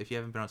on, if you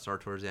haven't been on Star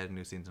Tours, they had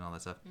new scenes and all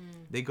that stuff.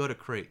 They go to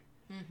Crate,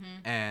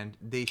 and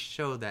they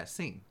show that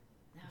scene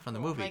from the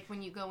movie. Like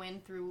when you go in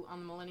through on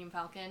the Millennium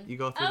Falcon. You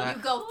go through Oh, that,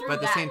 you go through but at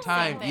the that same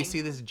time, thing. you see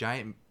this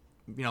giant,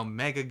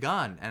 mega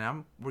gun,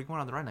 and we're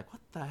going on the ride like,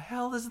 what the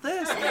hell is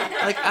this?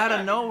 Like out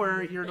of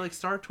nowhere, you're like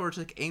Star Tours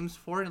like aims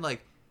for it and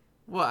like,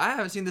 well, I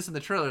haven't seen this in the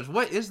trailers.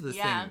 What is this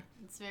yeah, thing?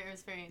 it's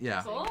very Yeah.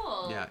 interesting.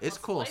 Cool. Yeah, it's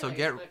Well, cool. So spoilers,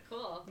 get- but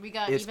cool. We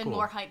got It's even cool.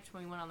 more hyped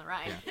when we went on the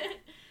ride.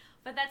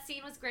 But that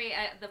scene was great.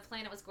 The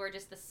planet was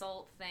gorgeous. The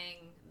salt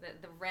thing,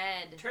 the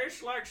red.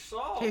 Tastes like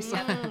salt. Tastes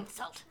like-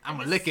 Salt. I'm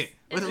gonna It's- lick it.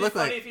 What's It'd it be look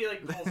funny like? if he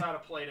like pulls out a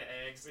plate of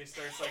eggs and he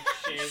starts like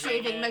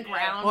Shaving it. the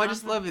ground. Well, I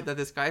just love it that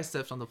this guy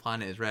steps on the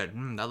planet is red.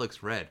 That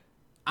looks red.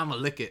 I'm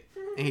gonna lick it,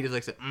 and he just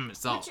licks it. It's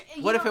salt. Which,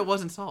 you What if know- it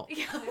wasn't salt?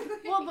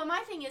 Well, but my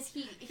thing is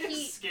His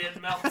he.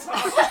 skin melts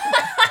off.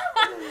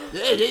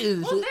 It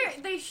is. Well,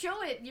 they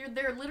show it.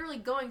 They're literally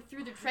going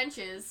through the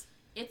trenches.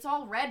 It's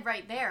all red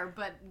right there,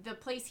 but the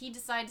place he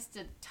decides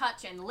to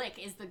touch and lick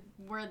is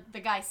where the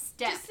guy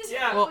stepped.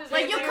 Yeah, Well-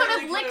 Like, you he could have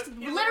literally licked could've-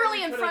 he literally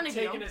in could've front of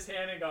you. taken his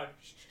hand and gone,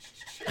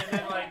 and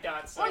then like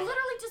got Or some.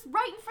 literally just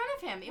right in front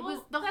of him. It Well,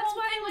 was the that's whole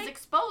why, thing was like-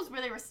 exposed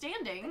where they were The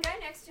standing. guy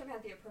next to him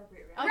had the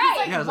appropriate Oh,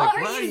 reaction. he's Yeah, I was what like,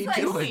 are what are you like,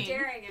 doing?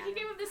 Staring at He him.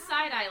 gave him the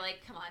side eye,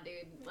 like, come on,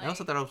 dude. Like, I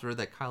also thought it was weird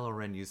that Kylo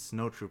Ren used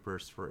snow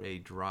troopers for a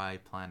dry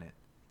planet.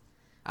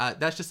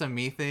 That's just a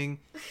me thing,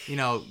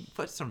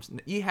 Put some.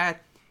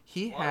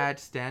 He had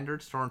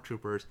standard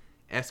stormtroopers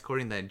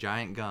escorting that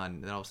giant gun,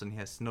 and then all of a sudden he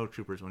has snow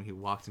troopers when he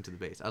walks into the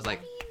base. I was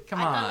like, come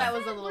I on. thought that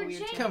was a little We're weird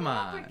too. janking Come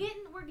up. on.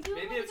 We're doing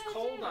Maybe what we it's gotta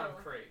cold do. on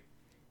Crate.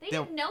 They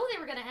didn't know they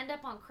were gonna end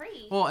up on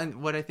Crate. Well,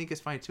 and what I think is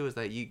funny too is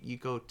that you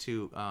go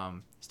to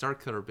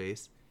Starkiller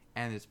Base,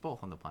 and it's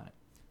both on the planet.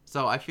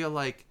 So I feel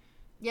like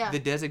Yeah. the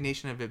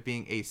designation of it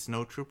being a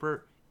snow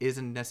trooper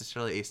isn't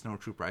necessarily a snow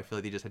trooper. I feel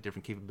like they just have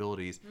different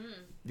capabilities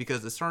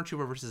because the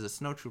stormtrooper versus a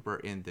snow trooper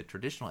in the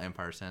traditional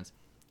Empire sense,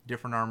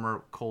 different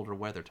armor, colder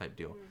weather type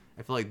deal.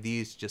 I feel like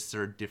these just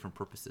serve different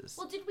purposes.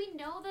 Well, did we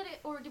know that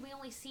or did we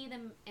only see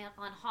them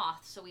on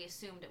Hoth, so we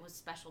assumed it was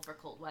special for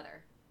cold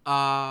weather?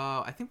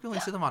 I think we only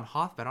see them on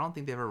Hoth, but I don't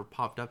think they've ever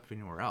popped up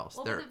anywhere else.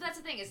 Well, They're, that's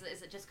the thing. Is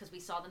it just because we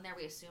saw them there,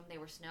 we assumed they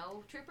were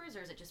snow troopers,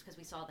 or is it just because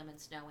we saw them in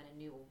snow in a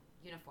new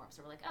uniform?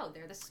 So we're like, oh,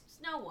 they're the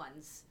snow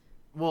ones.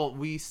 well,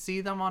 we see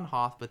them on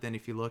Hoth, but then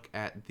if you look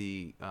at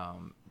the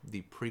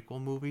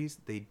prequel movies,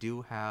 they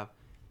do have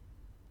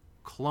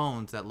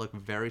clones that look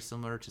very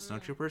similar to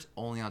snowtroopers,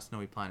 only on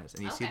snowy planets,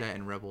 and you see Okay. that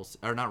in Rebels,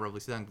 or not Rebels, you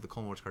see that in the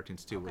Clone Wars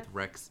cartoons too, with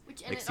Rex.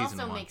 Which, like and it season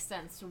also 1. makes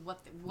sense to what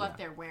Yeah.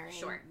 they're wearing.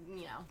 Sure.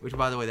 You know. Which,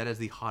 by the way, that is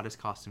the hottest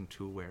costume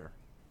to wear.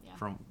 Yeah.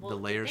 From Well, the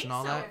you'd layers think and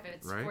all so that, if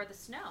it's right? for the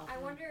snow. I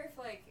wonder if,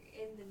 like,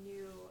 in the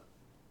new,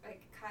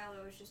 like,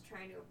 Kylo is just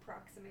trying to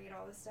approximate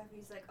all this stuff, and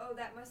he's like, oh,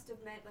 that must have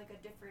meant, like,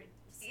 a different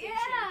distinction.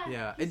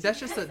 Yeah, He's and that's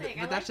just a, guessing. I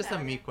but like that's just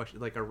that. a me question,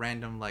 like a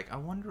random, like, I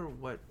wonder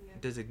what Yeah.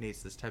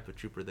 designates this type of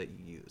trooper that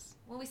you use.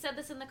 Well, we said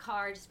this in the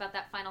car just about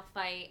that final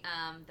fight.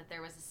 That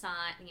there was a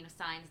sign,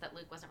 signs that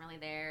Luke wasn't really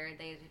there.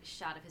 They had a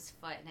shot of his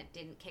foot, and it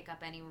didn't kick up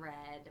any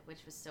red,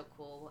 which was so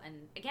cool.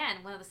 And again,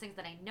 one of those things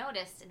that I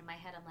noticed in my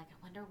head, I'm like,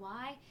 I wonder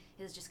why.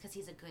 Is it just because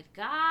he's a good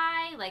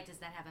guy? Like, does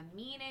that have a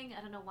meaning?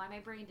 I don't know why my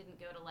brain didn't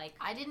go to like.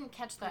 I didn't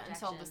catch that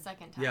until the Projection.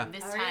 second time. Yeah.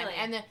 This Oh, time, really?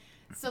 and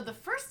so the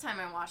first time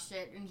I watched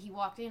it, and he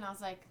walked in, I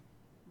was like,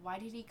 why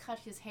did he cut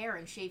his hair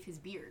and shave his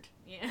beard?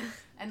 Yeah.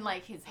 And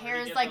like his Where'd hair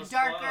he is get like those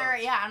darker,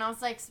 gloves? yeah. And I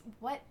was like,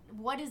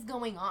 what is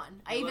going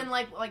on? I He even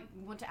looked- like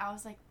went to. I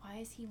was like,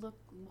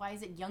 why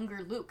is it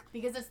younger Luke?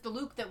 Because it's the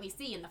Luke that we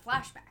see in the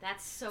flashback.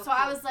 That's so. So cool.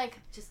 I was like,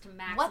 just to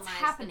maximize what's the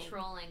happening?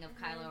 trolling of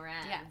Kylo Ren.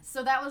 yeah.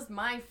 So that was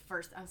my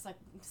first. I was like,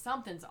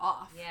 something's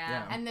off. Yeah.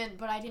 Yeah. And then,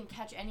 but I didn't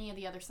catch any of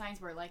the other signs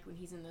where, like, when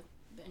he's in the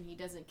and he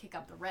doesn't kick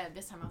up the red.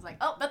 This time I was like,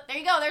 oh, but there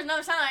you go. There's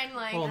another sign.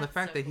 Like, Well, and the that's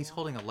fact so that he's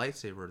cool. holding a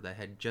lightsaber that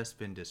had just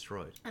been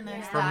destroyed. and there's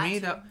Yeah. For that me, too.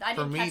 that I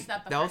for didn't me, catch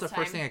that the was the first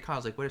first time. thing I caught. I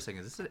was like, wait a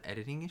second, is this an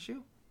editing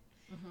issue?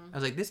 Mhm. I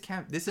was like, this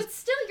can't. This But is.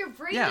 still, your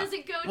brain Yeah.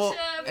 doesn't go Well, to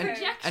and-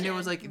 projection. And it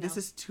was like, No. this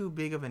is too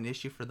big of an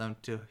issue for them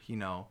to,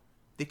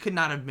 they could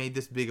not have made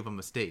this big of a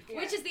mistake. Yeah.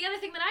 Which is the other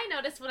thing that I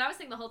noticed when I was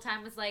thinking the whole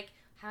time was like,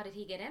 how did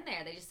he get in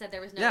there? They just said there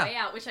was no Yeah. way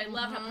out, which I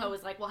love how Mhm. Poe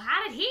was like, well,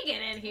 how did he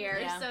get in here?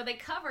 Yeah. So they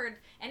covered,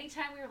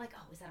 anytime we were like,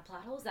 oh, is that a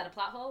plot hole? Is that a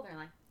plot hole? They're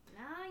like,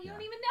 nah, you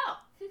don't Yeah. even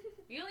know.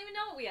 You don't even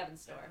know what we have in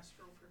store.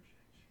 Astral projection.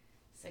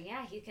 So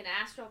yeah, he can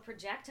astral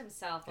project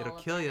himself. It'll all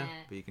up kill in you,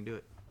 it. but you can do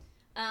it.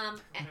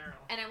 And, Apparently.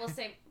 and I will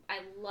say,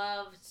 I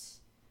loved,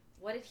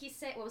 what did he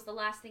say? What was the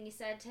last thing he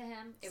said to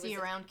him? It See you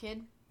was around,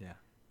 kid.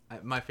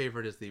 My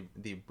favorite is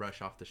the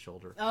brush off the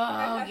shoulder.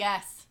 Oh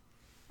yes.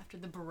 After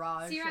the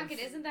barrage. See you around, of- kid.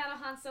 Isn't that a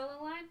Han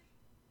Solo line?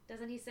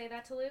 Doesn't he say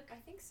that to Luke? I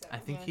think so. I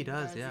think Yeah, he he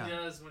does, does. yeah. He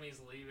does when he's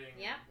leaving.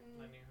 Yeah.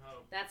 The New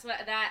Hope. That's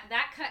what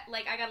that cut.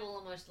 Like I got a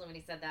little emotional when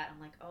he said that. I'm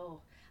like,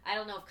 oh, I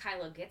don't know if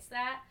Kylo gets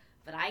that,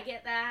 but I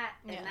get that,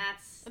 and Yeah.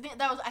 that's I think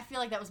I feel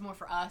like that was more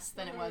for us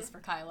than it was for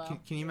Kylo.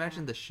 Can you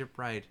imagine the ship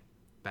ride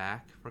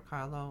back for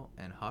Kylo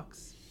and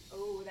Hux?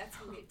 Oh, that's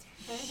gonna be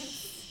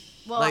intense.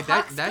 Well, Like,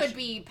 that- Hux that could sh-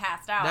 be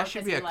passed out. That should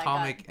 'cause be he, a like,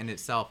 comic in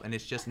itself, and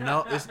it's just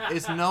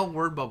it's no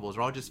word bubbles.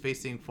 We're all just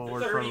facing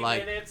forward 30 for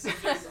like minutes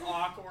of just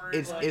awkward.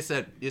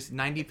 it's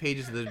 90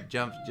 pages of the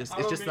jump. Just I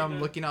it's don't just them mean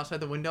to- looking outside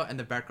the window, and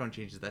the background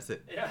changes. That's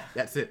it. Yeah.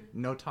 That's it.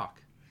 No talk.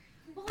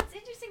 well, it's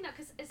interesting though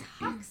because is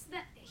Hux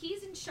that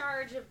he's in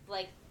charge of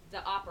like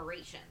the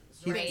operations,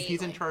 He's, right?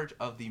 he's in Like, charge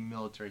of the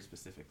military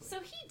specifically. So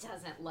he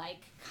doesn't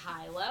like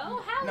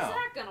Kylo. How's No.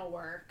 that gonna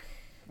work?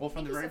 Well,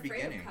 from the He's very afraid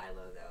beginning. of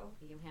Kylo, though.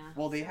 Yeah.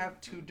 Well, they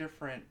have two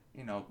different,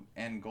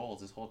 end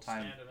goals this whole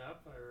time. Standing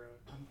up or.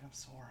 I'm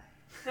sore.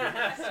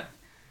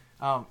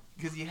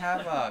 Because you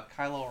have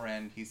Kylo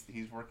Ren. He's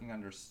working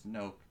under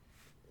Snoke.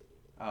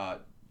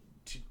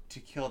 To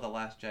kill the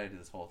last Jedi to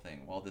this whole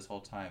thing. While this whole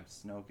time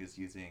Snoke is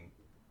using,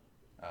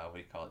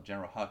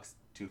 General Hux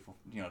to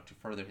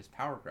further his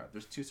power grab.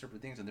 There's two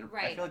separate things, and I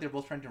Right. feel like they're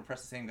both trying to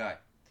impress the same guy.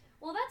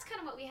 Well, that's kind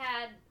of what we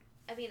had.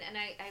 I mean, and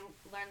I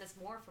learned this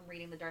more from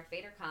reading the Darth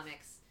Vader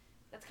comics.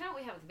 That's kind of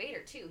what we have with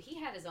Vader, too. He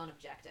had his own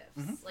objectives.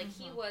 Mhm. Like,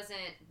 he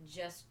wasn't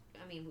just...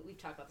 I mean, we've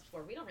talked about this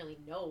before. We don't really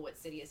know what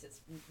Sidious's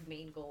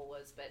main goal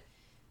was, but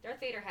Darth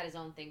Vader had his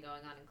own thing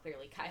going on, and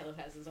clearly Kylo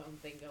has his own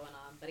thing going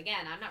on. But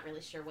again, I'm not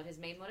really sure what his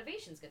main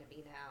motivation's going to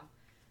be now.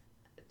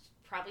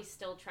 Probably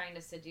still trying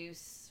to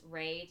seduce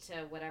Rey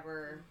to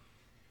whatever...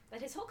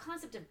 But his whole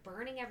concept of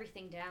burning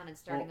everything down and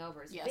starting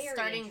over is yeah, very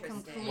starting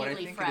interesting. completely What I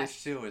think fresh. it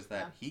is too is that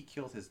Yeah. he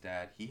killed his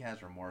dad. He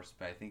has remorse,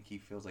 but I think he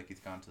feels like he's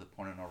gone to the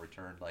point of no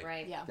return. Like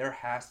Right. Yeah. there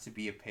has to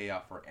be a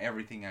payoff for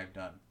everything I've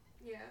done.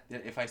 Yeah.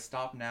 If I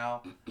stop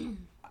now,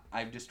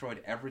 I've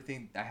destroyed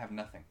everything. I have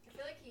nothing. I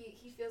feel like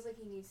he feels like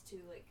he needs to,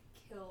 like,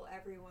 kill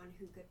everyone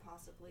who could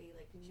possibly,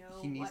 like,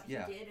 know He needs- what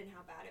yeah. he did and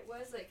how bad it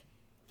was. Like,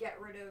 get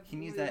rid of He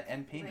needs Luke, that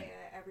end payment.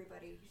 Leia,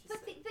 everybody. He's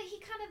just But he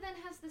kind of then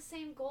has the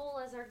same goal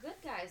as our good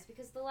guys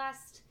because the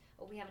last,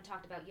 well, we haven't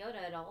talked about Yoda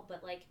at all,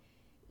 but like,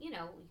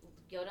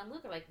 Yoda and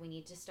Luke are like, we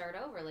need to start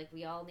over. Like,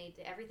 we all need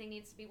to, everything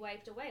needs to be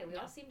wiped away. We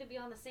all seem to be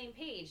on the same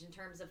page in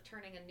terms of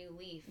turning a new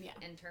leaf Yeah.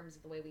 in terms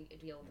of the way we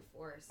deal with the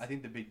Force. I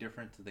think the big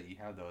difference that you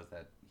have though is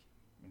that,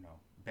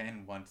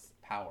 Ben wants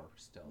power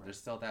still. There's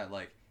still that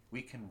like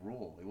we can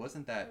rule. It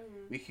wasn't that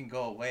we can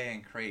go away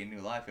and create a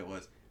new life. It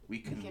was we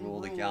can rule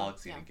the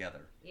galaxy yeah.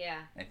 together. yeah.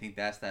 I think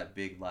that's that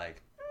big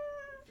like.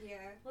 yeah.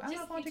 Well, I just,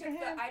 don't want He to took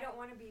take a hand. the I don't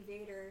want to be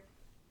Vader,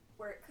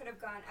 where it could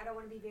have gone, I don't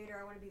want to be Vader,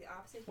 I want to be the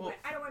opposite. He Well- went,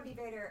 I don't want to be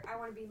Vader, I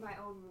want to be my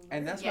own ruler.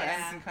 And that's Yeah.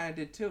 what Anakin kind of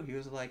did too. He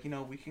was like,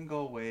 we can go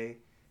away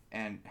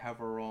and have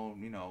our own,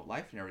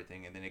 life and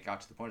everything. And then it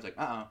got to the point, it's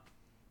like,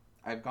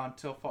 I've gone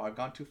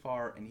too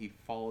far, and he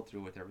followed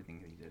through with everything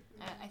that he did.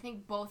 I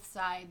think both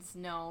sides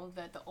know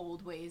that the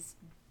old ways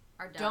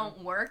Are done.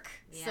 don't work,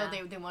 so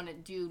Yeah. they want to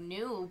do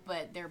new,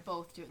 but they're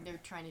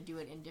trying to do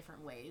it in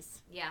different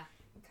ways. Yeah.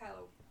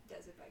 Kylo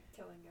does it by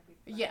killing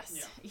everybody.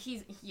 Yes,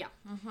 Yeah.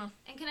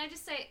 And can I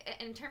just say,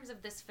 in terms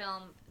of this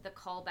film, the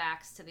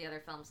callbacks to the other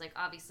films, like,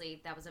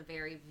 obviously, that was a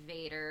very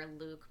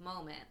Vader-Luke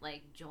moment.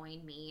 Like,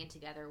 join me, and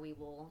together we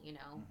will,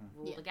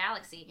 rule Yeah. the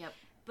galaxy. Yep.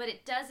 But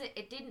it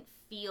didn't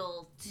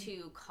feel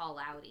too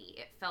call-outy.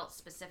 It felt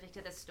specific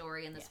to the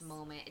story in this Yes.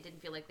 moment. It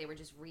didn't feel like they were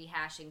just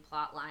rehashing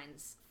plot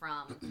lines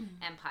from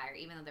Empire,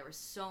 even though there were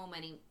so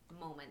many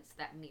moments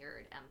that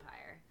mirrored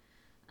Empire.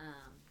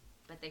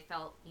 But they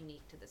felt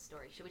unique to the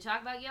story. Should we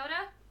talk about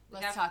Yoda?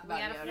 Let's talk about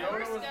we got Yoda. a Yoda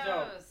Force was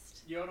dope.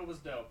 Ghost. Yoda was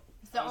dope.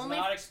 It's the I was only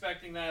not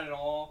expecting that at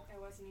all. I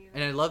wasn't either.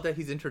 And I love that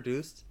he's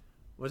introduced.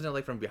 Wasn't it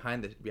like from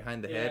behind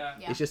the head?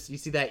 Yeah. It's just you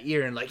see that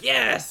ear and like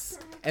yes,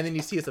 and then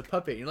you see it's a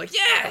puppet and you're like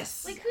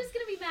yes. Like, who's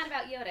gonna be mad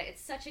about Yoda?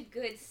 It's such a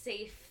good,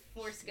 safe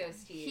Force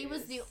Ghost to use. He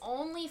was the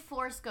only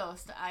Force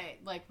ghost I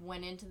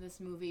went into this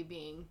movie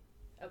being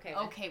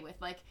okay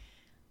with. Like,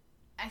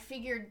 I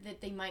figured that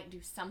they might do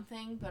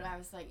something, but I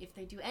was like, if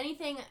they do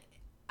anything,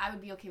 I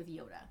would be okay with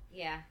Yoda.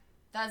 Yeah,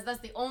 That's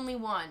the only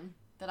one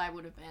that I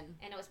would have been.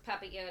 and it was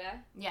Puppet Yoda.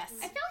 Yes.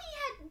 I felt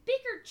he had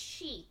bigger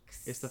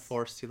cheeks. It's the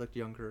Force. He looked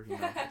younger.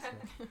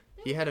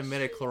 He had a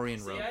midichlorian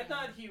See, robe. I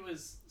thought he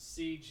was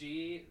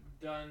CG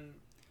done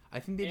I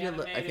think they did.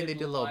 I think they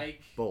did a little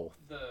like both.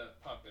 the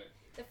puppet.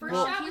 The first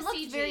Well, shot he was looked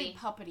CG. very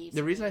puppety.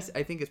 The reason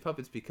I think it's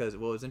puppets because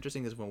what was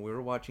interesting is when we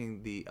were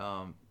watching the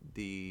what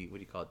do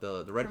you call it,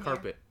 the red Premiere.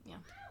 carpet. Yeah.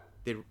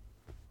 They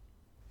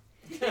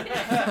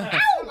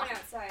Someone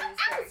outside is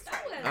very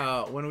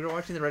excited. when we were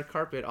watching the red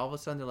carpet, all of a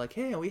sudden they're like,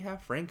 "Hey, we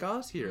have Frank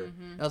Oz here."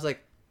 Mhm. And I was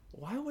like,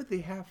 "Why would they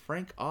have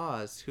Frank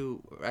Oz,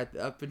 who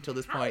up until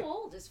this How point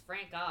old is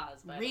Frank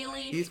Oz? By the Really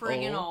way? he's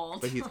friggin' old,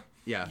 old. but he's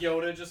yeah."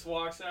 Yoda just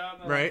walks out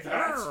and they're Right. like,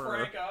 that's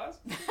Arr. Frank Oz.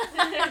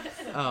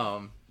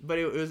 But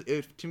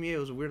to me it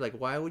was weird. Like,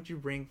 why would you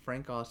bring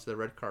Frank Oz to the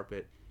red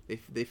carpet?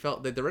 They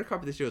felt that the red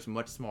carpet this year was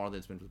much smaller than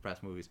it's been for the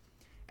past movies,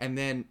 and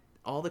then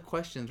all the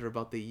questions were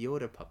about the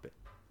Yoda puppet.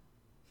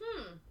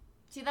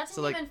 See, that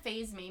didn't even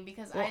faze me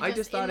because Well, I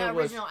just thought in the it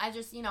was-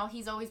 original,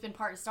 he's always been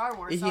part of Star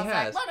Wars. He So I was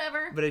has. like,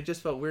 whatever. But it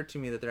just felt weird to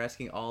me that they're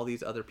asking all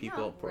these other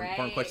people important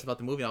right. questions about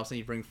the movie, and all of a sudden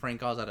you bring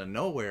Frank Oz out of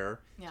nowhere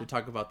Yeah. to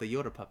talk about the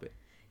Yoda puppet.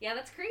 Yeah,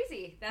 that's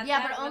crazy. But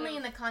only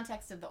in the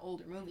context of the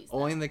older movies. though.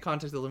 Only in the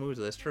context of the movies,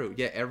 that's true.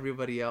 Yet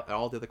everybody else,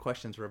 all the other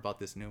questions were about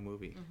this new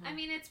movie. I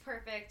mean, it's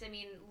perfect. I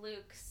mean,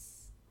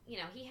 Luke's, he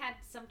had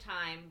some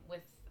time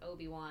with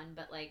Obi-Wan,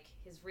 but, like,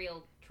 his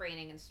real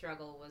training and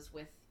struggle was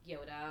with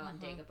Yoda on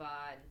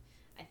Dagobah, and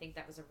I think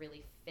that was a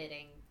really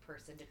fitting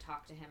person to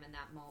talk to him in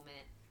that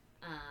moment.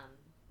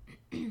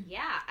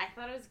 Yeah, I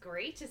thought it was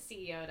great to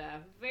see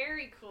Yoda.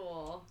 Very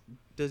cool.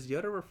 Does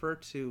Yoda refer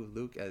to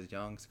Luke as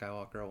young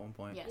Skywalker at one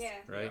point? Yes. Yeah.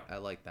 Right? Yeah. I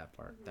like that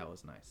part. That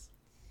was nice.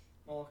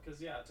 Well, because,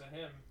 yeah, to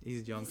him,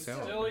 He's young he's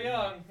Skywalker. still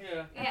young.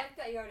 Yeah. I like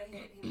that Yoda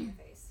hit him in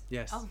the face.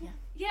 Yes. Oh yeah,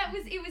 Yeah,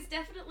 it was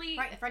definitely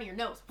right in front of your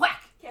nose.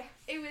 Whack. Yeah.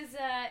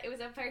 it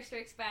was Empire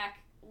Strikes Back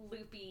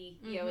loopy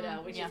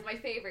Yoda, which yeah. is my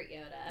favorite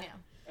Yoda. Yeah.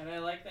 And I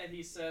like that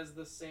he says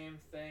the same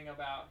thing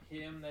about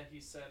him that he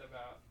said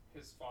about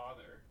his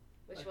father.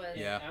 Which Like, was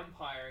in Yeah.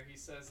 Empire, he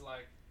says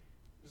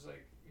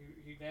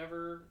he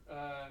never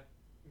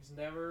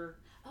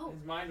Oh.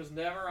 his mind was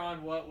never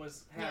on what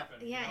was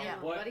happening. Yeah,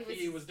 what what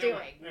he was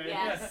doing.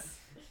 Yes.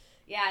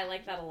 Yeah, I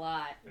like that a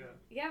lot. Yeah.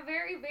 Yeah,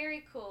 very,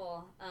 very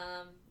cool.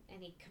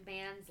 And he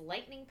commands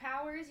lightning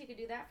powers. You could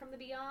do that from the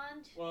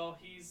Beyond. Well,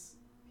 he's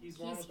one He's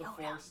with the Yoda.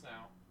 Force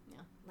now.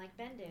 Like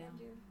Bendu.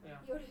 Yeah.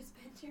 Yoda's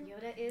Bendu.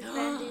 Yoda is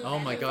Bendu. Oh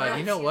my Bendu god, you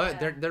is know what?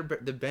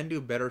 Yoda. The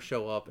Bendu better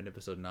show up in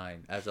episode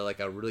 9 as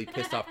a really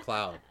pissed off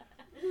Cloud.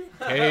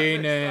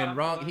 Kanan,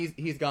 wrong.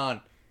 He's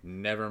gone.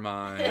 Never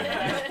mind.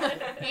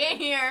 He ain't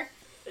here.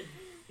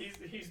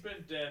 He's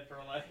been dead for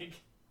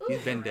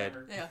He's been dead.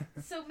 forever. Yeah.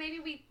 So maybe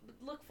we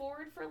look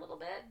forward for a little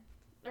bit?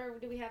 Or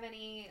do we have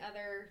any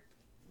other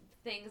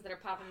things that are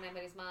popping in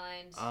anybody's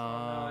mind? No,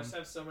 I just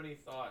have so many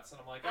thoughts,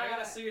 and I'm like, I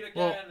gotta see it again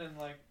well-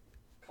 and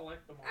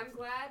collect them all. I'm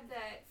glad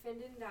that Finn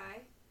didn't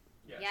die.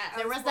 Yes. Yeah.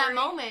 There was that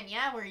moment,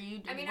 where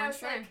you. I mean, weren't I was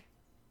sure. like,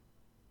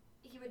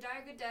 he would die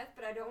a good death,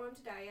 but I don't want him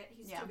to die yet.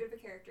 He's Yeah. too good of a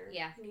character.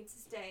 Yeah. He needs to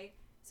stay.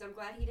 So I'm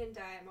glad he didn't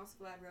die. I'm also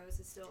glad Rose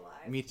is still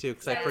alive. Me too,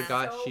 because I Yeah.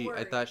 forgot So I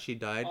worried. thought she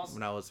died Also-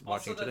 when I was Also,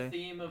 watching the today.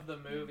 theme of the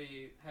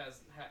movie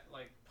has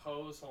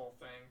Poe's whole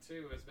thing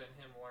too has been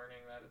him learning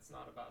that it's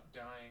not about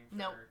dying. For,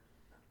 Nope.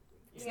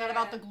 you It's know, not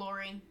about the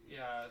glory.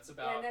 Yeah, it's Yeah,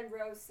 about. and then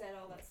Rose said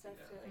all that stuff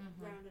Yeah.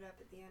 to round it up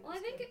at the end. Well, I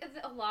It was think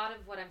good. a lot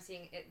of what I'm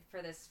seeing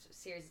for this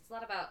series, it's a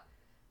lot about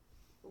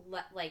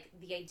like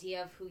the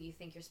idea of who you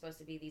think you're supposed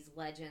to be, these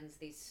legends,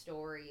 these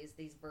stories,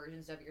 these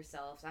versions of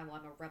yourselves. I'm a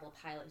rebel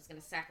pilot who's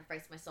going to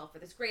sacrifice myself for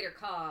this greater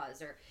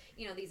cause, or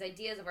these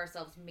ideas of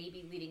ourselves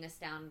maybe leading us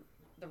down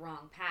the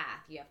wrong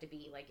path. You have to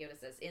be, like Yoda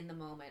says, in the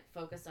moment,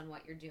 focus on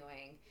what you're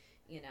doing.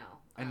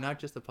 And not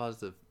just the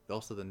positive,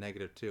 also the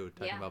negative too.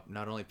 Talking Yeah. about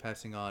not only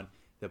passing on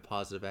the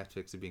positive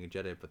aspects of being a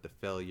Jedi, but the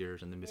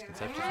failures and the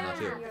misconceptions Yeah. and that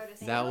too. Yoda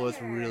saying, That was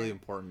Failure. really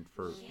important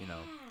for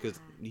because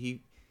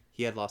he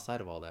had lost sight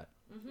of all that.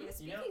 Mm-hmm. Yeah,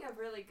 speaking of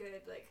really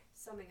good, like,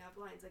 summing up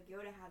lines, like,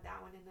 Yoda had that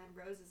one, and then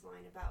Rose's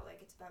line about, like,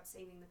 it's about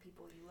saving the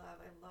people you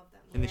love. I love that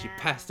And one. then she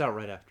passed out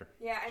right after.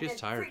 Yeah, and She's then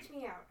tired. freaked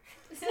me out.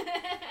 It's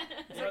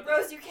You know, like,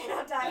 Rose, you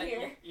cannot die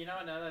here. You know,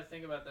 another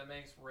thing about that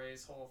makes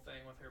Rey's whole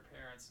thing with her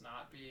parents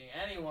not being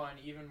anyone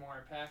even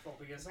more impactful,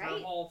 because her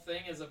Right. whole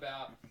thing is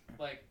about,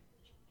 like,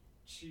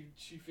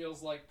 she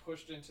feels like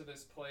pushed into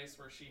this place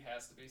where she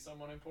has to be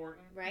someone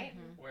important, Right?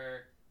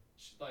 where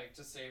she, like,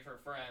 to save her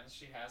friends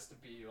she has to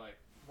be like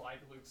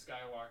Luke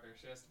Skywalker,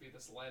 she has to be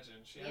this legend,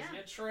 she has to Yeah.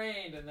 get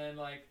trained, and then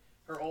like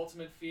her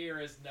ultimate fear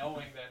is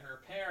knowing that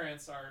her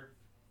parents are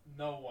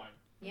no one.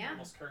 Yeah.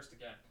 Almost cursed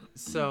again.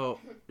 So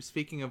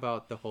speaking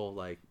about the whole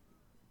like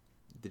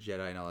the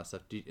Jedi and all that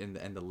stuff, and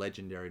the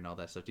legendary and all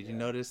that stuff, did you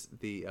notice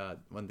the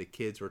when the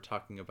kids were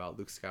talking about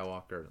Luke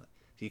Skywalker?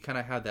 You kind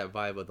of had that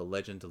vibe of the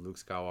legend of Luke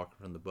Skywalker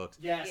from the books.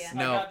 Yes, Yeah.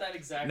 No, I got that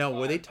exact No, vibe.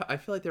 were they? I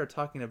feel like they were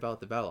talking about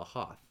the Battle of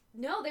Hoth.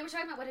 No, they were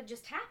talking about what had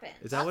just happened.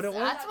 Is that what it was?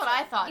 That's what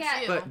I thought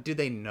Yeah. too. But do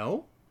they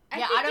know?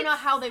 yeah, I don't know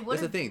how they would.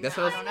 That's the thing, that's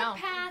what I was- I don't know.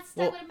 Past,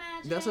 Well, I would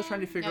imagine. That's what I was trying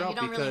to figure Yeah, you out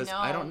don't really because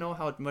I know. don't know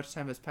how much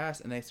time has passed,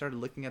 and I started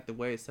looking at the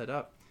way it's set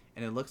up,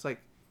 and it looks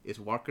like it's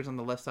Walker's on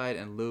the left side,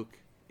 and Luke,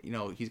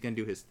 he's gonna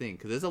do his thing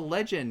because there's a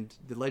legend,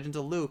 the legends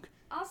of Luke.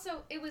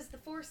 Also, it was the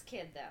Force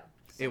kid, though.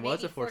 So It was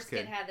maybe a Force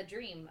kid. had the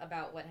dream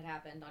about what had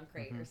happened on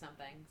Crate or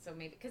something. So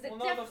maybe because it Well,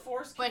 no, the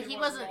Force kid But he wasn't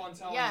wasn't- the one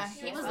telling yeah, the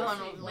he was story.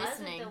 the one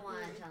listening.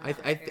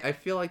 I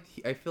feel like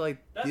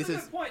That's this a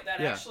is. good point. That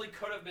yeah. actually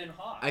could have been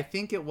Hoth. I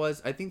think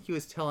he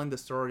was telling the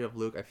story of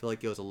Luke. I feel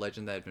like it was a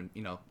legend that had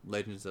been,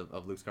 legends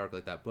of Luke Skywalker,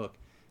 like that book.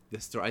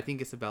 This story, I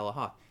think it's the Battle of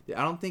Hoth.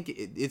 I don't think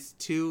it's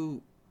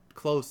too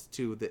close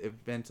to the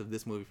events of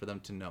this movie for them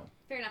to know.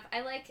 Fair enough.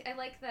 I like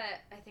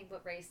that. I think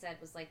what Ray said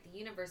was like the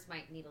universe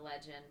might need a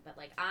legend, but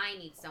like I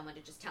need someone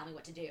to just tell me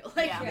what to do.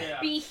 Like Yeah.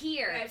 be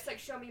here. Yeah, it's like,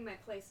 show me my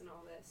place in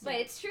all this. But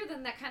it's true.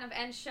 Then that kind of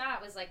end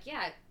shot was like,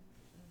 yeah,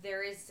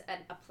 there is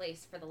a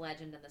place for the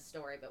legend in the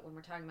story. But when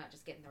we're talking about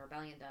just getting the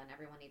rebellion done,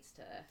 everyone needs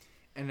to.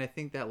 And I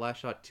think that last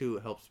shot too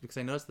helps because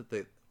I noticed that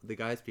the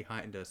guys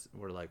behind us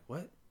were like,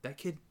 "What? That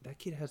kid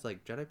has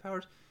like Jedi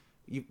powers."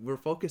 We're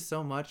focused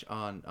so much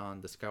on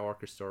the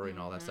Skywalker story and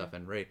all that stuff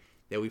and Rey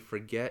that we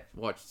forget.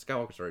 Watch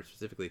Skywalker story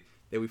specifically.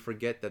 That we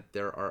forget that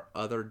there are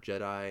other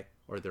Jedi,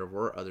 or there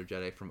were other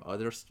Jedi from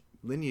other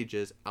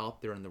lineages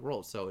out there in the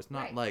world. So it's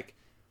not Right. like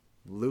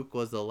Luke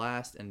was the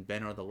last and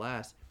Ben are the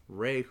last.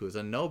 Rey, who's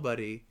a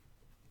nobody,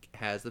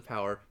 has the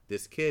power.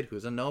 This kid,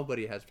 who's a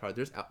nobody, has power.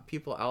 There's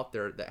people out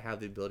there that have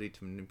the ability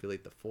to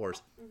manipulate the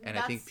Force, and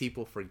I think That's-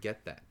 people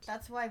forget that.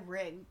 That's why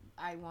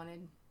I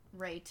wanted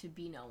Rey to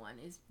be no one,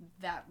 is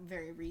that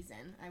very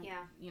reason.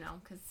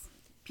 Because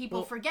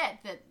people forget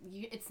that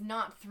it's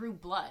not through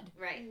blood.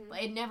 Right.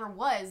 It never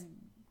was.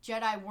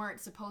 Jedi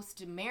weren't supposed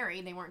to marry.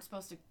 They weren't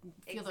supposed to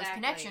feel those Exactly.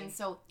 connections.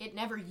 So it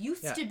never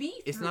used to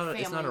be It's through not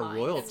family it's not a lines.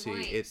 royalty. That's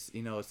right. It's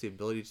it's the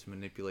ability to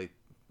manipulate,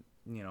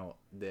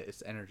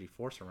 this energy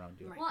force around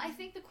you. Right. Well, I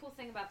think the cool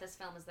thing about this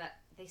film is that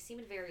they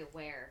seemed very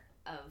aware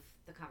of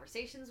the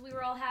conversations we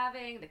were all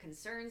having, the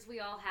concerns we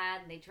all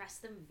had, and they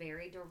addressed them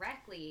very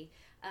directly,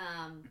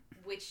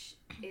 which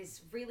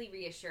is really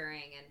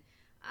reassuring. And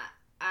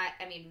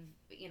I mean,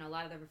 a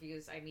lot of the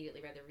reviews, I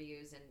immediately read the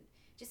reviews, and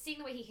just seeing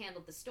the way he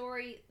handled the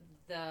story,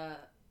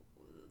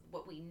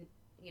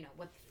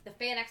 what the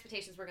fan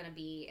expectations were going to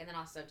be, and then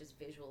also just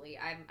visually,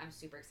 I'm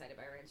super excited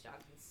by Rian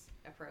Johnson's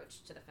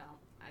approach to the film.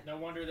 No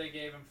wonder they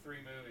gave him 3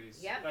 movies.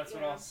 Yep. That's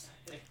what Yeah. I'll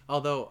say.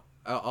 Although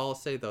I'll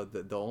say though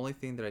the only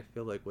thing that I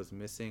feel like was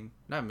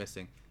not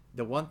missing,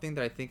 the one thing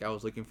that I think I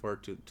was looking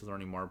forward to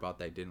learning more about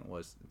that I didn't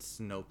was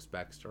Snoke's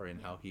backstory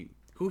and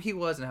who he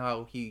was and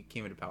how he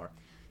came into power.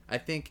 I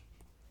think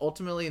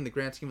ultimately in the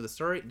grand scheme of the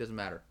story, it doesn't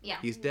matter. Yeah.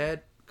 He's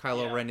dead.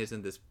 Kylo Yeah. Ren is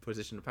in this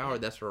position of power.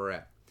 That's where we're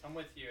at. I'm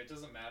with you. It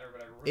doesn't matter,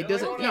 but I really It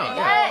doesn't. wanna No, know.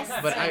 Yes.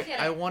 yeah. But I get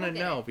I it. want to I get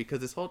know it. because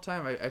this whole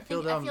time I I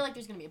feel feel like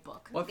there's gonna be a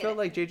book. Well, I Get felt it.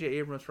 like J.J.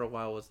 Abrams for a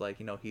while was like,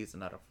 he's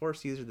not a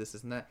Force user, this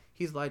and that.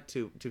 He's lied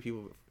to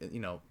people,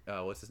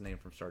 what's his name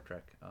from Star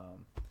Trek? I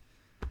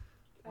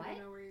What? don't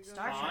know where you're going.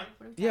 Star Khan? Trek.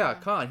 What are we talking Yeah,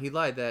 about? Khan. He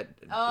lied that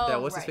Oh,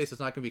 what's his right. face was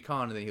not going to be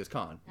Khan, and then he was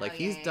Khan. Like, Oh,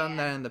 he's yeah, done yeah.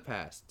 that in the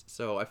past.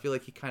 So I feel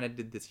like he kind of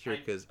did this here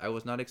because I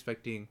was not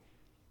expecting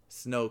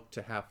Snoke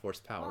to have Force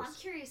powers. Well, I'm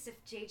curious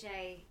if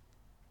JJ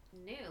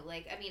knew.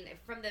 Like, I mean,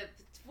 from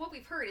what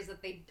we've heard is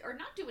that they are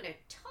not doing a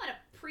ton of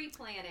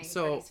pre-planning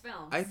So, for these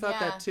films. I thought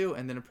Yeah. that too,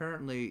 and then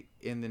apparently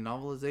in the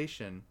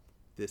novelization,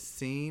 the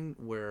scene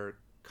where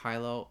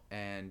Kylo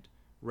and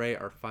Rey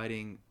are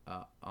fighting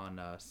on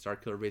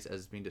Starkiller Base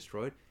as it's being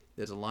destroyed,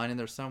 there's a line in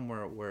there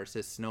somewhere where it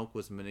says Snoke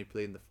was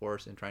manipulating the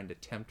Force and trying to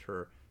tempt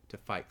her to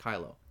fight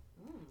Kylo.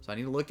 So I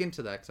need to look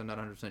into that because I'm not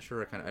 100%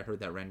 sure. I heard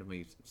that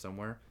randomly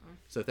somewhere.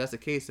 So if that's the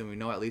case, then we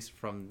know at least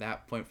from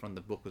that point from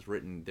the book was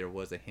written, there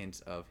was a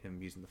hint of him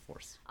using the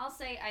Force. I'll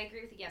say I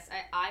agree with you. Yes,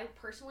 I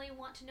personally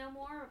want to know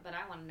more, but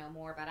I want to know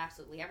more about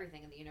absolutely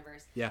everything in the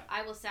universe. Yeah.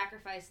 I will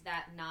sacrifice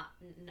that not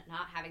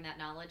having that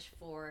knowledge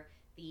for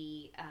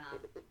the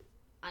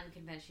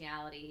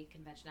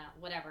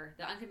whatever,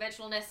 the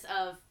unconventionalness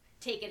of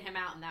taking him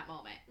out in that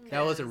moment.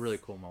 That was a really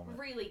cool moment.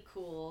 Really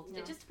cool.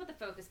 Yeah. Just to put the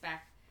focus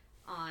back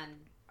on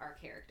our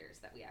characters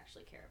that we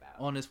actually care about.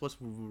 Well, and it's what's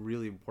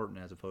really important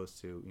as opposed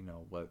to,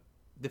 what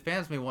the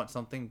fans may want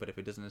something, but if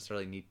it doesn't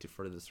necessarily need to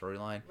further the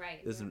storyline,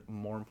 Right. there's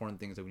more important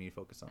things that we need to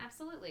focus on.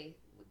 Absolutely.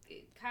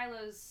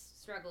 Kylo's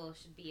struggle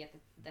should be at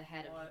the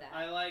head of that.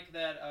 I like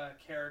that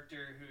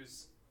character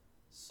whose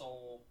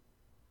sole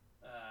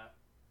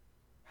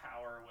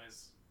power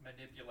was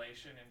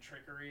manipulation and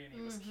trickery, and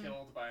he was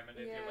killed by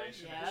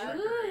manipulation and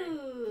trickery.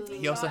 Ooh,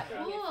 He also-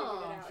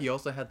 cool. He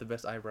also had the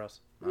best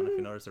eyebrows. I don't know if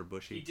you noticed, they're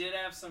bushy. He did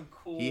have some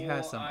cool. He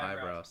has some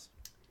eyebrows.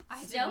 I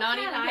did Snoke not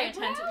had even pay eyebrows?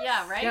 attention.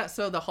 Yeah, right? Yeah,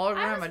 so the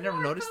hologram, I never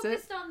more noticed it.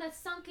 focused on the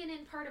sunken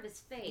in part of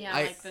his face. Yeah,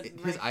 I, like the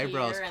his right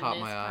eyebrows here and caught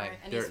this my eye. part,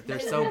 and They're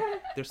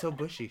his- they're so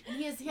bushy.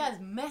 He has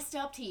messed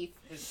up teeth.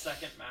 His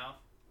second mouth.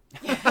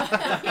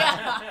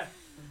 Yeah.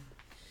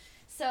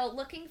 So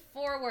looking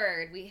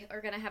forward, we are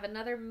gonna have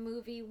another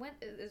movie. When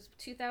is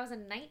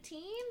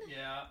 2019?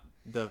 Yeah,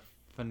 The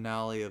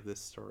finale of this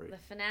story, The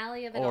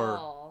finale of it or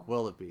all.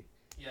 will it be?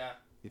 yeah,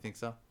 You think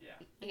so?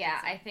 Yeah,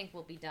 I think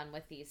we'll be done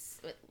with these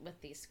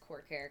these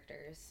core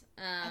characters.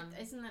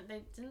 Isn't that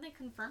didn't they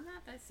confirm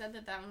that? They said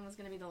that one was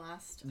going to be the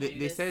last.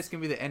 They said it's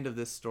gonna be the end of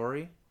this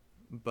story,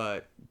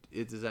 but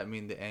does that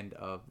mean the end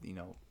of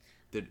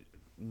the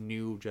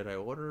new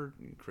Jedi Order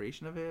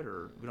creation of it,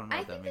 or we don't know I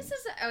what that think means? this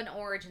is an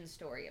origin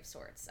story of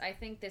sorts. I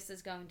think this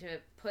is going to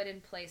put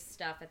in place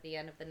stuff at the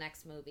end of the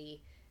next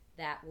movie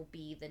that will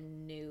be the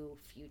new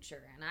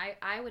future. And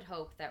I would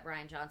hope that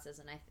Rian Johnson,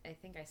 and I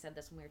think I said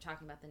this when we were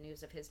talking about the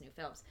news of his new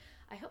films,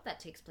 I hope that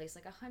takes place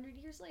like 100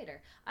 years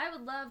later. I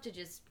would love to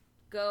just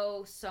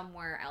go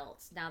somewhere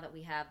else now that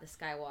we have the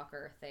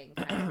Skywalker thing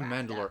kind of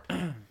wrapped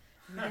Mandalore. up.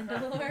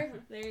 Mandalore.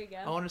 There you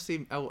I go. want to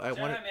see. I want. Jedi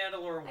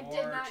Mandalore I War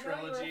did not know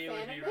trilogy you were a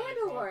would fan be of really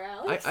cool. Mandalore,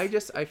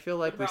 Alex. I feel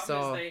like The we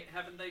problem saw is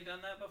haven't they done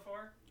that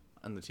before?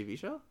 on the TV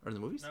show or in the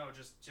movies. No,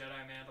 just Jedi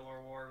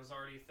Mandalore War was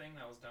already a thing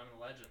that was done in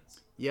Legends.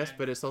 Yes, And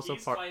but it's also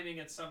he's part. claiming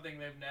it's something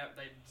they've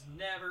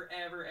never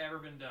ever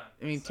been done.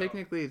 I mean, So,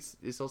 technically,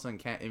 it's also in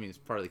canon. I mean, it's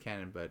part of the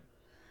canon, but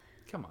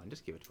come on,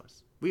 just give it to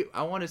us.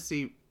 I want to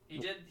see. he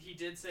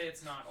did say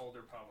it's not Old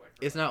Republic.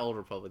 It's not Old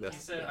Republic. He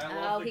That's said, yeah. "I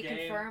love the he game."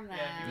 confirmed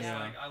Yeah, he was that.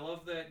 like, "I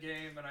love that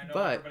game, and I know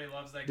But everybody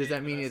loves that does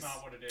game." that mean but it's that's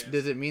not what it is?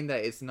 does it mean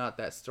that it's not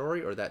that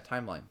story or that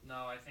timeline? No,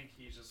 I think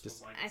he just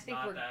was like, I "It's think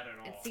not we're- that at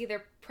all." It's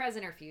either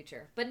present or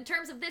future. But in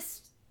terms of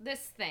this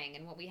thing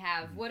and what we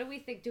have, what do we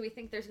think? Do we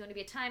think there's going to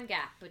be a time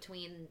gap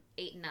between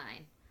 8 and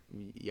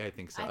 9? Yeah, I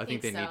think so. I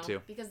think they need to.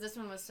 because this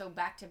one was so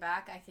back to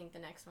back. I think the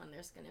next one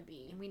there's going to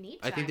be. And we need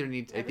I think time.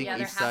 I think Yeah,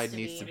 there each has side to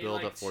needs be. to Maybe build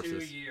like up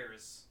forces. 2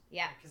 years.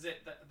 Yeah. Because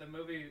the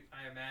movie,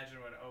 I imagine,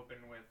 would open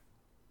with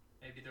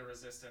maybe the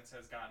resistance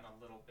has gotten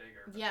a little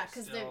bigger. but Yeah,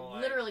 because they're still,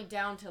 like, literally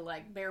down to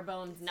like bare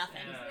bones nothing.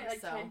 Yeah. Isn't it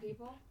like So 10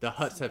 people? The Hutts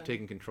have Something.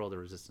 taken control of the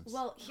resistance.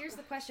 Well, here's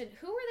the question: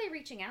 who were they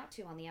reaching out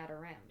to on the Outer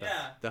Rim?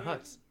 Yeah. the who-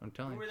 Hutts. I'm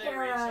telling Who were you. they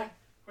Hera. reaching?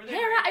 Were they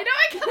Hera. I know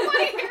I kept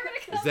wanting Hera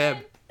to come Zeb.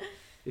 in.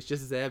 It's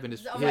just Zeb and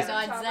his, oh his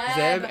my God,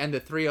 Zeb and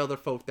the 3 other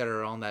folk that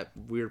are on that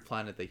weird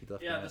planet that he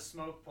left Yeah, the behind.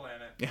 smoke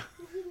planet. Yeah.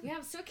 Yeah,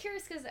 I'm so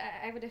curious because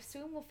I would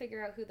assume we'll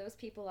figure out who those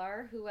people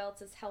are, who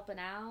else is helping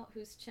out,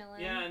 who's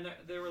chilling. Yeah, and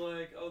they were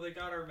like, "Oh, they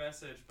got our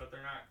message, but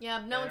they're not." Yeah,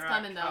 no they're one's not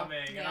coming though.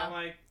 coming. And Yeah. I'm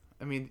like,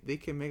 I mean, they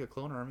can make a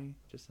clone army.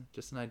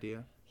 Just an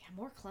idea. Yeah,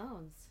 more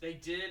clones. they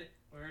did.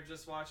 We were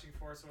just watching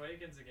Force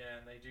Awakens again.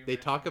 They do. They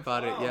mention talk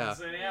about it, yeah.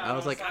 clones, and yeah. I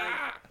was like,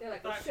 ah. They're I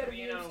like, we thought should have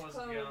Kamino used was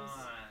clones.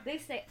 gone. They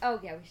say, oh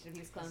yeah, we should have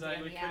used clones It's like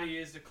again. we could Yeah. have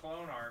used a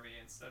clone army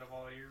instead of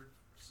all your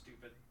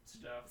stupid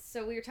stuff.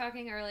 So we were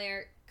talking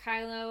earlier.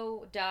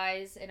 Kylo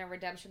dies in a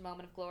redemption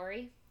moment of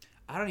glory.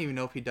 I don't even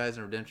know if he dies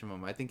in a redemption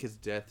moment. I think his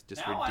death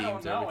just Now I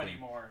redeems don't know everything.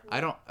 anymore. I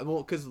don't.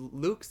 Well, because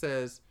Luke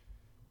says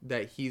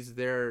that he's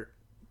there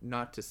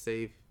not to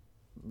save,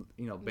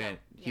 Ben.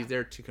 Yeah. He's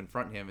there to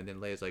confront him, and then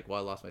Leia's like, "Well,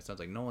 I lost my son." It's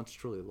like, no one's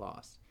truly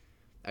lost.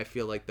 I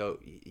feel like though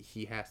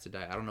he has to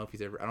die. I don't know if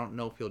he's ever. I don't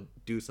know if he'll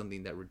do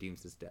something that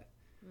redeems his death.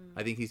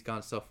 I think he's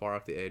gone so far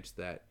off the edge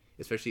that,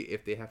 especially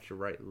if they have to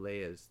write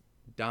Leia's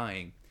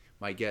dying,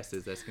 my guess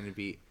is that's going to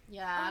be.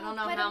 Yeah, I don't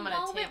know but how a I'm gonna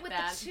moment take with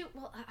that. The two,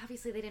 well,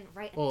 obviously they didn't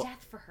write a Well,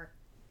 death for her.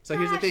 So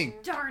here's the Gosh thing.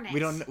 Darn it.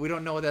 We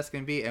don't know what that's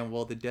going to be, and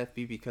will the death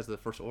be because of the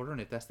First Order? And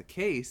if that's the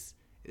case,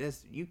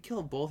 you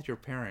kill both your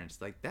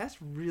parents. Like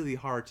that's really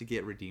hard to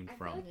get redeemed I feel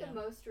from. like Yeah. the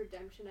most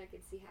redemption I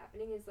could see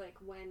happening is like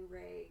when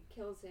Rey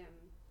kills him,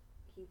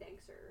 he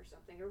thanks her or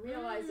something, or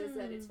realizes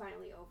that it's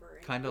finally over.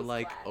 And Kind of he's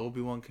like glad.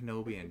 Obi-Wan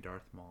Kenobi and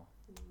Darth Maul.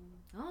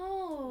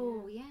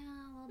 Oh, yeah,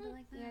 a little bit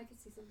like that. Yeah, I could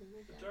see something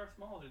like But that. Darth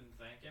Maul didn't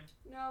thank him.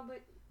 No,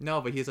 but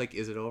No, but he's like,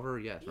 is it over?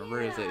 Yes. Remember,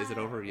 is it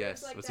over? Yeah, Yes.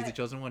 it's like Was he the that.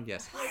 chosen one?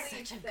 Yes.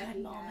 Relief Such a that good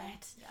he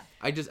moment. Yeah.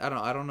 I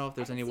don't know if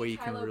there's I any could way see you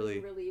can Kylo really.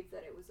 being relieved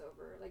that it was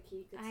over. Like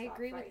he could. I stop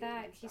agree with fighting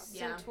that. and He's stop-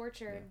 so Yeah.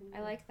 tortured. Yeah.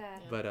 I like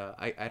that. Yeah. But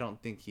I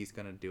don't think he's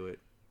gonna do it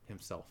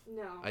himself.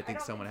 No, I think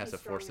don't someone has to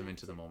he's force strong him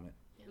enough into the to- moment.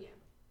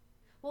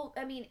 Well,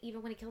 I mean,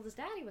 even when he killed his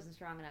dad, he wasn't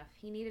strong enough.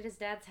 He needed his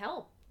dad's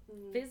help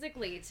Mhm.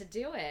 physically to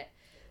do it.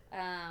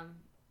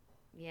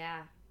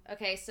 Yeah.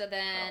 Okay, so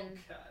then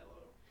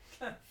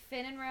Oh, Kylo.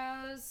 Finn and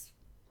Rose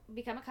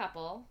become a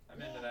couple.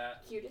 I'm into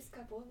that. Cutest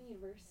couple in the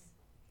universe.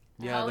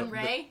 Yeah, Oh, the- and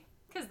Ray?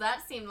 Because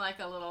that seemed like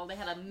a little, they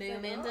had a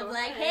moment oh, of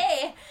like, okay.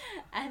 hey,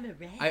 I'm a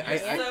Ray. I-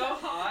 So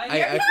high.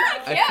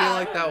 I feel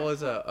like that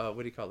was a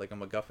what do you call it? Like a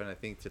MacGuffin, I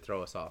think, to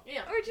throw us off.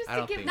 Yeah. Or just I to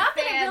don't give think- Not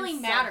that it fans really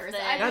matters.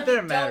 something. I Not really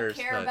that it matters,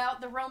 don't care but-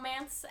 about the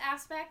romance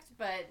aspect,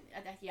 but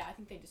yeah, I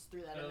think they just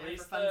threw that in At there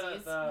least for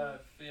funsies. the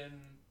Finn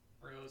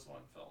Rose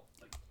one felt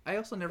like. I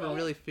also never Well,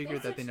 really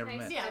figured that they had never such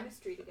nice met. Yeah.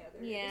 chemistry together.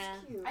 It was Yeah.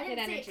 cute. I didn't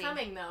Good see energy. it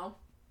coming though.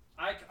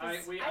 I I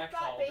thought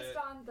called based it.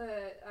 on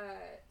the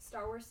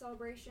Star Wars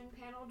Celebration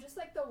panel, just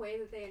like the way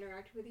that they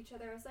interacted with each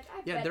other, I was like,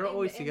 I Yeah, bet they're in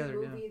always the, together, in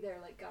the yeah. movie they're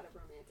like got a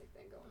romantic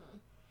thing going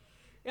on.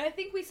 I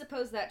think we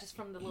suppose that just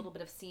from the little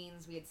bit of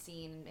scenes we had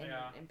seen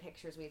Yeah. and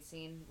pictures we had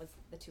seen, was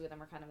the two of them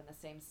were kind of in the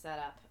same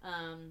setup.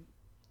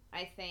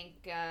 I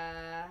think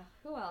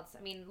who else?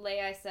 I mean,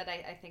 Leia. I said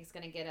I think is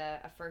going to get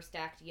a first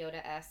act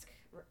Yoda-esque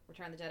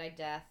Return of the Jedi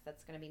death.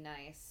 That's going to be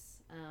nice.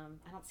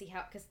 I don't see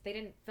how, because they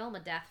didn't film a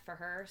death for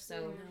her,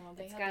 so No,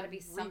 they it's had got to to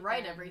be rewrite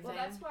something. everything. Well,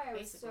 that's why I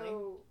was basically.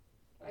 so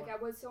like I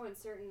was so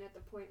uncertain at the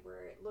point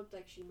where it looked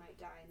like she might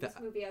die. In this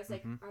That- movie, I was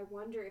like, mhm. I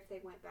wonder if they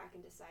went back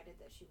and decided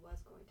that she was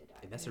going to die.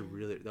 And that's Yeah.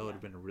 that would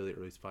have been a really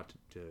early spot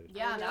to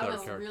Yeah, I that know.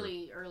 was character.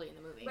 really early in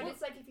the movie. But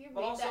it's like if you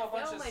But made also a that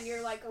bunch film of and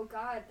you're like, oh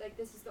god, like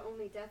this is the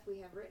only death we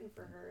have written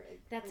for her.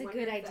 That's I a wonder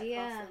good if that idea.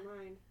 crossed their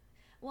mind.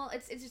 Well,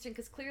 it's interesting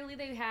because clearly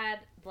they had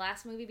the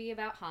last movie be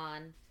about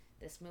Han.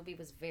 This movie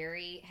was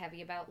very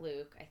heavy about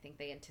Luke. I think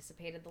they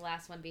anticipated the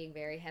last one being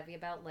very heavy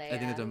about Leia. I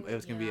think it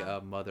was going to be Yeah.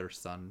 a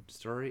mother-son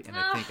story, and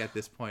I think at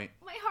this point,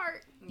 My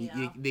heart.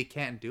 Yeah. they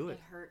can't do It it.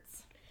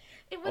 hurts.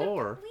 It would've-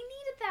 Or- we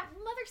needed that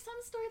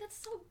mother-son story. That's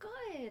so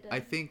good. I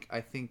think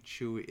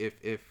Chewie,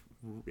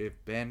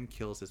 if Ben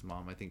kills his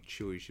mom, I think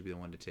Chewie should be the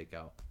one to take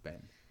out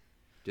Ben.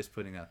 Just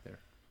putting it out there.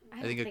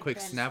 don't think a quick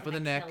Ben's snap of gonna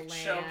the neck. kill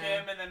Leia. Choke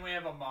him, and then we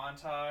have a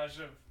montage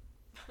of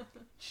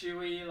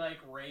Chewie like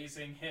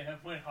raising him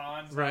when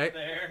Han's Right. not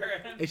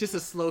there. It's just a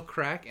slow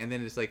crack, and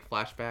then it's like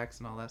flashbacks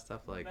and all that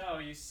stuff. Like, No,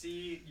 you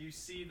see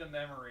the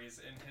memories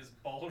in his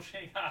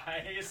bulging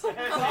eyes Oh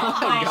my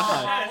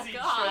God. as he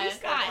God. chokes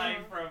the God.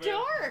 life from him.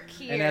 Dark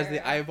here. and as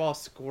the eyeball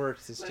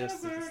squirts, it's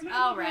just.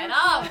 All right.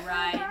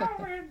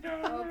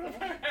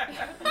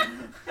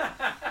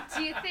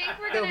 Do you think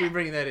we're They'll be gonna?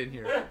 bringing that in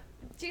here.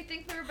 Do you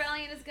think the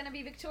rebellion is gonna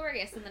be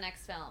victorious in the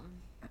next film?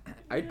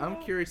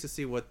 I'm curious to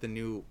see what the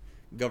new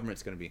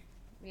government's going to be,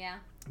 Yeah.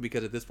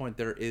 because at this point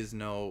there is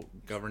no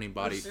governing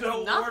body. There's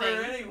no Nothing.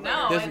 order anywhere.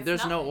 No. There's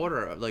it's no nothing.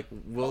 order. Like, I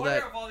will wonder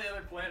that? if all the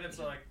other planets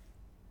are like,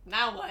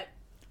 Now what?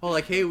 Oh,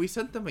 like, hey, we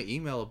sent them an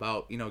email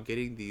about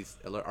getting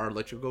our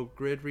electrical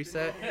grid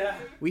reset. yeah.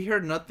 We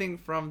heard nothing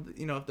from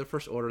the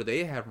First Order.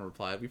 They haven't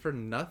replied. We've heard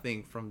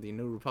nothing from the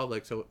New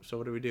Republic. So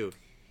what do we do?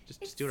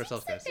 Just do it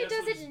ourselves, seems guys. like there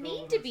Yes, we'll doesn't just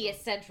build need it to be a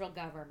ourselves. central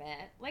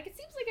government. Like it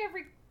seems like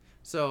every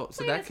So that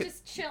planet's could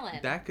just chilling.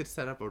 that could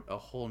set up a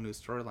whole new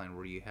storyline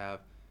where you have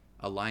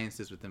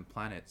alliances within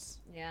planets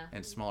Yeah.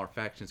 and smaller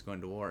factions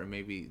going to war, and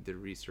maybe the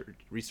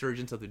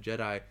resurgence of the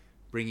Jedi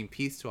bringing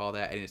peace to all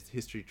that, and it's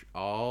history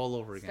all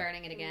over again.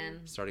 Starting it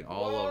again. Starting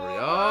all over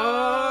again.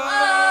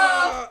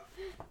 Whoa! Oh!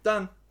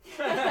 Done.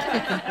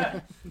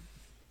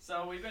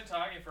 So we've been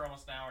talking for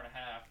almost an hour and a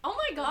half. Oh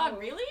my God! Oh.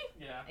 Really?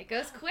 Yeah. It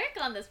goes quick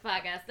on this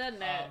podcast,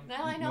 doesn't it?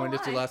 Now I You know want to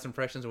just do why. last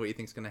impressions of what you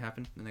think is going to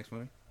happen in the next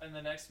movie? In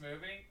the next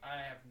movie, I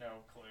have no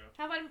clue.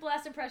 How about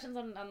last impressions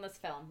on this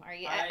film? Are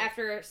you I-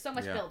 after so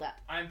much Yeah. build up?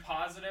 I'm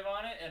positive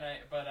on it,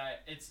 but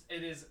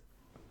it is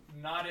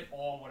not at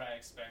all what I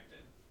expected.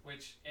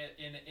 Which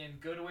in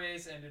good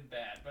ways and in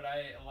bad. But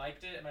I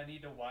liked it, and I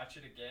need to watch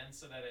it again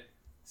so that it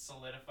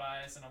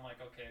solidifies, and I'm like,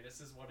 okay,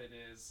 this is what it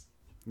is.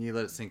 You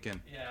let it sink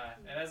in. Yeah,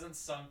 it hasn't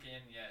sunk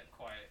in yet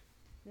quite.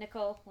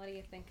 Nicole, what do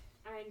you think?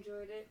 I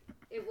enjoyed it.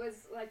 It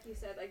was like you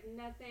said, like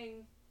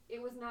nothing.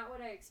 It was not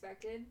what I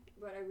expected,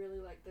 but I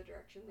really liked the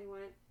direction they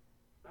went.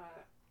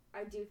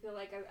 I do feel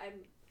like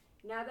I'm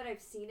now that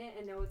I've seen it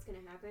and know what's gonna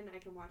happen, I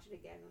can watch it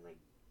again and like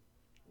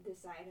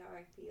decide how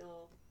I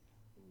feel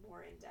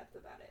more in depth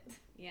about it.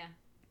 Yeah.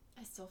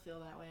 I still feel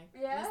that way.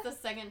 Yeah? This is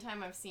the second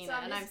time I've seen So it,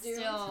 I'm and I'm just doomed.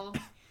 still.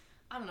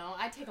 I don't know.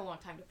 I take a long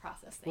time to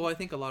process things. Well, I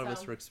think a lot of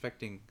us So- were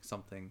expecting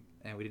something,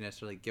 and we didn't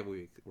necessarily get what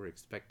we were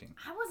expecting.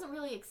 I wasn't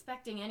really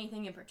expecting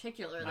anything in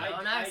particular though, I-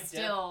 and I I'm def-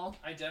 still.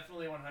 I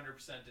definitely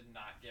 100% did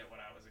not get what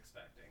I was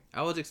expecting.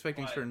 I was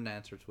expecting Why? certain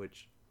answers,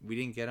 which we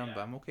didn't get them, Yeah.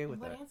 but I'm okay with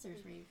What that.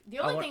 answers were you? The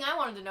only want- thing I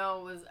wanted to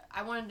know was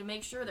I wanted to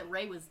make sure that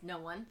Rey was no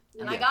one,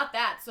 and I Yeah. got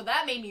that, so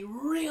that made me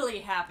really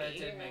That happy.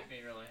 did Yeah. make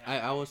me really I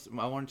happy.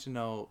 wanted to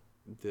know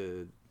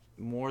the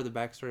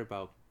backstory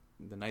about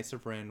the Knights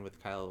of Ren with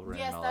Kylo Ren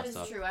Yes, and all that that is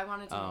stuff. true. I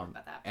wanted to know more Um,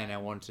 about that. And I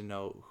wanted to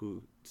know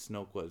who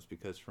Snoke was,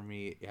 because for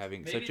me,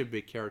 having Maybe- such a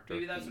big character,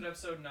 Maybe that's what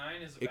episode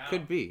 9 is It about.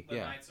 could be, the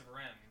yeah. Knights of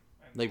Ren.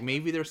 And like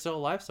maybe they're still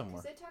alive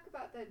somewhere. Because they talk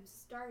about them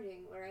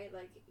starting, right?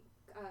 Like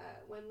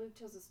when Luke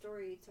tells the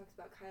story, he talks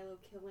about Kylo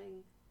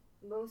killing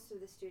most of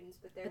the students,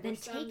 but there But were then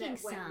some taking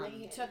that went some. with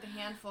He him. took a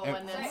handful And-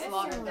 and then I assume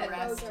slaughtered the that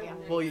rest. those are Yeah.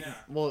 the- Well,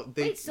 Yeah.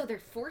 they Wait, so they're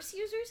Force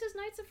users as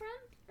Knights of Ren?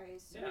 I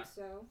assume Yeah.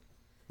 so.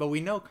 But we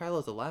know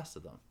Kylo's the last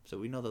of them, so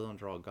we know the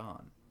ones are all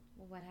gone.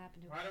 Well, what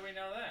happened to Why do we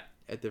know that?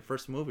 At the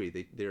first movie,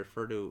 they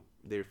refer to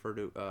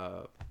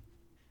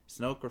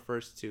Snoke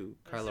refers to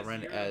It Kylo says,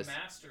 Ren "You're as the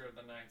master of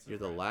the Knights of you're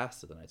the Ren."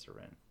 last of the Knights of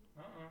Ren.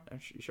 Uh-uh. Are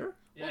you sure?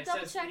 Yeah, We'll he double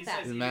says, check he that.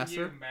 says, The "Even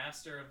master? you,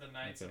 master of the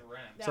Knights Okay. of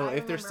Ren." Yeah, So I if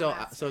they're remember still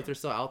Master. if they're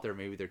still out there,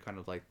 maybe they're kind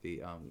of like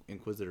the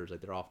Inquisitors,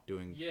 like they're off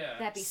doing. Yeah.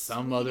 That'd be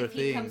Some sweet other if he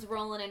thing. comes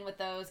rolling in with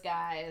those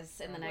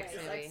guys in the next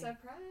Right, movie. like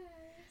surprise.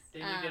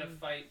 Then you get a Um,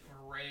 fight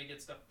where Rey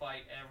gets to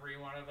fight every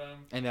one of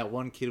them. And that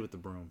one kid with the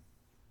broom.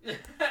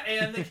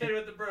 And the kid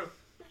with the broom.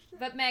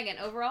 But Megan,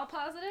 overall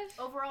positive?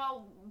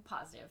 Overall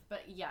positive,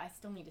 but yeah, I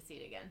still need to see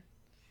it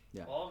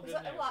again. All good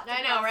There's a news. lot to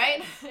I know, right?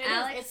 process. It is-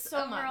 Alex, it's so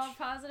overall much.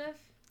 positive?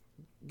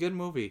 Good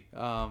movie.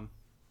 The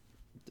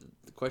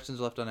questions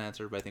are left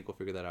unanswered, but I think we'll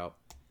figure that out.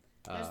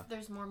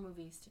 There's more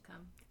movies to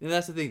come, And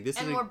that's the thing. This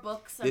and is more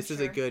books. I'm this is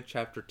a sure. good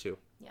chapter 2.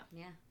 Yeah.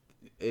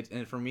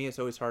 And for me, it's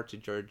always hard to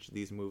judge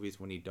these movies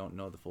when you don't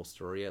know the full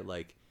story yet.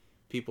 Like,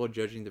 people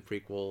judging the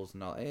prequels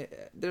and all,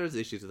 there's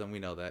issues with them. We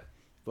know that,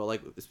 but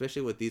like,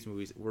 especially with these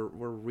movies, we're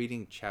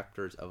reading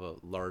chapters of a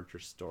larger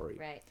story.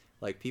 Right.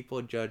 Like,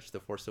 people judge The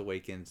Force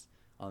Awakens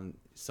on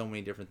so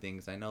many different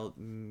things. I know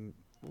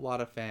a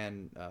lot of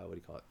fan, what do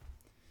you call it?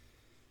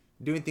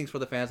 Doing things for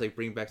the fans, like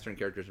bring back certain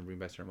characters and bring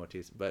back certain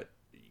motifs, but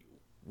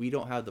we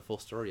don't have the full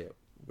story yet.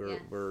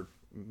 We're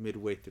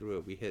midway through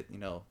it. We hit,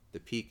 the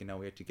peak, and now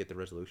we have to get the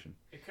resolution.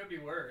 It could be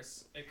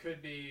worse. It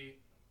could be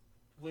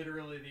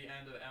literally the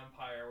end of the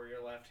Empire where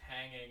you're left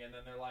hanging and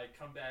then they're like,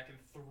 come back in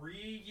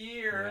 3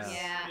 years.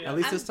 Yeah. At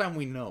least I'm- this time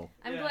we know.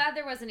 I'm Yeah. glad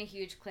there wasn't a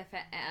huge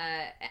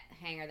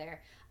hanger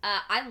there.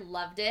 I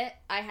loved it.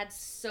 I had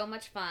so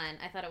much fun.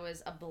 I thought it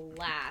was a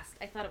blast.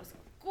 I thought it was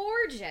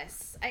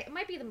gorgeous. It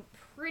might be the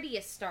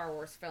prettiest Star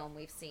Wars film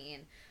we've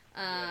seen.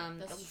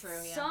 That's true,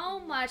 yeah. So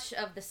much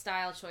of the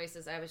style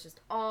choices I was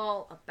just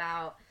all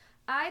about.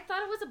 I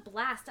thought it was a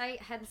blast. I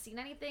hadn't seen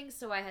anything,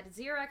 so I had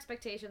zero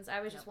expectations.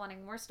 I was just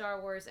wanting more Star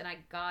Wars, and I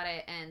got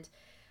it. And,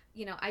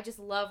 I just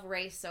love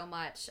Rey so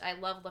much. I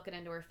love looking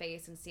into her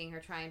face and seeing her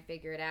try and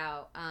figure it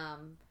out.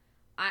 I'm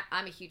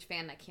a huge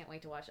fan, and I can't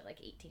wait to watch it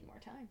like 18 more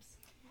times.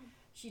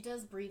 She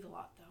does breathe a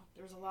lot, though.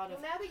 There's a lot Well,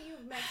 of. now that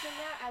you've mentioned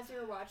that, as you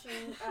were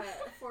watching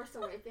Force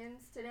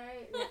Awakens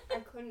today, I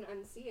couldn't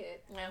unsee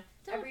it. Yeah.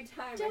 Every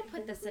time. Don't I put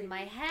could this in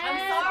my breathe.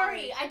 head. I'm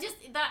sorry. I just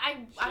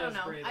I don't does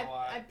know. breathe a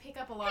lot. I pick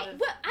up a lot Hey, of.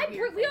 what?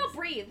 weird We all things.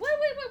 breathe. What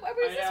was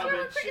this Yeah, where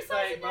we're but she's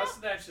criticizing like, now? most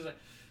of the time she's like,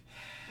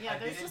 Yeah, I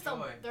there's did just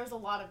enjoy. there's a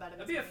lot of that. In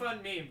that'd this be a movie.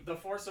 fun meme, The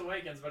Force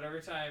Awakens, but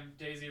every time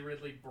Daisy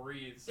Ridley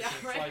breathes, Yeah,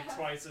 it's right. like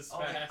twice as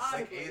fast.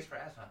 like A is for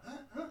asthma.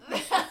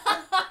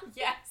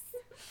 Yes.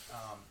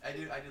 I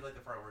did like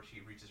the part where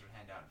she reaches her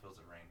hand out and feels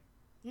it rain.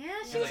 Yeah,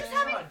 She's she was like, just she's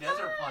having on a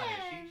desert fun.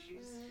 planet.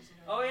 She's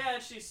Oh yeah,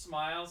 and she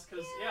smiles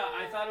because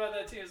I thought about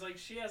that too. It's like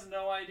she has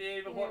no idea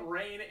even what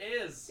rain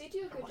is. They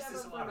do a good What's job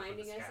this of allowed from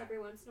reminding the us sky? every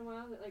once in a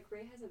while that like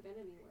Rey hasn't been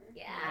anywhere.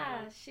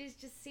 Yeah, she's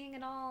just seeing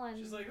it all, and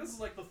She's like, this is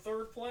like the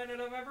third planet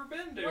I've ever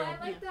been to. Well,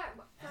 I like that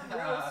from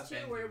Ah, Rose too,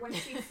 Benji. where when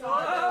she saw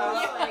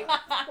those like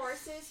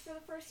horses for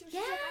the first time, she's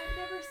like, I've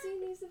never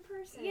seen these in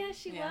person. yeah,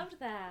 she Yeah. loved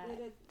that. They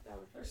did, that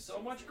was There's very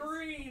so much nice.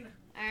 green.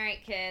 All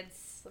right,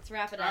 kids, let's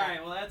wrap it All up.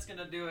 right, well that's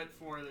gonna do it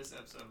for this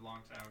episode of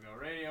Long Time Ago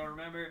Radio.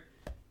 Remember,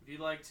 if you'd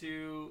like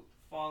to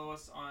follow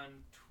us on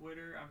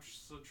Twitter, I'm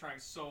still trying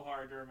so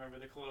hard to remember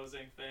the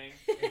closing thing.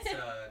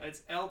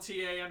 It's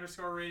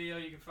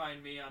LTA_radio. You can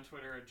find me on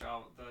Twitter at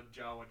the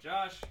Jawa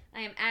Josh.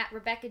 I am at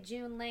Rebecca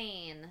June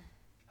Lane.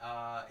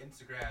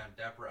 Instagram,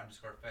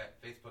 dapper_fet,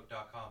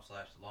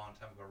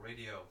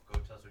 facebook.com/longtimeago-radio. Go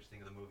tell us what you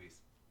think of the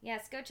movies.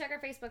 Yes, go check our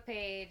Facebook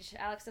page.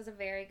 Alex does a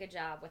very good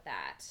job with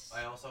that.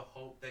 I also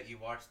hope that you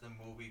watch the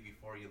movie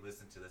before you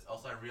listen to this.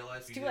 Also, I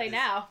realized It's too late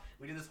now.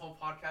 We did this whole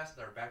podcast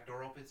with our back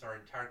door open, so our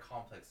entire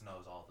complex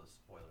knows all the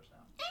spoilers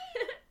now.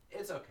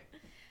 It's okay.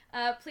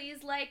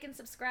 Please like and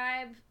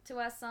subscribe to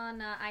us on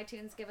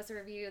iTunes. Give us a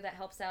review. That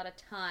helps out a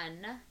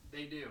ton.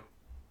 They do.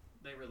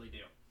 They really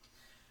do.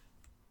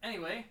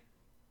 Anyway,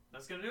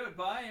 that's gonna do it.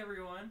 Bye,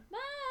 everyone.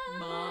 Bye.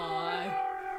 Bye.